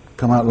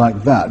come out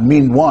like that?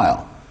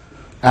 Meanwhile,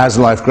 as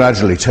life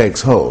gradually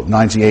takes hold,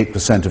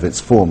 98% of its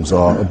forms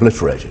are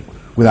obliterated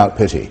without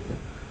pity.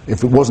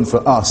 If it wasn't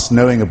for us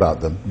knowing about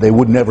them, they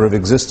would never have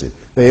existed.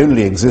 They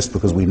only exist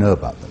because we know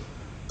about them.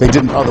 They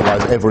didn't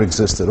otherwise ever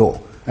exist at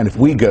all. And if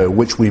we go,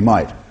 which we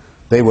might,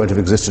 they won't have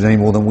existed any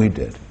more than we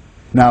did.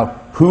 Now,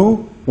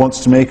 who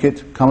wants to make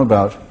it come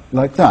about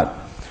like that?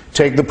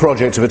 Take the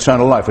project of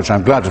eternal life, which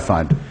I'm glad to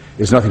find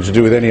is nothing to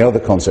do with any other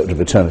concept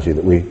of eternity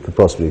that we could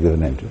possibly give a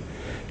name to.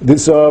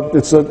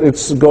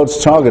 It's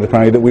God's target,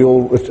 apparently, that we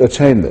all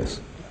attain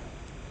this.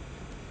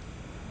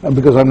 And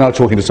because I'm now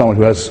talking to someone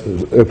who has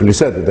openly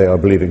said that they are a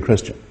believing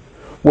Christian.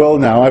 Well,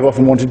 now, I've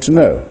often wanted to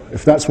know,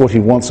 if that's what he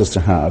wants us to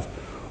have,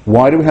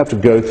 why do we have to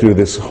go through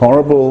this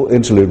horrible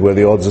interlude where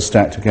the odds are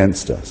stacked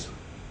against us?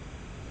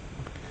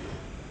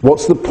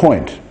 What's the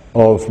point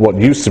of what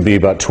used to be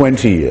about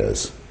 20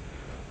 years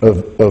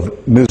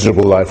of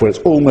miserable life where it's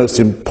almost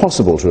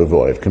impossible to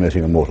avoid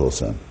committing a mortal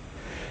sin,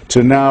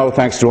 to now,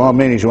 thanks to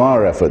mainly to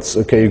our efforts,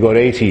 okay, you've got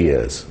 80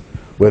 years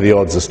where the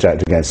odds are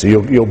stacked against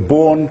you. You're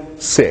born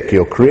sick,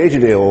 you're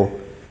created ill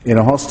in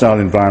a hostile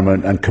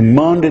environment and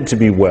commanded to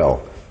be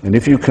well. And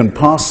if you can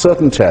pass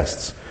certain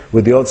tests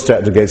with the odds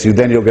stacked against you,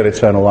 then you'll get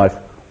eternal life.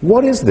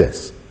 What is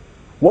this?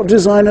 What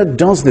designer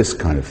does this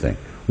kind of thing?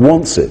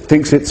 Wants it,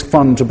 thinks it's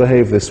fun to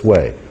behave this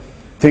way,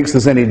 thinks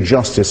there's any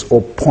justice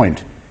or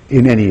point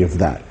in any of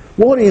that?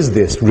 What is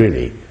this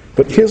really?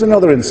 But here's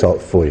another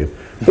insult for you.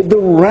 But the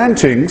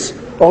rantings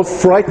of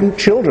frightened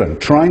children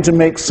trying to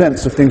make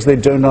sense of things they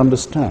don't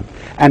understand,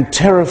 and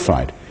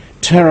terrified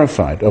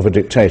of a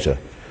dictator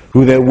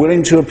who they're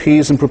willing to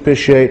appease and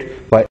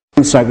propitiate by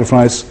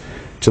sacrifice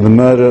to the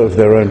murder of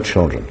their own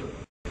children.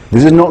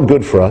 This is not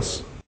good for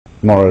us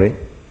morally.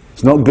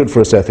 It's not good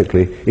for us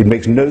ethically. It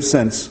makes no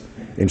sense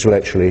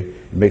intellectually.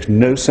 It makes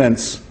no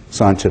sense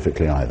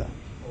scientifically either.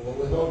 Well,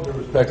 with all due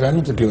respect, I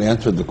don't think you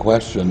answered the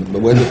question.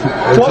 But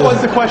what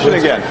was the question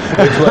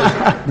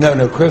again?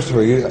 No,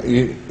 Christopher,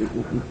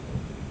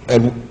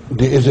 and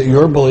is it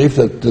your belief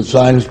that the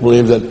scientists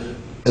believe that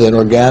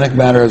organic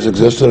matter has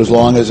existed as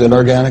long as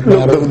inorganic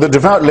matter? The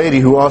devout lady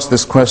who asked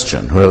this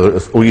question, who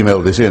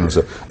emailed this in,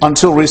 said,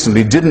 until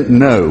recently didn't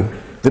know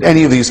that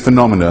any of these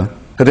phenomena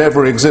had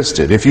ever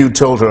existed. If you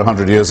told her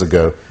 100 years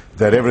ago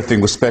that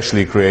everything was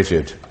specially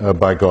created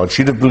by God,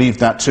 she'd have believed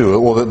that too,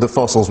 or that the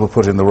fossils were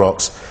put in the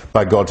rocks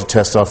by God to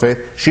test our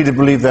faith. She'd have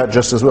believed that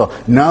just as well.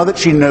 Now that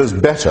she knows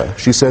better,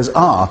 she says,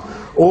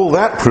 all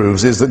that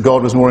proves is that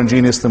God was more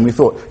ingenious than we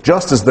thought.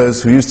 Just as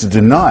those who used to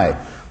deny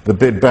the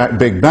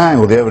Big Bang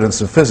or the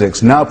evidence of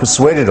physics, now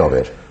persuaded of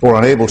it, or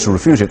unable to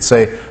refute it,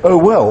 say, oh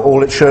well,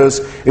 all it shows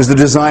is the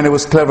designer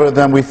was cleverer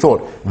than we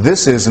thought.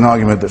 This is an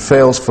argument that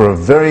fails for a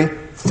very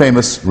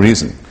famous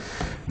reason.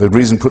 The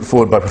reason put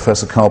forward by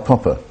Professor Karl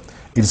Popper.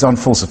 It is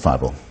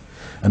unfalsifiable.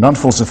 And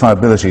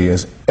unfalsifiability,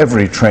 as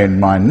every trained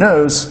mind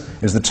knows,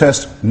 is the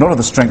test not of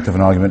the strength of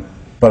an argument,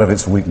 but of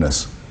its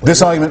weakness.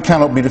 This argument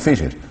cannot be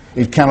defeated.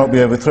 It cannot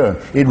be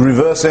overthrown. It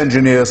reverse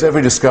engineers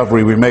every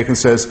discovery we make and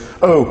says,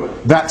 oh,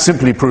 that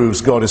simply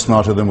proves God is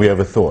smarter than we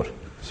ever thought.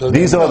 So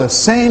these are the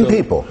same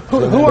people.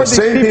 Who are the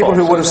same people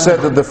who would have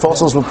said that the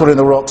fossils were put in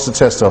the rocks to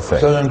test our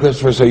faith. So then,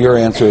 Christopher, so your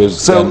answer is...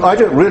 So I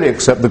don't really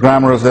accept the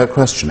grammar of their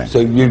questioning.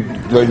 So you...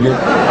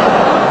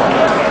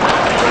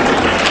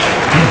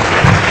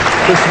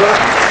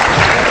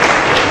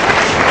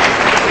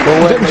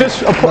 Well,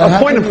 just a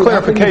point of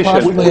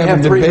clarification. We have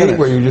a debate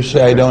where you just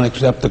say, I don't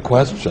accept the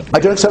question. I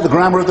don't accept the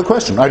grammar of the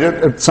question.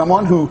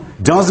 Someone who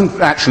doesn't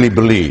actually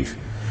believe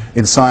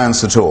in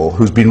science at all,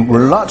 who's been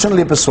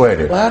reluctantly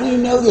persuaded... Well, how do you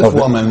know this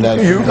woman? Because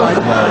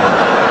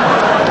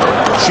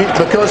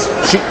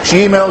she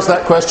emails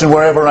that question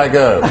wherever I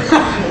go.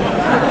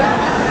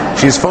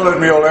 She's followed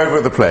me all over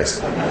the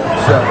place.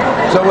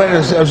 So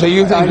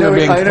you think you're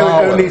being followed? I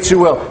know only too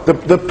well.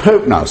 The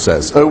Pope now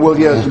says, oh, well,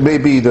 yeah,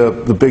 maybe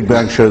the Big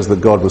Bang shows that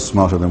God was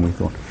smarter than we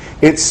thought.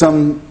 It's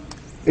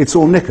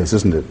all knickers,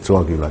 isn't it, to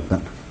argue like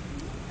that?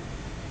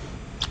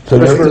 So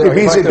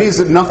it means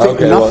that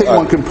nothing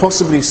one can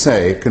possibly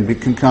say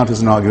can count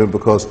as an argument,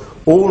 because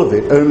all of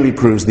it only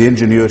proves the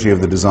ingenuity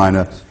of the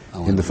designer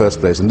in the first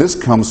place. And this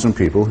comes from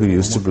people who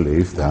used to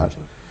believe that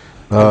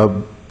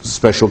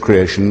special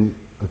creation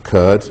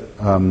occurred,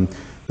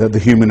 that the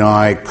human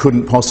eye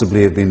couldn't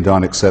possibly have been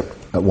done except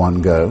at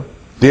one go.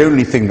 The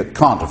only thing that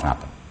can't have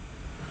happened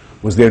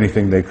was the only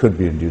thing they could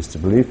be induced to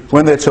believe.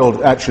 When they're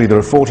told, actually, there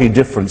are 40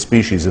 different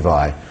species of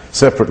eye,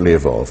 separately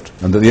evolved,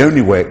 and that the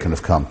only way it can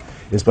have come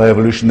is by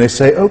evolution, they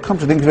say, oh, come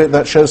to think of it,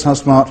 that shows how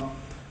smart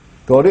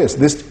God is.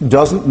 This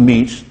doesn't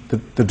meet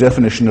the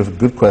definition of a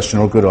good question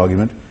or a good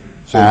argument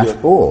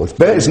at all.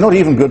 It's not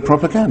even good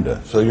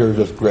propaganda. So you're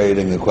just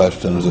grading the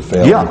question as a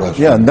failed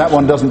question? Yeah, and that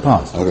one doesn't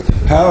pass. Okay.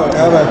 How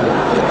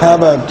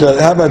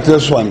about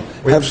this one?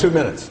 We have 2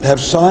 minutes. Have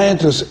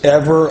scientists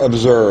ever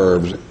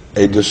observed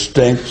a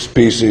distinct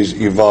species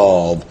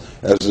evolve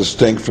as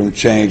distinct from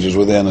changes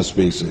within a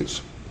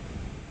species?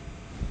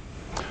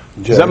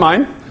 Is that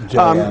mine?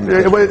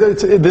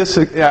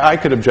 I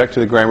could object to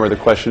the grammar of the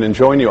question and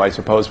join you, I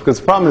suppose, because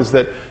the problem is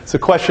that it's a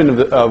question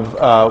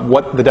of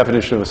what the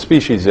definition of a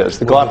species is.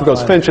 The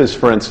Galapagos finches,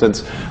 for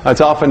instance,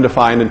 it's often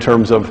defined in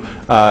terms of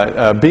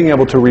being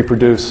able to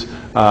reproduce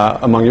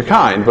among your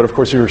kind. But of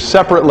course, if you're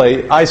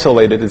separately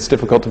isolated, it's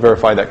difficult to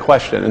verify that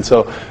question. And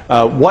so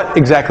what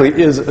exactly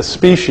is a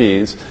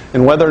species,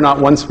 and whether or not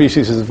one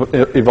species has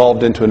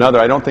evolved into another,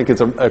 I don't think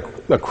it's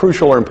a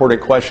crucial or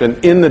important question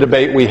in the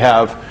debate we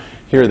have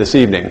here this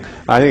evening.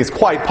 I think it's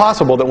quite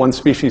possible that one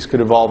species could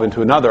evolve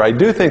into another. I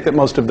do think that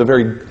most of the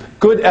very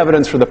good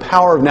evidence for the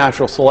power of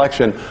natural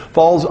selection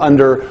falls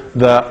under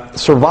the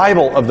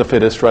survival of the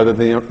fittest rather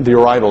than the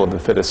arrival of the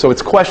fittest. So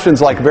it's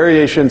questions like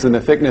variations in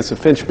the thickness of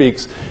finch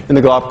beaks in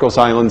the Galapagos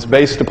Islands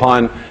based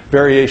upon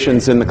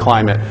variations in the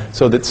climate,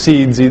 so that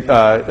seeds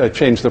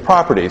change their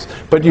properties.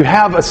 But you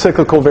have a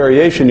cyclical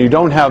variation. You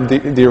don't have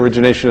the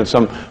origination of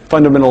some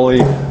fundamentally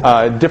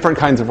different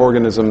kinds of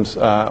organisms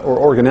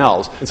or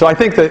organelles. And so I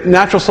think that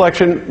natural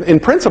selection, in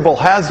principle,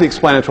 has the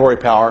explanatory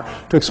power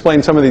to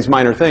explain some of these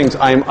minor things.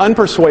 I am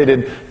unpersuaded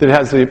that it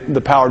has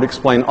the power to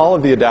explain all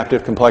of the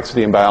adaptive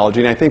complexity in biology,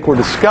 and I think we're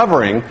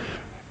discovering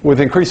with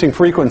increasing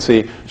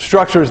frequency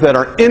structures that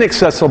are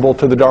inaccessible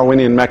to the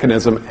Darwinian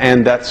mechanism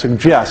and that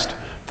suggest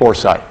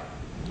foresight.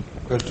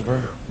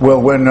 Christopher?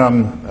 Well, when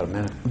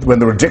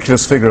the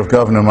ridiculous figure of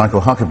Governor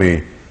Michael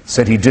Huckabee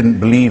said he didn't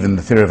believe in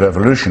the theory of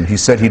evolution, he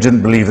said he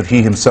didn't believe that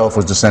he himself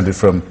was descended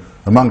from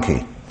a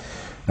monkey.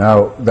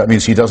 Now, that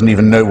means he doesn't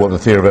even know what the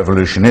theory of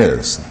evolution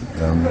is.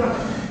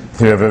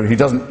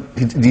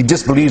 He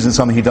disbelieves in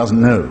something he doesn't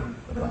know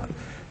about.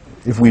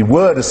 If we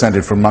were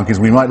descended from monkeys,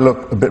 we might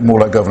look a bit more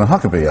like Governor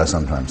Huckabee, I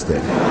sometimes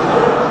think.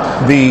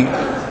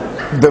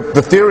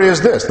 The theory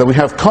is this, that we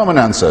have common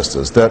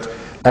ancestors, that,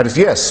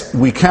 yes,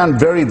 we can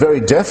very, very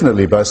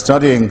definitely, by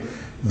studying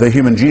the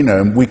human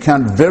genome, we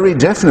can very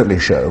definitely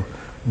show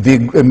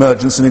the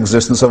emergence and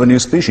existence of a new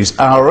species,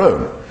 our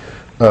own.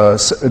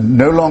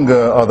 No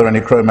longer are there any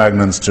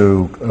Cro-Magnons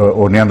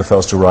or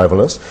Neanderthals to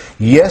rival us.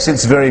 Yes,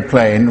 it's very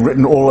plain,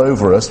 written all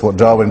over us, what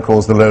Darwin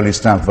calls the lowly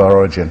stamp of our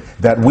origin,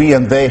 that we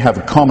and they have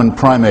a common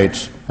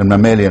primate and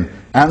mammalian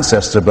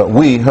ancestor, but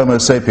we, Homo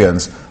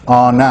sapiens,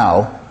 are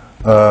now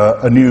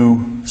a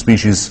new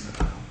species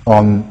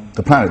on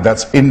the planet.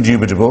 That's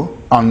indubitable,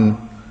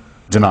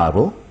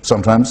 undeniable,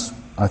 sometimes,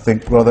 I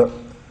think, rather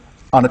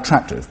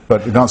unattractive,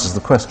 but it answers the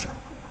question,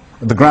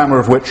 the grammar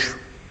of which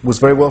was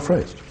very well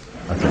phrased,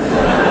 I think.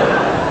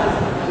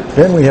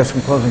 Ben, we have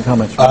some closing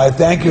comments.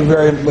 Thank you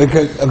very much.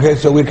 Okay,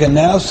 so we can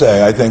now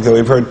say, I think, that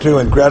we've heard two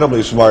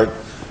incredibly smart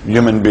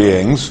human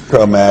beings,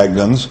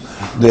 Cro-Magnons,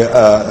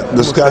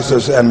 discuss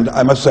this, and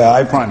I must say,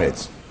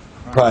 Primates.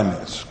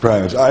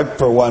 I,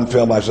 for one,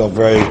 feel myself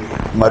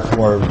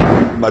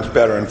much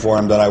better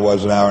informed than I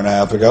was an hour and a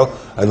half ago.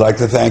 I'd like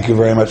to thank you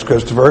very much,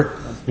 Christopher.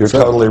 You're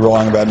totally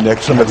wrong about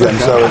Nixon, but then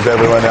so is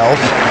everyone else.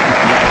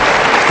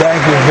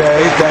 Thank you,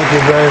 Jay. Thank you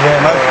very,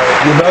 very much.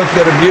 You both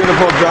did a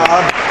beautiful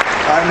job.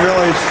 I'm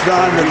really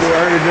stunned at the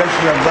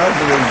erudition of both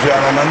of these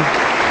gentlemen.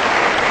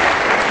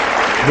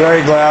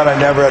 Very glad I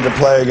never had to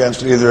play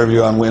against either of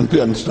you on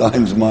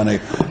Wittgenstein's money.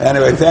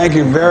 Anyway, thank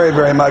you very,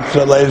 very much,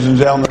 ladies and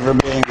gentlemen, for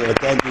being here.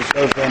 Thank you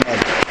so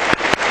much.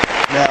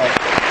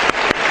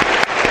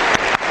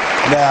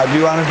 Now, do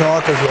you want to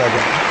talk or should I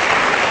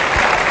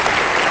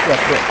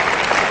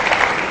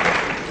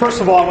go? First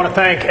of all, I want to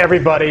thank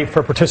everybody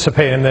for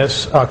participating in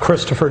this.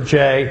 Christopher,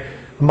 Jay,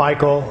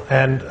 Michael,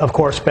 and of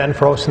course Ben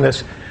for hosting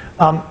this.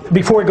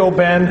 Before we go,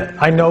 Ben,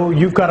 I know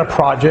you've got a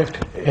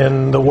project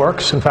in the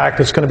works. In fact,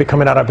 it's going to be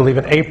coming out, I believe,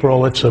 in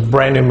April. It's a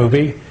brand new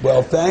movie.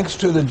 Well, thanks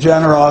to the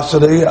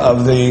generosity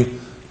of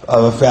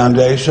a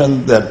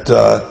foundation that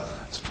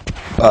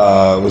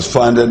was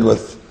funded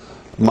with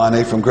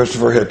money from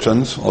Christopher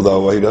Hitchens,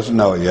 although he doesn't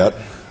know it yet.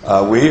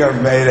 We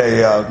have made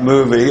a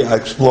movie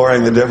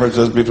exploring the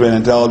differences between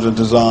intelligent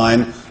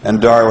design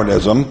and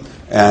Darwinism,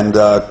 and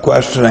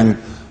questioning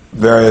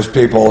various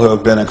people who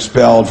have been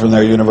expelled from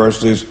their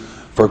universities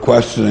for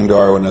questioning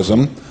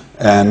Darwinism.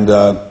 And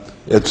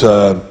it's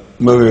a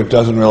movie that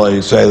doesn't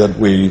really say that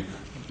we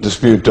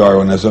dispute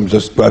Darwinism,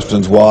 just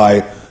questions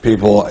why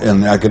people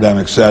in the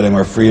academic setting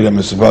where freedom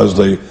is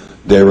supposedly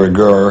de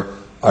rigueur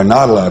are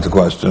not allowed to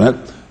question it.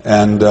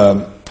 And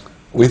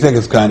we think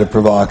it's kind of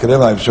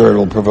provocative. I'm sure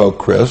it'll provoke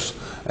Chris,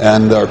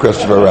 or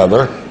Christopher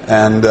rather.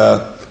 And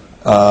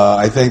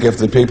I think if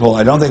the people,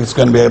 I don't think it's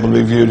going to be able to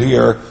be viewed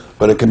here,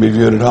 but it can be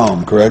viewed at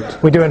home,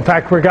 correct? We do. In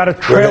fact, we got a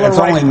trailer. It's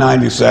only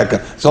 90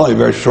 seconds. It's only a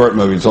very short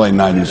movie. It's only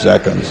 90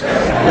 seconds.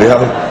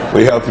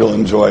 We hope you'll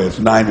enjoy it. It's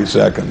 90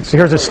 seconds. So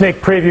here's a sneak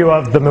preview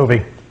of the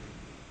movie.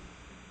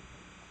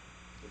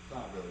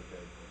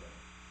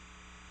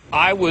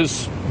 I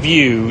was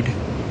viewed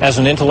as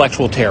an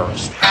intellectual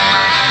terrorist.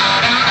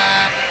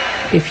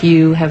 If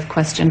you have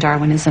questioned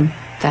Darwinism,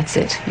 that's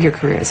it. Your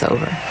career is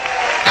over.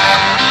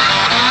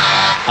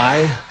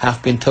 I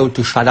have been told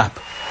to shut up.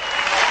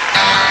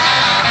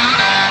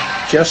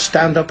 Just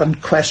stand up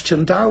and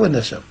question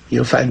Darwinism.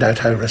 You'll find out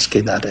how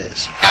risky that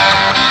is.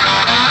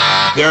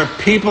 There are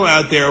people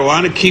out there who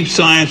want to keep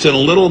science in a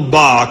little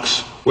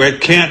box where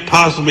it can't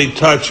possibly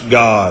touch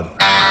God.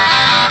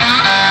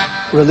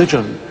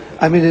 Religion,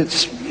 I mean,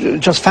 it's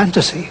just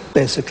fantasy,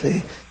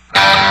 basically.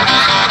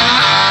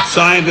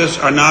 Scientists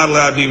are not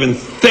allowed to even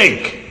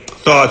think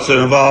thoughts that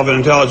involve an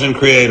intelligent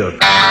creator.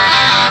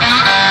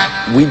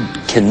 We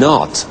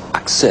cannot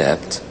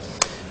accept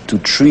to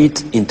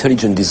treat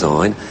intelligent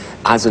design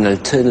as an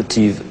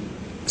alternative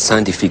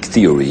scientific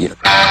theory.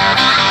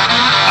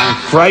 I'm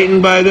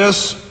frightened by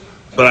this,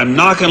 but but I'm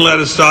not going to let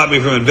it stop me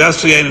from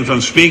investigating and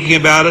from speaking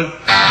about it.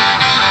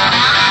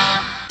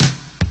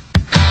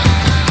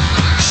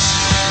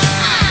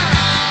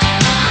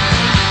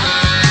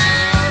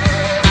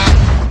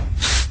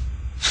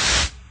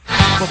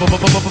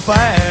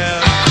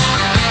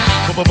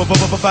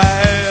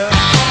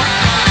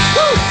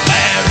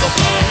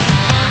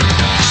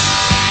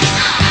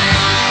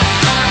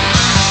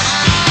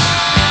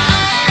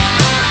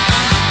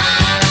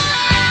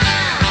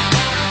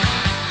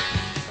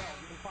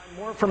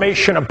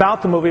 Information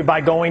about the movie by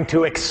going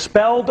to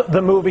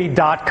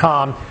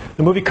expelledthemovie.com.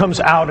 The movie comes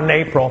out in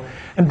April.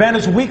 And Ben,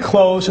 as we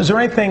close, is there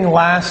anything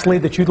lastly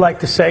that you'd like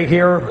to say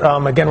here?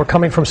 Again, we're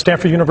coming from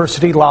Stanford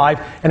University Live.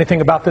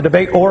 Anything about the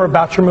debate or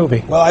about your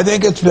movie? Well, I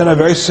think it's been a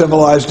very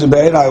civilized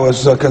debate. I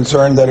was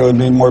concerned that it would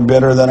be more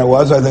bitter than it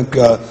was. I think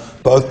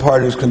both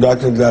parties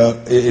conducted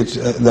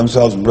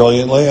themselves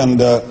brilliantly,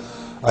 and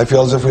I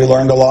feel as if we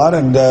learned a lot,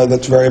 and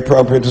that's very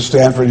appropriate to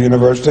Stanford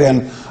University,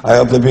 and I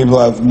hope that people who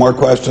have more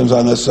questions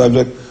on this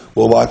subject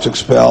will watch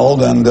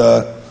Expelled, and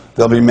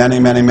there'll be many,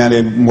 many,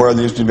 many more of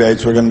these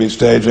debates we're going to be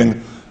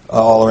staging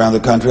all around the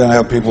country, and I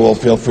hope people will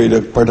feel free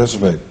to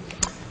participate.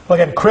 Well,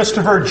 again,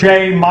 Christopher,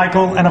 Jay,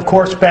 Michael, and of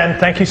course Ben,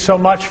 thank you so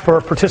much for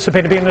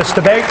participating in this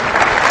debate.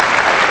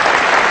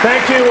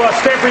 Thank you,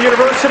 Stanford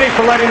University,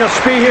 for letting us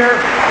be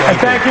here, and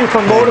thank you for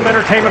Mode of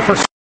Entertainment for